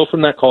Big Ten would go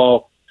from that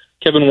call.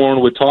 Kevin Warren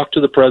would talk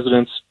to the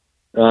presidents,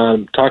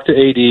 talk to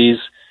ADs,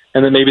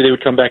 and then maybe they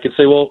would come back and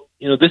say, well,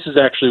 this is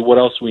actually what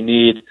else we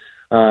need,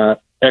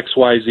 X,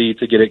 Y, Z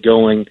to get it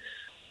going.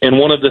 And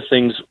one of the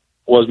things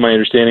was, my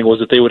understanding was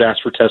that they would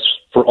ask for tests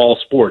for all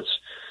sports.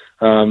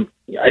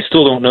 I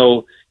still don't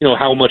know,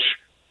 how much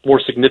more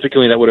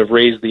significantly that would have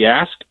raised the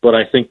ask, but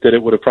I think that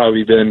it would have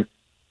probably been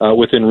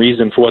within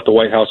reason for what the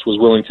White House was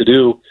willing to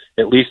do,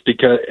 at least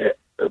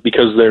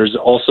because there's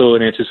also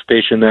an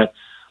anticipation that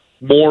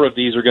more of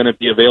these are going to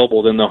be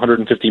available than the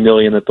 $150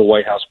 million that the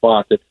White House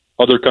bought, that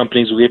other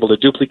companies will be able to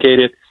duplicate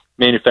it,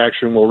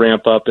 manufacturing will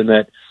ramp up, and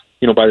that,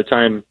 by the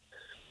time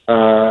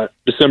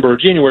December or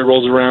January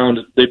rolls around,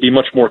 they'd be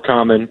much more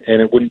common,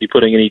 and it wouldn't be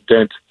putting any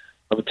dent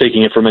of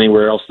taking it from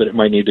anywhere else that it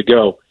might need to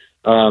go.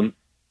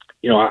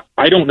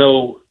 I don't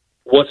know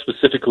what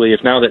specifically, if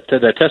now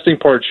that testing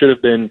part should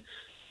have been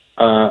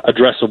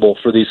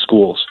addressable for these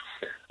schools.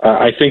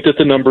 I think that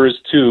the number is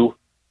 2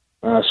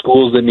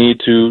 schools that need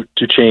to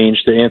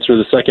change. To answer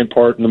the second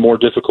part and the more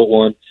difficult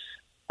one,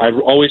 I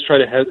always try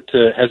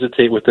to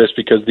hesitate with this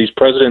because these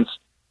presidents,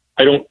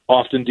 I don't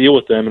often deal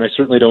with them, and I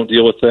certainly don't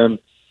deal with them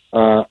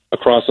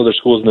across other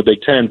schools in the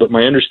Big Ten. But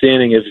my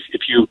understanding is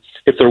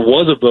if there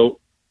was a vote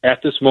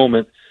at this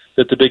moment,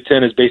 that the Big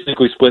Ten is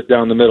basically split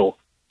down the middle.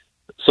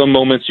 Some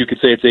moments you could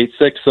say it's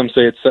 8-6, some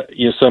say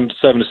it's some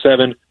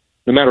 7-7.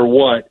 No matter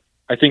what,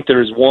 I think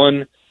there is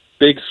one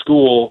big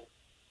school.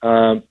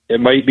 It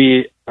might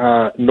be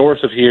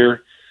north of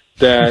here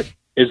that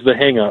is the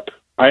hang-up.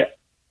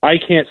 I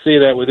can't say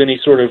that with any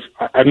sort of.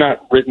 I've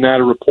not written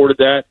that or reported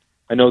that.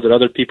 I know that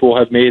other people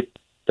have made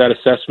that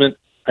assessment,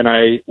 and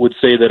I would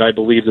say that I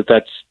believe that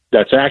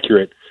that's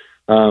accurate.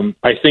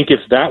 I think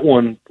if that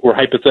one were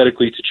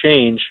hypothetically to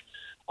change,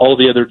 all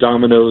the other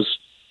dominoes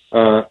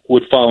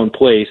would fall in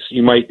place.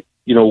 You might,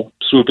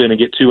 swoop in and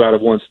get 2 out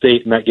of one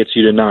state, and that gets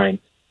you to 9.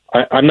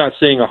 I'm not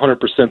saying 100%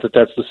 that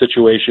that's the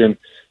situation,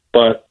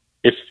 but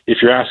if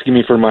you're asking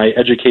me for my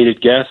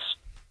educated guess,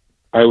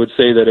 I would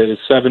say that it is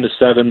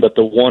 7-7, but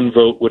the one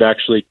vote would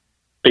actually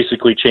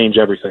basically change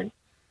everything.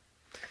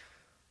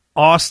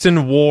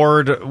 Austin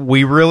Ward,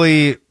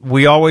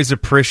 we always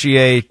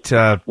appreciate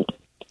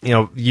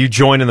you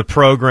joining the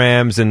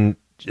programs and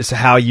just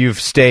how you've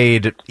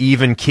stayed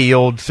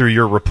even-keeled through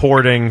your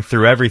reporting,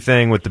 through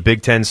everything with the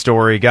Big Ten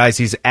story. Guys,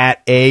 he's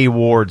at A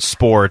Ward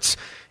Sports.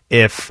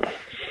 If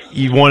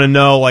you want to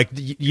know,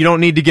 you don't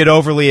need to get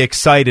overly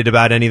excited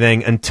about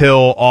anything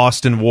until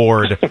Austin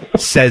Ward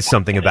says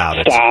something about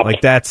it.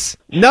 Stop.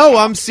 No,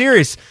 I'm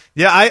serious.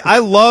 Yeah, I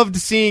loved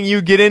seeing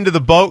you get into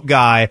the boat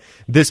guy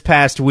this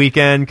past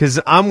weekend because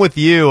I'm with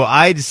you.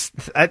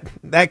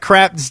 That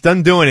crap just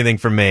doesn't do anything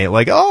for me.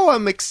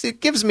 It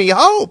gives me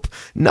hope.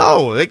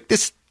 No,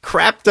 this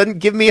crap doesn't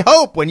give me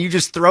hope when you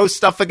just throw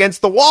stuff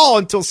against the wall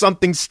until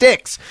something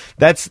sticks.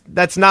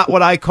 That's not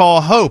what I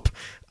call hope.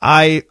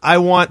 I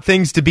want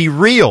things to be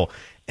real.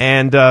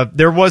 And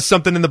there was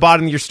something in the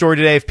bottom of your story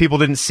today, if people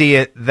didn't see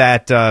it,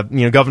 that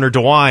Governor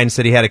DeWine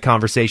said he had a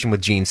conversation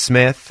with Gene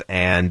Smith,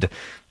 and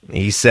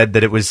he said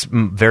that it was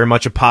very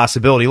much a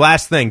possibility.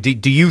 Last thing,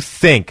 do you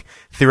think,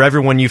 through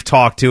everyone you've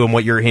talked to and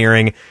what you're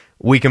hearing,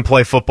 we can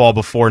play football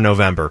before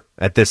November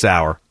at this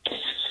hour?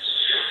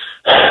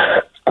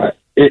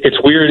 It's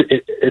weird.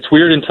 It's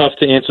weird and tough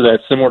to answer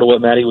that, similar to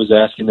what Maddie was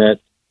asking, that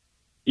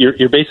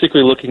you're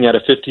basically looking at a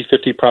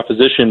 50-50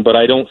 proposition, but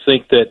I don't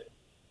think that,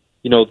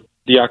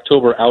 the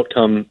October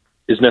outcome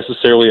is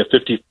necessarily a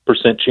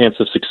 50% chance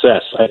of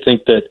success. I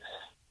think that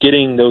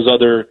getting those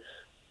other,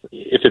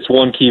 if it's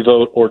one key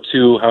vote or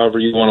 2, however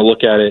you want to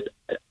look at it,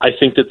 I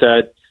think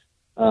that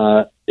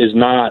is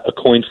not a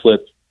coin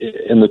flip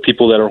in the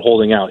people that are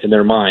holding out in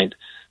their mind.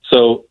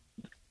 So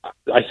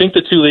I think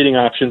the 2 leading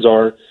options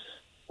are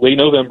late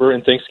November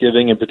and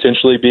Thanksgiving, and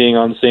potentially being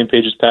on the same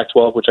page as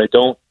Pac-12,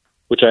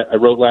 which I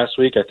wrote last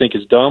week, I think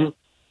is dumb.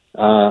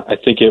 I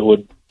think it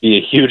would be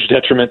a huge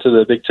detriment to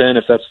the Big Ten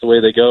if that's the way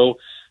they go,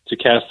 to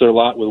cast their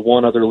lot with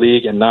one other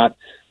league and not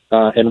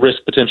and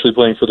risk potentially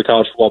playing for the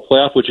college football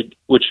playoff,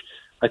 which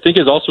I think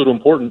is also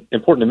important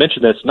to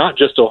mention that it's not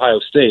just Ohio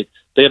State.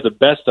 They have the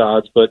best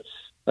odds, but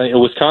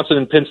Wisconsin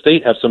and Penn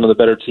State have some of the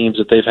better teams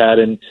that they've had,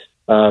 and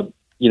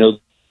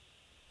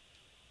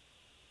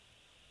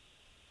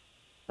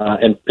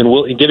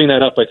giving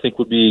that up, I think,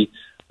 would be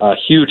a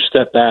huge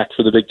step back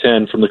for the Big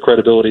Ten from the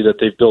credibility that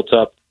they've built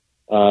up,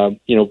 for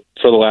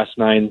the last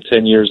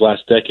 9-10 years,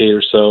 last decade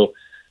or so.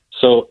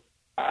 So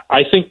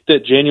I think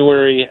that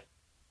January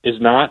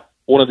is not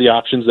one of the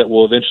options that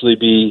will eventually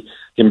be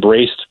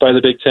embraced by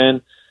the Big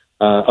Ten.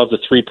 Of the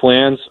three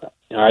plans,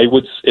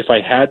 if I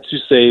had to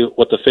say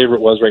what the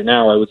favorite was right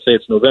now, I would say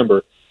it's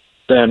November.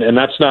 And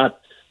that's not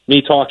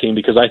me talking,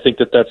 because I think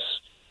that's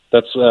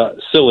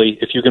silly.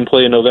 If you can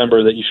play in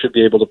November, that you should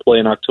be able to play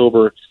in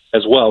October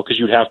as well, because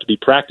you'd have to be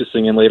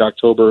practicing in late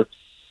October,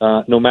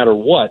 no matter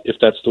what, if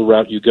that's the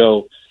route you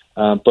go.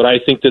 But I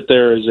think that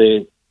there is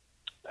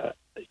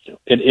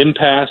an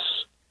impasse.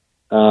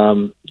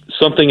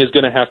 Something is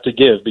going to have to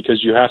give,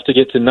 because you have to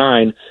get to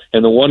 9,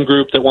 and the one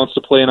group that wants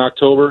to play in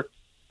October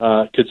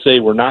could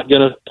say we're not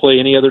going to play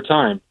any other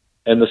time,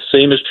 and the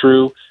same is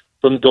true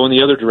from going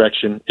the other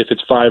direction. If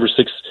it's 5 or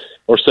 6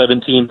 or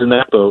 7 teams in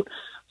that boat,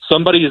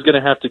 somebody is going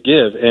to have to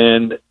give,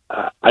 and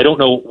I don't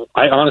know.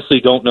 I honestly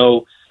don't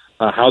know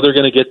how they're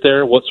going to get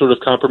there, what sort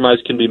of compromise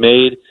can be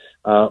made,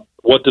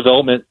 what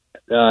development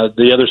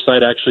the other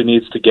side actually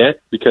needs to get,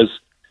 because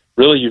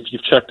really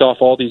you've checked off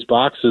all these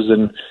boxes,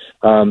 and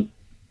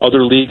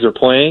other leagues are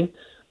playing.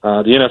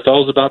 The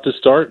NFL is about to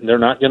start, and they're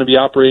not going to be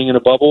operating in a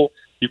bubble.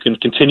 You can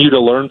continue to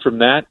learn from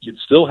that. You'd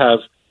still have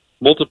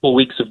multiple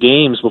weeks of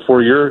games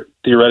before you're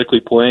theoretically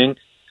playing.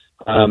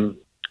 And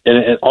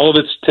all of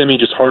it's, to me,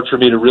 just hard for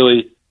me to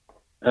really,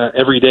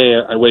 every day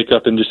I wake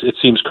up and it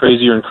seems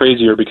crazier and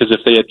crazier, because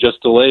if they had just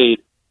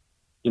delayed,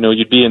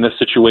 you'd be in this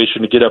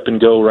situation to get up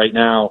and go right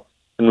now,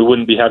 and we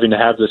wouldn't be having to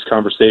have this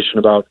conversation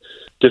about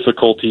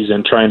difficulties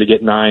and trying to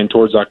get 9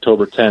 towards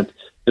October 10th.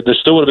 There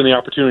still would have been the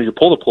opportunity to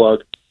pull the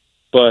plug,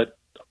 but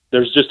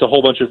there's just a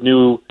whole bunch of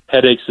new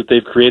headaches that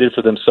they've created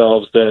for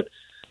themselves that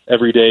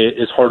every day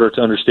is harder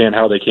to understand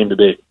how they came to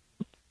be.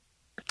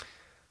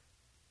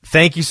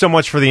 Thank you so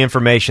much for the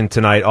information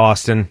tonight,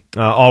 Austin.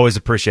 Always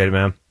appreciate it,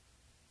 man.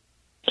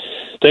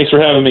 Thanks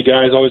for having me,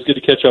 guys. Always good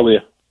to catch up with you.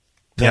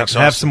 Thanks,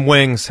 have some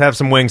wings. Have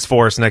some wings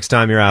for us next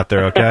time you're out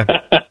there, okay?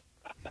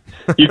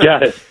 You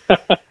got it.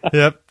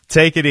 Yep.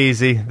 Take it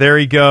easy. There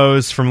he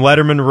goes from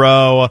Lettermen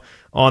Row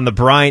on the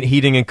Bryant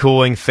Heating and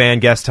Cooling fan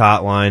guest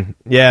hotline.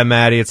 Yeah,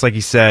 Maddie, it's like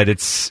you said.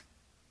 If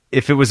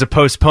it was a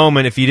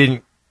postponement, if you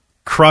didn't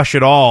crush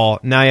it all,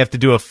 now you have to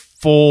do a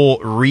full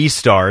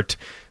restart.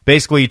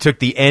 Basically, you took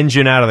the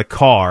engine out of the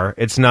car.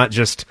 It's not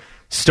just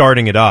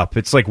starting it up.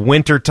 It's like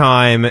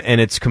wintertime, and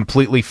it's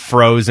completely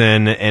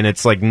frozen, and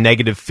it's like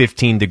negative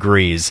 15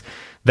 degrees.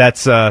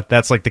 That's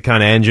like the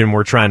kind of engine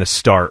we're trying to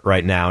start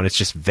right now, and it's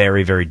just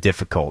very, very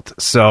difficult.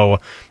 So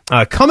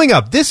coming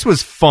up, this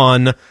was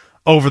fun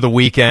over the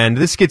weekend.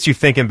 This gets you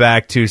thinking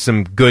back to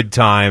some good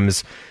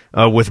times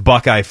with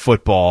Buckeye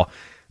football.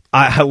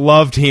 I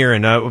loved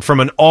hearing from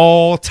an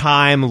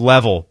all-time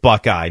level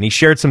Buckeye, and he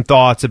shared some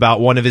thoughts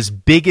about one of his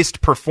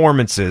biggest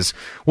performances.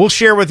 We'll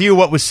share with you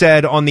what was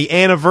said on the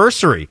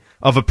anniversary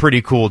of a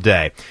pretty cool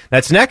day.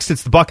 That's next.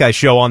 It's the Buckeye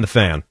Show on the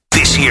Fan.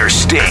 This year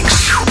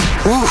stinks.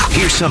 Ooh,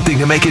 here's something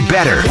to make it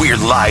better. We're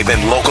live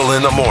and local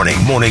in the morning.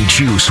 Morning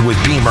Juice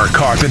with Beamer,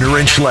 Carpenter,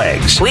 and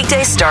Schleggs.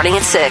 Weekdays starting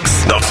at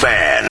 6. The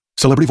Fan.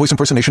 Celebrity voice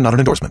impersonation, not an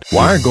endorsement.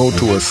 Why go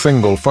to a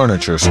single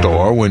furniture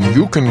store when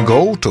you can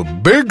go to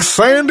Big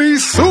Sandy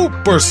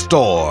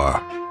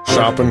Superstore?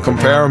 Shop and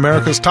compare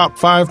America's top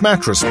 5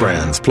 mattress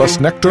brands,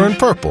 plus Nectar and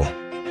Purple.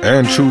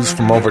 And choose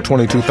from over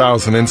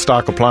 22,000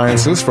 in-stock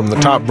appliances from the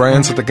top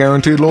brands at the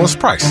guaranteed lowest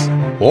price.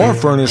 Or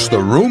furnish the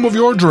room of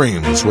your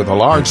dreams with a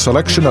large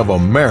selection of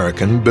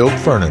American-built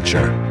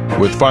furniture.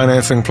 With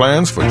financing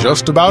plans for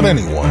just about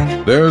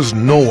anyone, there's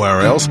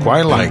nowhere else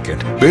quite like it.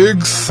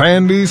 Big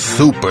Sandy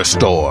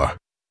Superstore.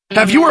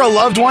 Have you or a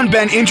loved one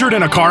been injured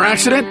in a car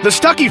accident? The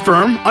Stuckey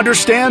firm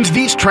understands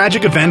these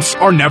tragic events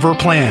are never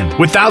planned.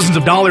 With thousands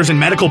of dollars in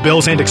medical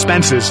bills and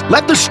expenses,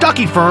 let the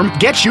Stuckey firm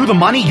get you the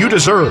money you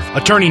deserve.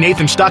 Attorney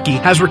Nathan Stuckey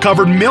has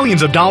recovered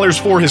millions of dollars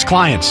for his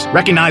clients.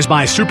 Recognized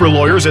by super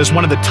lawyers as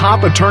one of the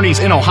top attorneys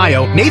in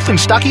Ohio, Nathan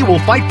Stuckey will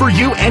fight for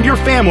you and your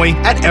family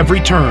at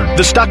every turn.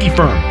 The Stuckey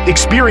firm.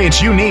 Experience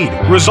you need.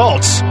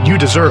 Results you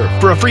deserve.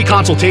 For a free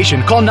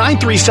consultation, call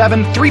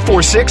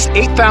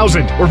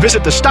 937-346-8000 or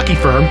visit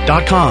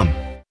thestuckeyfirm.com.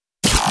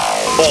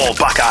 All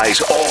Buckeyes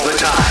all the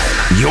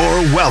time.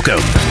 You're welcome.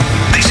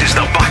 This is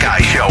the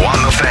Buckeye Show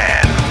on the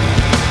Fan.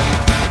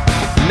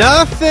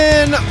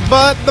 Nothing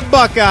but the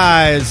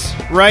Buckeyes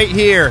right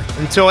here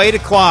until 8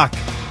 o'clock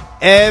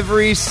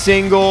every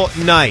single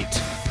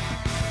night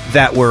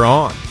that we're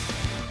on.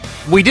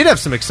 We did have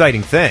some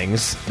exciting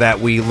things that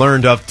we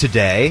learned of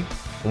today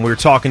when we were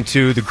talking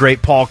to the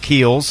great Paul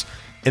Keels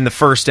in the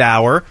first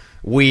hour.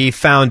 We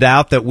found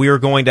out that we are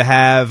going to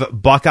have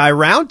Buckeye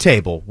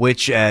Roundtable,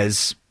 which,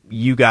 as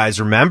you guys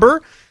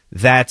remember,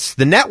 that's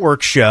the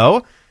network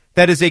show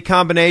that is a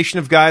combination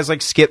of guys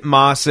like Skip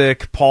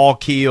Mossick, Paul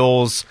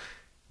Keels,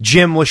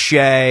 Jim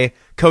Lachey.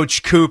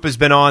 Coach Coop has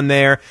been on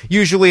there.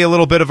 Usually a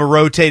little bit of a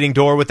rotating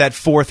door with that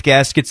fourth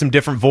guest. Get some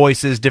different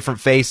voices, different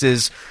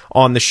faces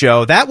on the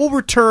show. That will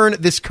return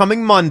this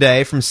coming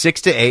Monday from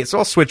 6 to 8. So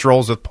I'll switch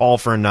roles with Paul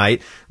for a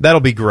night.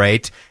 That'll be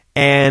great.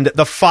 And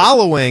the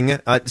following,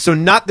 so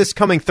not this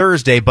coming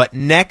Thursday, but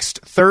next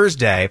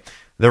Thursday,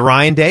 the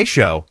Ryan Day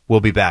Show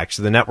will be back.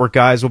 So the network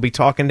guys will be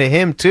talking to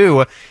him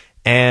too.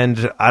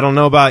 And I don't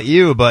know about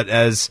you, but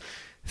as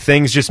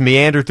things just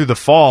meander through the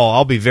fall,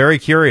 I'll be very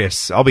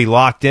curious. I'll be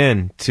locked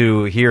in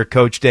to hear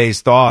Coach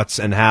Day's thoughts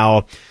and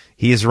how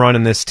he's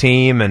running this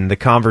team and the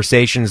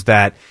conversations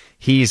that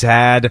he's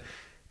had.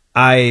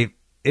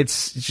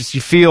 It's just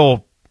you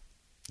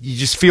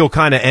just feel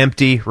kind of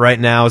empty right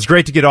now. It's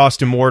great to get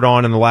Austin Ward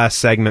on in the last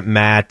segment,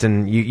 Matt,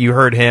 and you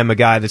heard him, a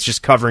guy that's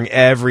just covering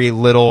every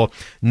little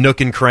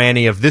nook and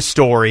cranny of this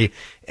story.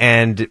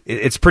 And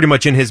it's pretty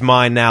much in his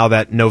mind now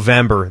that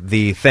November,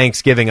 the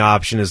Thanksgiving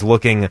option, is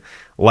looking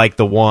like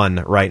the one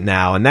right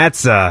now. And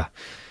that's,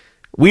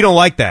 we don't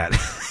like that.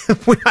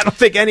 I don't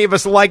think any of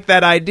us like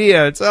that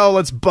idea. It's,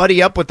 let's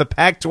buddy up with the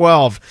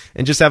Pac-12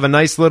 and just have a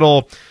nice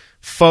little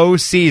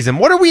faux season.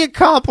 What are we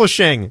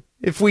accomplishing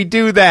if we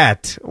do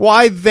that?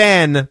 Why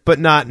then, but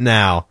not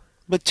now?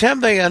 But,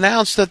 Tim, they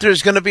announced that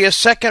there's going to be a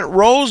second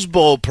Rose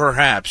Bowl,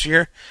 perhaps.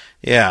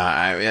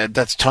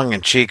 That's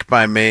tongue-in-cheek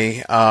by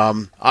me.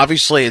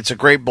 Obviously, it's a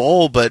great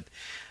bowl, but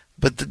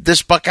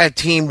this Buckeye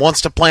team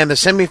wants to play in the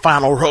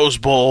semifinal Rose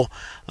Bowl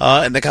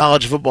in the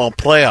college football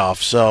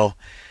playoff. So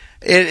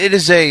it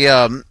is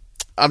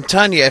I'm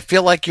telling you, I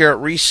feel like you're at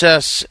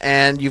recess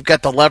and you've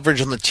got the leverage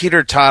on the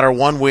teeter-totter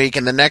one week,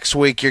 and the next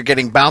week you're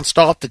getting bounced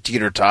off the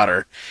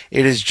teeter-totter.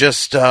 It is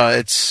just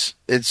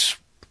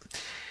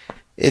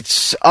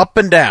it's up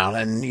and down,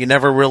 and you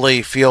never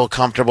really feel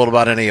comfortable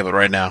about any of it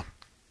right now.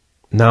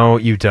 No,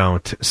 you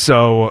don't.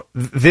 So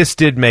this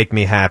did make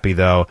me happy,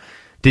 though.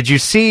 Did you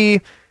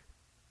see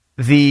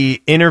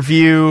the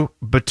interview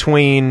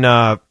between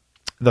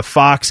the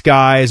Fox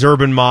guys,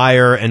 Urban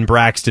Meyer and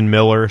Braxton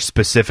Miller,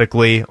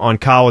 specifically on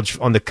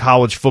the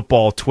college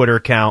football Twitter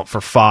account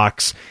for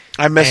Fox?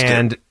 I missed it.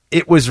 And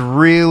it was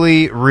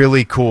really,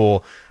 really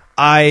cool.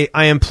 I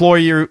implore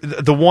you,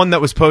 the one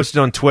that was posted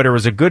on Twitter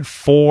was a good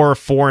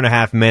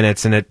 4.5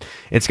 minutes, and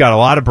it's got a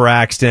lot of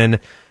Braxton.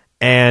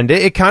 And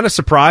it kind of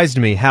surprised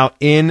me how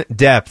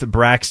in-depth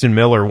Braxton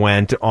Miller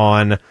went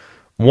on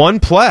one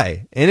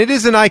play. And it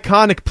is an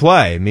iconic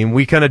play. I mean,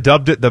 we kind of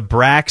dubbed it the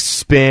Brax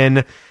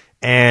spin,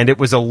 and it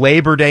was a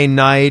Labor Day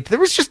night. There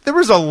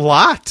was a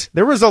lot.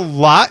 There was a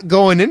lot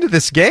going into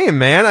this game,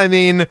 man. I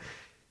mean,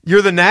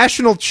 you're the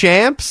national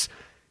champs.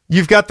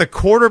 You've got the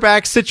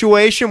quarterback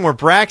situation where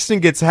Braxton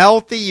gets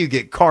healthy. You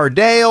get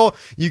Cardale.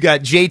 You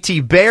got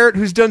JT Barrett,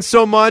 who's done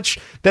so much,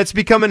 that's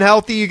becoming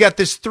healthy. You got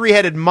this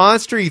three-headed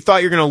monster. You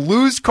thought you're going to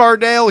lose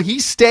Cardale. He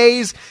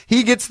stays.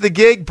 He gets the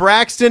gig.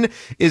 Braxton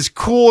is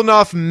cool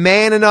enough,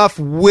 man enough,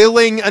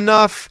 willing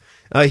enough.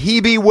 He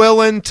be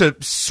willing to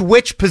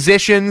switch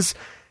positions,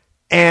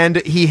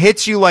 and he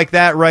hits you like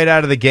that right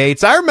out of the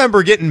gates. I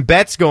remember getting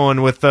bets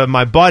going with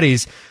my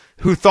buddies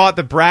who thought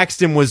that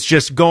Braxton was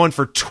just going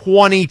for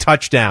 20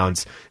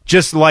 touchdowns,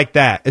 just like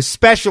that,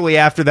 especially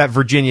after that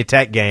Virginia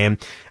Tech game.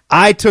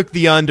 I took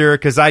the under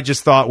because I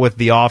just thought with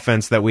the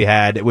offense that we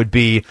had, it would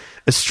be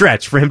a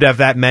stretch for him to have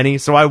that many,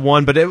 so I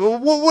won. But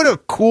what a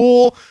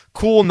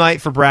cool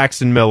night for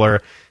Braxton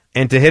Miller,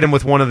 and to hit him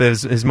with one of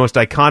his most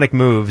iconic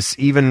moves,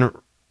 even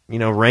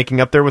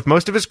ranking up there with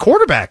most of his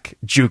quarterback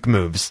juke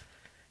moves.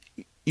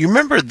 You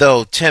remember,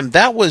 though, Tim,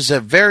 that was a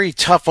very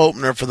tough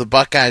opener for the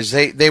Buckeyes.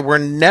 They were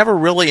never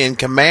really in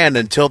command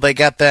until they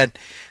got that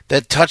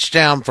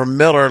touchdown from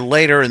Miller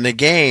later in the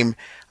game.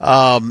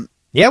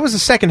 It was the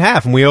second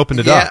half, and we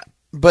opened it up.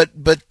 But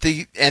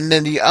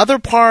then the other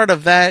part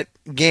of that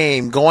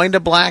game, going to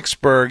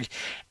Blacksburg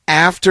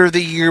after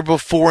the year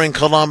before in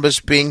Columbus,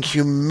 being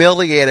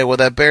humiliated with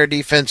that Bear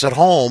defense at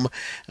home,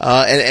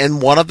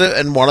 and one of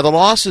the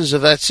losses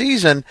of that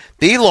season,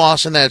 the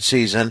loss in that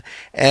season,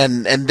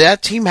 and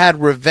that team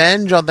had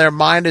revenge on their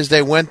mind as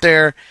they went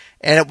there,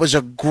 and it was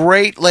a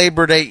great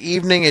Labor Day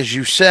evening, as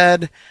you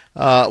said.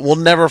 We'll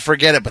never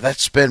forget it, but that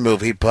spin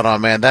move he put on,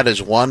 man, that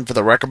is one for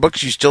the record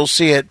books. You still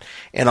see it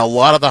in a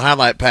lot of the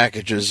highlight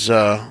packages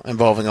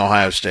involving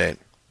Ohio State.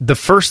 The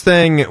first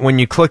thing when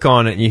you click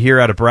on it and you hear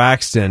out of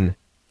Braxton,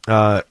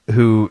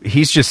 who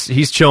he's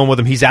chilling with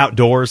him. He's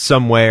outdoors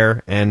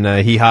somewhere, and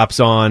he hops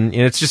on. And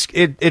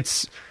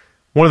it's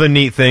one of the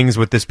neat things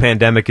with this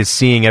pandemic is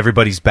seeing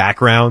everybody's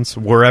backgrounds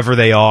wherever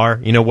they are.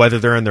 Whether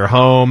they're in their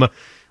home,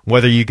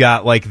 whether you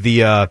got like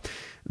the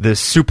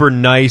super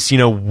nice,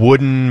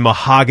 wooden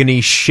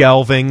mahogany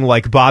shelving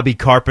like Bobby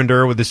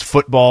Carpenter with his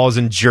footballs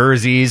and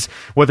jerseys,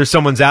 whether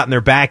someone's out in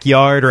their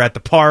backyard or at the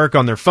park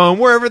on their phone,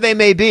 wherever they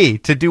may be,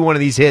 to do one of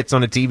these hits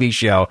on a TV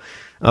show.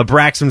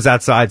 Braxton's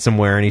outside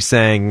somewhere, and he's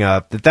saying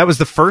that was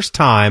the first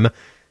time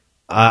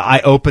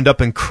I opened up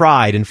and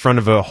cried in front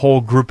of a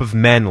whole group of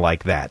men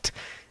like that.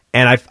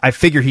 And I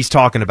figure he's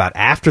talking about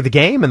after the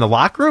game in the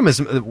locker room,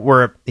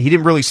 where he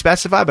didn't really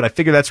specify, but I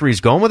figure that's where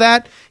he's going with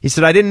that. He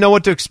said, I didn't know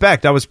what to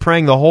expect. I was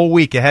praying the whole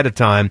week ahead of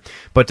time,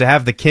 but to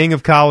have the king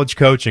of college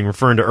coaching,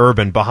 referring to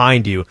Urban,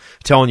 behind you,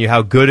 telling you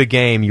how good a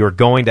game you're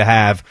going to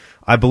have,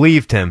 I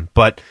believed him.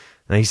 But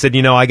he said,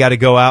 I got to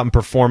go out and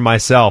perform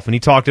myself. And he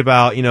talked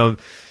about,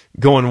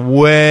 going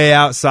way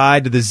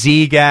outside to the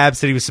Z gap,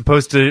 said he was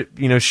supposed to,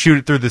 shoot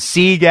it through the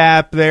C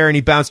gap there, and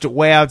he bounced it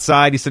way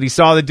outside. He said he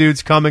saw the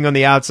dudes coming on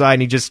the outside,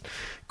 and he just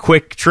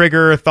quick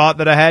trigger thought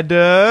that I had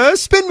to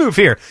spin move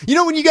here.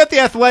 When you got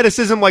the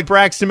athleticism like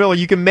Braxton Miller,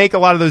 you can make a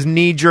lot of those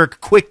knee-jerk,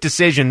 quick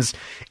decisions,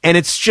 and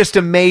it's just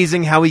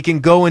amazing how he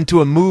can go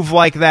into a move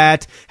like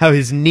that, how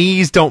his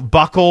knees don't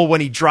buckle when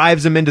he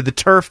drives them into the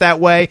turf that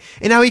way,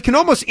 and how he can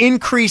almost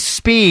increase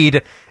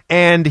speed,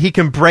 and he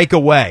can break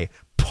away.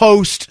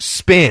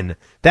 Post-spin.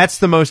 That's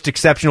the most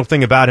exceptional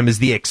thing about him, is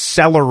the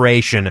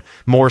acceleration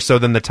more so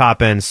than the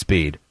top-end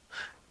speed.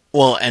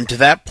 Well, and to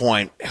that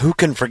point, who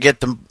can forget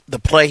the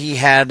play he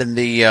had in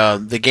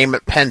the game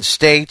at Penn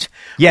State?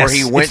 Yes, where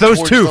he went it's those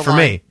towards two the for line,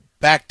 me.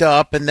 Backed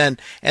up and then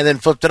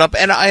flipped it up.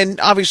 And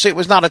obviously it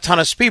was not a ton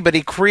of speed, but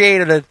he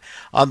created it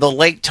on the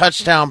late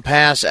touchdown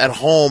pass at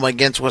home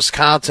against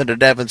Wisconsin to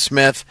Devin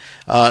Smith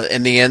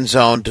in the end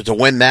zone to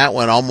win that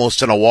one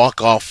almost in a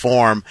walk-off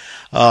form.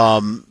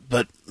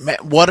 But man,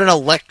 what an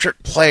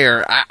electric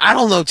player. I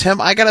don't know,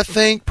 Tim. I got to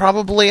think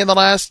probably in the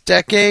last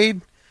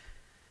decade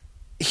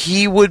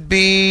he would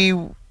be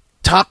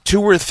top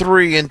 2 or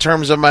 3 in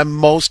terms of my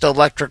most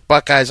electric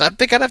Buckeyes. I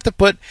think I'd have to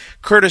put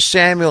Curtis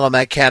Samuel in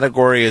that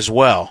category as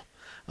well.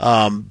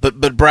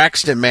 But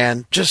Braxton,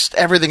 man, just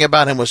everything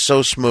about him was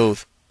so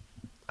smooth.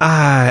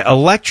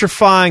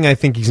 Electrifying, I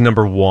think he's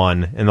number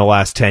 1 in the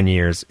last 10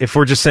 years. If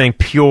we're just saying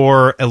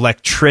pure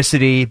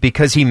electricity,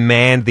 because he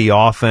manned the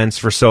offense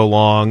for so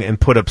long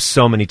and put up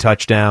so many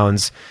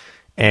touchdowns,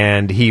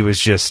 and he was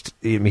just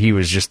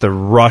the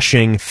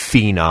rushing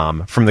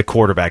phenom from the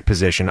quarterback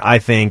position. I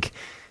think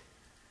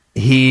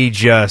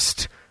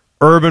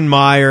Urban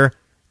Meyer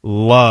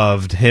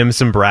loved him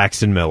some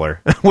Braxton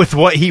Miller with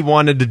what he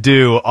wanted to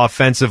do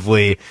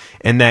offensively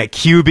and that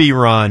QB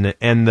run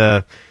and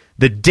the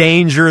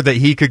danger that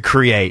he could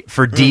create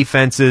for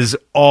defenses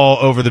all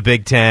over the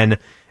Big Ten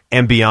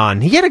and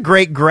beyond. He had a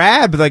great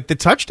grab. Like, the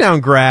touchdown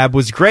grab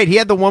was great. He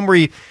had the one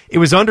where it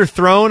was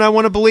underthrown, I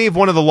want to believe.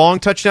 One of the long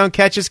touchdown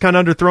catches, kind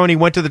of underthrown. He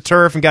went to the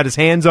turf and got his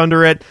hands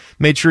under it,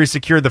 made sure he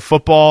secured the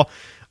football.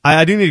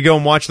 I do need to go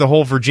and watch the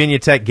whole Virginia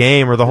Tech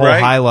game or the whole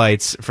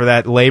highlights for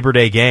that Labor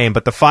Day game.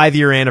 But the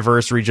 5-year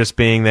anniversary just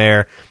being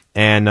there,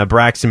 and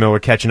Braxton Miller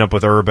catching up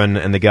with Urban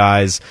and the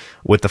guys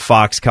with the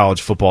Fox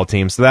college football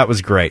team. So that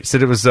was great.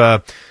 Said it was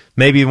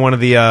maybe one of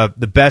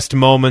the best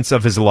moments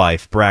of his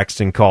life,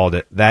 Braxton called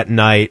it, that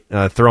night,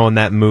 throwing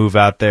that move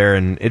out there.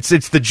 And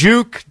it's the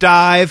juke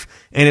dive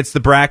and it's the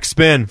Brax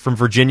spin from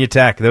Virginia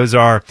Tech. Those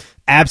are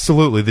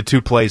absolutely the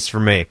 2 plays for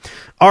me.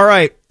 All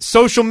right,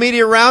 social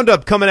media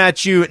roundup coming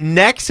at you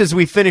next as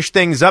we finish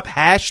things up.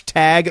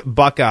 Hashtag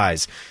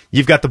Buckeyes.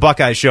 You've got the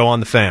Buckeye Show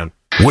on the Fan.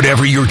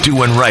 Whatever you're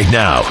doing right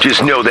now,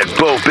 just know that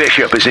Bo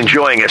Bishop is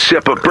enjoying a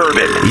sip of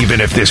bourbon, even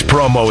if this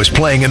promo is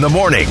playing in the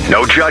morning.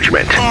 No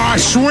judgment. Ah,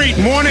 sweet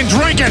morning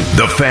drinking.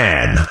 The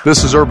Fan.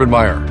 This is Urban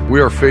Meyer. We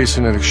are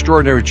facing an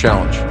extraordinary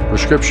challenge: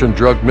 prescription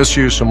drug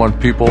misuse among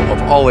people of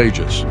all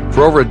ages.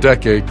 For over a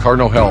decade,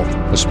 Cardinal Health,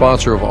 a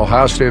sponsor of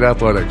Ohio State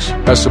Athletics,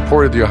 has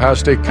supported the Ohio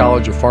State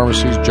College of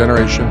Pharmacy's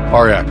Generation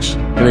RX,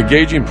 an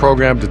engaging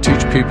program to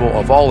teach people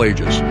of all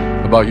ages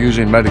about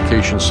using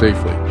medication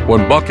safely.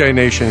 When Buckeye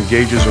Nation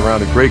engages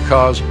around a great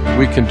cause,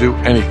 we can do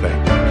anything,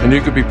 and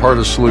you could be part of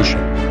the solution.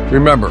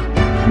 Remember,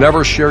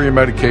 never share your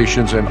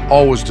medications and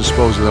always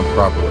dispose of them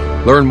properly.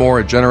 Learn more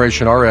at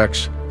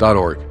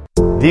generationrx.org.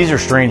 These are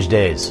strange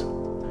days.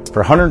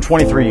 For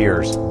 123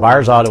 years,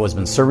 Byers Auto has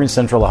been serving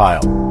Central Ohio.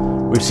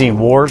 We've seen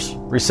wars,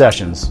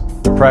 recessions,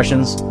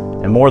 depressions,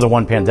 and more than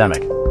one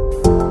pandemic.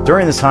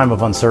 During this time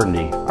of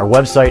uncertainty, our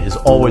website is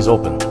always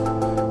open.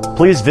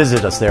 Please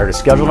visit us there to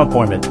schedule an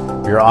appointment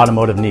for your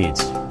automotive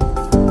needs.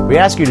 We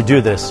ask you to do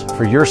this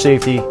for your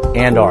safety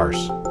and ours.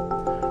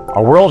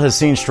 Our world has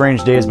seen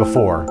strange days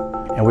before,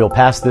 and we'll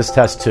pass this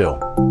test too.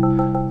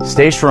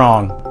 Stay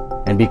strong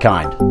and be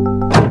kind.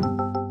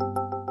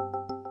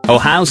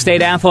 Ohio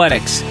State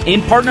Athletics,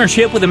 in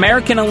partnership with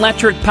American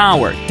Electric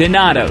Power,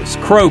 Donato's,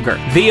 Kroger,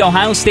 The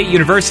Ohio State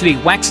University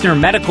Wexner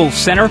Medical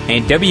Center,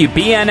 and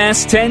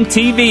WBNS 10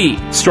 TV,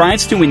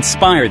 strives to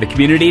inspire the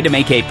community to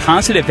make a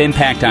positive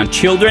impact on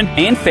children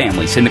and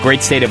families in the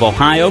great state of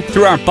Ohio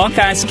through our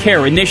Buckeyes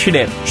Care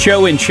initiative.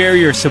 Show and share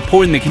your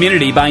support in the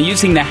community by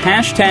using the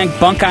hashtag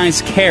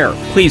Buckeyes Care.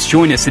 Please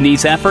join us in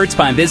these efforts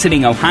by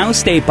visiting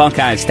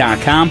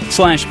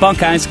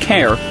ohiostatebuckeyes.com/Buckeyes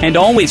Care, and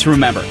always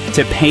remember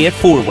to pay it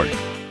forward.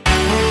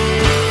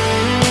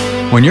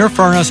 When your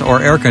furnace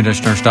or air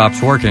conditioner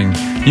stops working,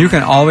 you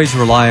can always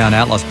rely on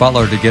Atlas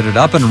Butler to get it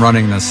up and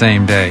running the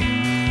same day.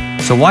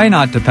 So why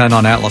not depend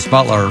on Atlas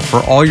Butler for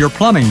all your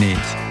plumbing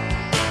needs?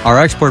 Our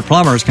expert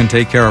plumbers can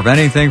take care of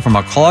anything from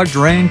a clogged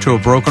drain to a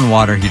broken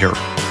water heater.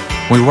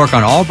 We work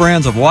on all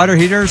brands of water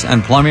heaters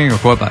and plumbing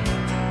equipment.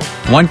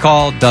 One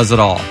call does it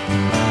all.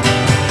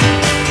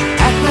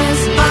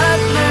 Atlas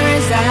Butler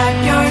is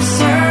at your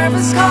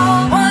service.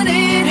 Call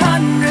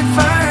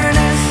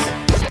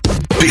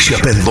 1-800-FURNACE.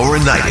 Bishop and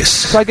Laurinaitis.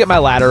 So I get my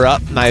ladder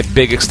up, my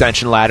big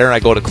extension ladder, and I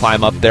go to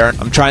climb up there.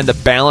 I'm trying to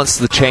balance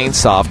the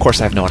chainsaw. Of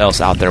course, I have no one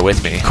else out there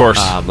with me. Of course.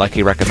 Like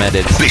he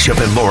recommended. Bishop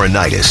and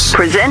Laurinaitis.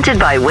 Presented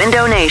by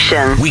Window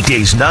Nation.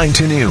 Weekdays 9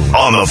 to noon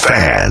on The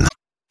Fan.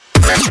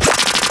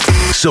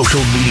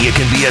 Social media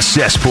can be a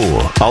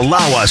cesspool.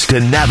 Allow us to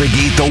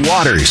navigate the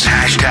waters.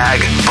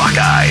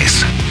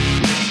 #Buckeyes.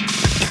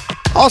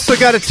 Also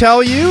got to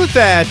tell you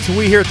that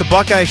we here at the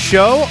Buckeye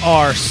Show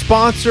are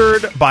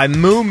sponsored by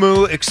Moo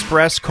Moo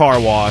Express Car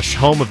Wash,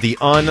 home of the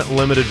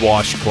Unlimited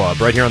Wash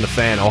Club, right here on The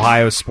Fan,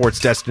 Ohio's sports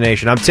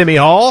destination. I'm Timmy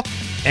Hall,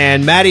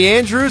 and Maddie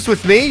Andrews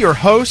with me, your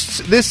hosts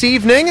this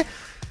evening,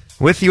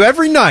 with you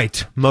every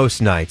night,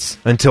 most nights,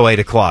 until 8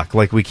 o'clock,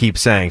 like we keep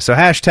saying. So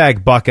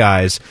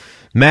 #Buckeyes.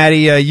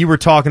 Maddie, you were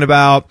talking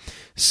about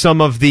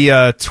some of the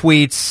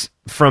tweets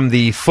from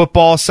the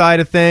football side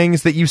of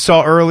things that you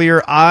saw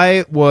earlier.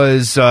 I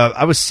was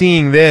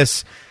seeing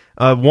this,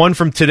 one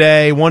from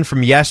today, one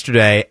from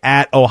yesterday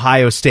at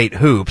Ohio State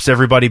Hoops.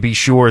 Everybody be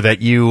sure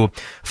that you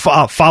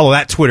follow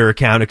that Twitter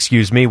account,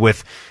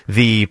 with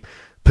the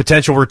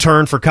potential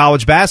return for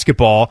college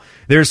basketball.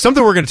 There's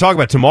something we're going to talk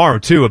about tomorrow,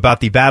 too,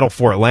 about the battle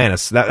for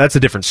Atlantis. That's a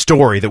different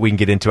story that we can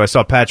get into. I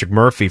saw Patrick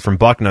Murphy from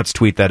Bucknuts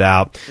tweet that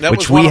out. That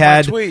which was one we of my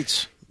had.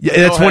 tweets. Yeah,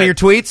 that's one of your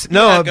tweets?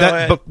 No,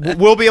 Yeah, but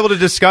we'll be able to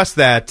discuss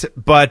that.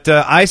 But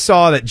I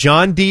saw that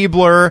John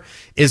Diebler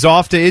is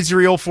off to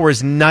Israel for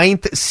his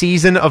 9th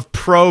season of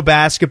pro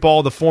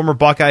basketball. The former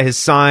Buckeye has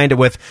signed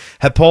with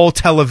Hapoel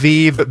Tel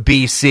Aviv,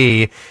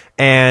 BC.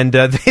 And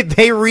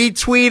they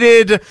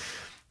retweeted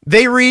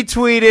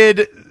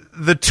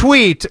the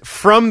tweet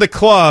from the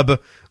club,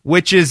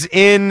 which is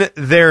in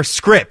their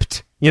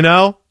script,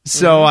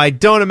 So I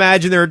don't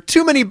imagine there are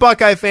too many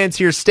Buckeye fans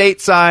here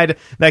stateside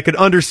that could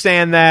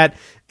understand that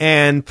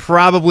and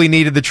probably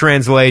needed the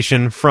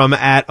translation from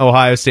at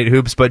Ohio State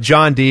Hoops. But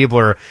John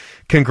Diebler,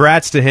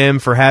 congrats to him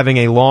for having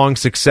a long,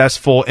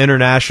 successful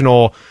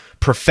international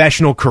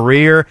professional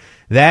career.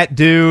 That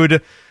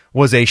dude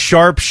was a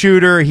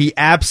sharpshooter. He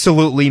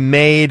absolutely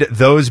made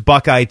those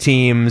Buckeye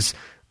teams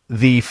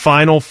the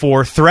Final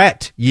Four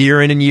threat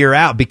year in and year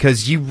out,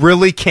 because you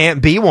really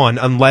can't be one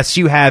unless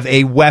you have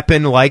a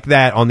weapon like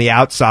that on the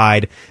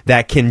outside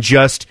that can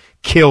just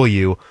kill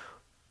you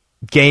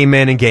game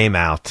in and game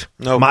out.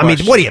 No I mean,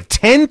 question. what do you have,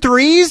 10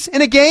 threes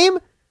in a game?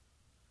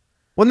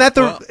 Wasn't that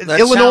That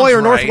Illinois sounds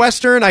or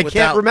Northwestern? right. I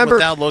can't remember.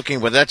 Without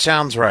looking, but that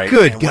sounds right.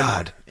 Good And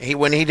God.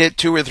 When he did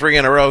 2 or 3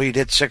 in a row, he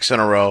did 6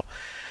 in a row.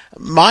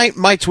 My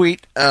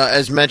tweet,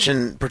 as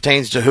mentioned,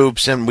 pertains to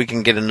hoops, and we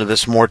can get into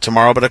this more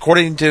tomorrow. But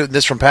according to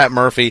this from Pat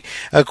Murphy,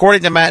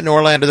 according to Matt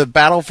Norlander, the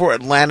battle for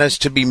Atlantis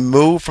to be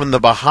moved from the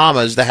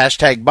Bahamas,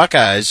 the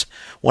 #Buckeyes,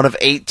 one of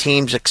 8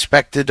 teams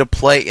expected to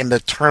play in the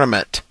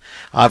tournament.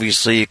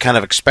 Obviously, you kind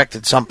of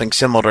expected something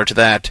similar to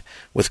that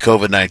with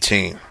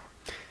COVID-19.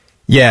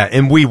 Yeah,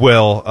 and we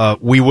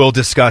will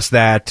discuss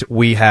that.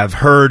 We have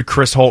heard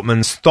Chris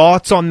Holtman's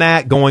thoughts on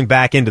that going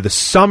back into the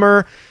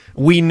summer.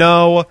 We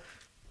know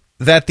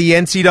that the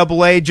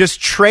NCAA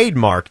just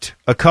trademarked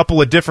a couple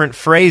of different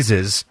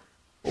phrases.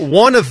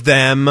 One of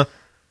them,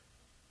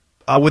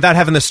 without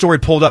having the story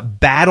pulled up,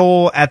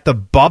 battle at the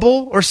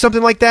bubble or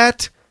something like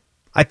that.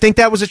 I think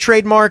that was a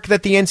trademark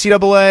that the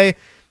NCAA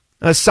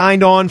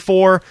signed on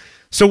for.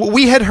 So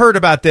we had heard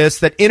about this,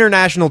 that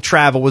international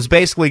travel was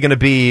basically going to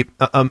be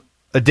a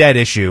dead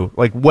issue,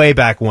 like way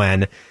back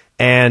when.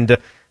 And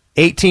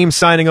 8 teams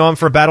signing on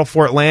for a battle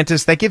for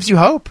Atlantis, that gives you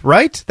hope,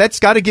 right? That's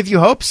got to give you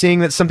hope,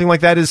 seeing that something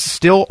like that is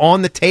still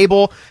on the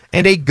table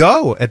and a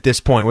go at this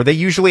point, where they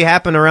usually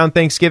happen around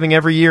Thanksgiving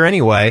every year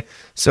anyway.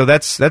 So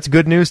that's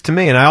good news to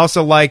me. And I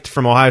also liked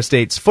from Ohio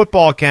State's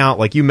football account,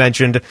 like you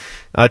mentioned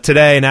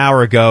today, an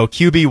hour ago,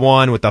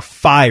 QB1 with the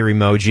fire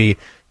emoji,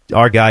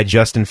 our guy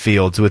Justin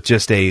Fields with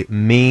just a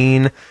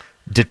mean,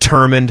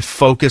 determined,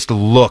 focused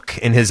look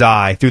in his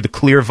eye through the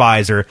clear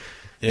visor,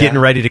 getting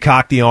ready to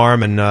cock the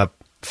arm and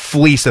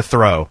fleece a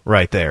throw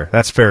right there.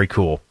 That's very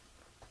cool.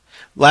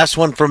 Last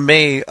one from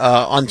me.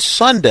 On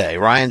Sunday,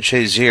 Ryan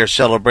Shazier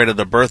celebrated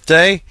a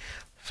birthday.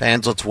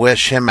 Fans, let's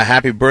wish him a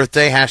happy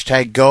birthday.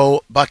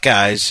 #Go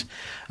Buckeyes.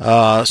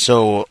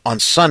 So on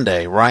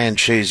Sunday, Ryan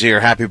Shazier,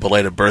 happy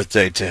belated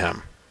birthday to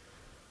him.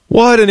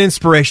 What an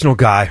inspirational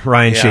guy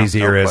Ryan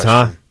Shazier is,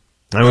 huh?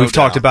 I mean, we've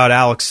talked about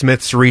Alex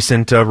Smith's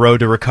recent road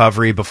to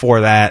recovery.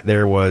 Before that,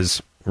 there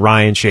was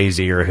Ryan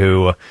Shazier,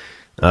 who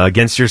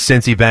against your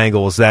Cincy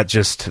Bengals,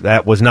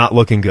 that was not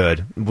looking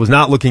good. It was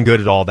not looking good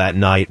at all that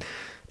night,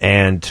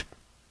 and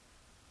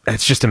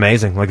it's just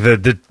amazing. Like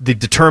the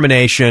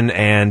determination,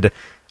 and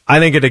I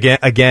think it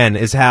again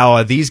is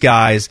how these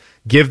guys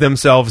give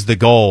themselves the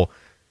goal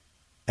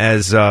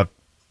as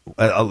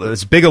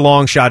big a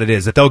long shot it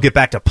is that they'll get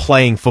back to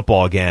playing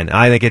football again.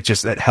 I think it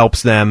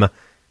helps them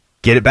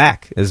get it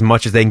back as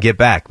much as they can get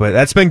back. But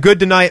that's been good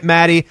tonight,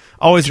 Maddie.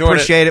 Always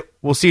appreciate it.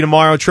 We'll see you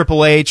tomorrow,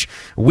 Triple H.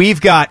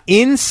 We've got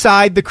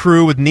Inside the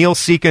Crew with Neil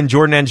Sika and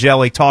Jordan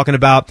Angeli talking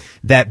about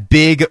that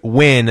big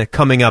win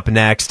coming up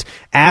next.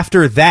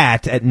 After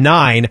that, at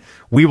 9,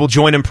 we will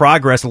join in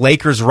progress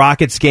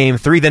Lakers-Rockets Game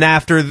 3. Then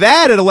after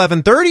that, at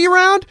 11:30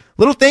 around,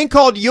 little thing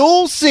called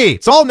You'll See.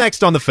 It's all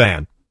next on The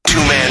Fan. 2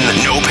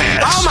 men, no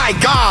pants. Oh, my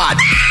God!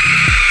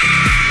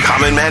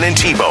 Common Man and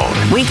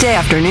T-Bone. Weekday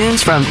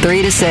afternoons from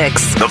 3 to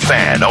 6. The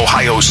Fan,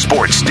 Ohio's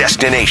sports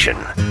destination.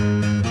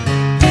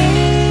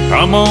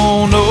 Come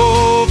on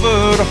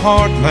over to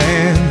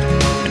Heartland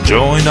and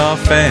join our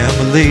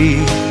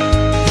family.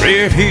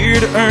 We're here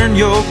to earn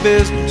your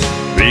business.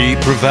 We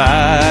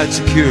provide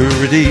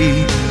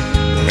security.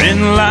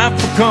 When life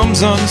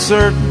becomes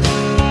uncertain,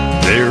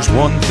 there's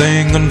one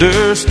thing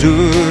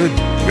understood.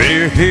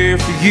 We're here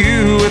for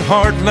you at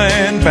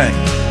Heartland Bank,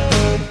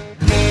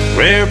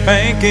 where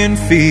banking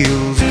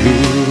feels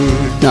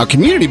good. Now,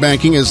 community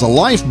banking is the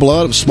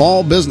lifeblood of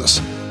small business.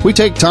 We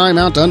take time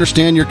out to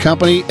understand your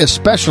company,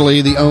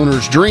 especially the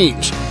owner's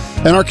dreams.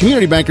 And our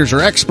community bankers are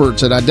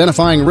experts at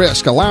identifying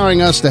risk,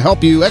 allowing us to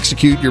help you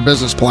execute your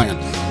business plan.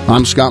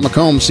 I'm Scott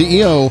McComb,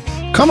 CEO.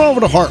 Come over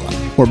to Heartland,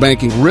 where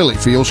banking really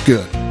feels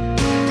good.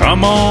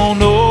 Come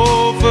on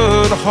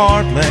over to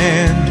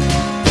Heartland,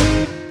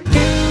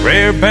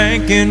 where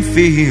banking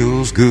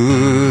feels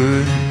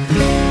good.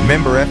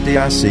 Member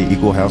FDIC,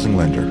 Equal Housing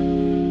Lender.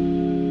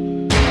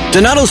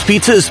 Donato's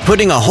Pizza is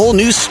putting a whole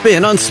new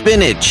spin on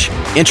spinach.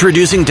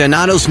 Introducing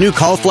Donato's new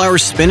cauliflower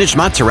spinach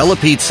mozzarella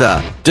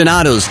pizza.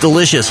 Donato's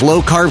delicious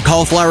low-carb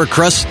cauliflower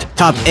crust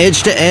topped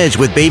edge to edge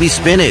with baby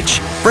spinach,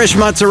 fresh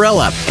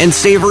mozzarella, and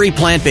savory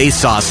plant-based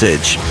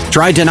sausage.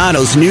 Try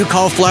Donato's new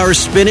cauliflower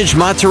spinach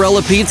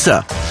mozzarella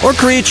pizza or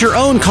create your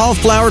own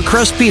cauliflower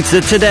crust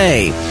pizza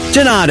today.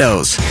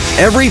 Donato's.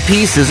 Every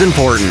piece is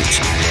important.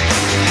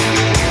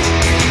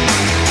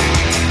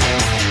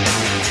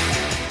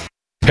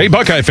 Hey,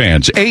 Buckeye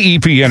fans,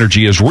 AEP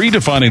Energy is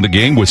redefining the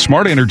game with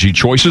smart energy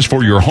choices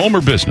for your home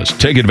or business.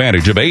 Take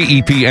advantage of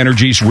AEP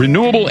Energy's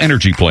renewable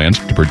energy plans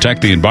to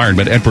protect the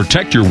environment and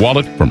protect your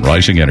wallet from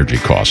rising energy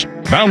costs.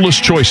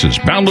 Boundless choices,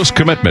 boundless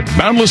commitment,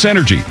 boundless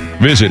energy.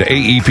 Visit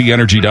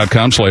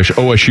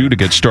aepenergy.com/OSU to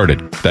get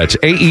started. That's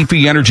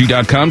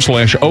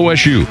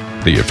aepenergy.com/OSU,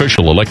 the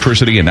official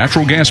electricity and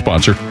natural gas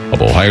sponsor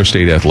of Ohio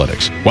State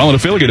Athletics. While an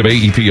affiliate of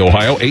AEP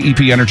Ohio,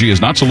 AEP Energy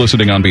is not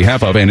soliciting on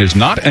behalf of and is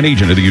not an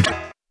agent of the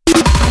utility.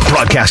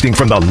 Broadcasting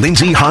from the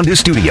Lindsay Honda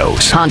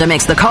Studios. Honda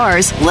makes the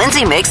cars.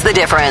 Lindsay makes the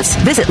difference.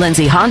 Visit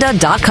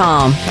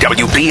lindsayhonda.com.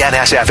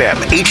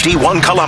 WBNS-FM, HD1 Columbus.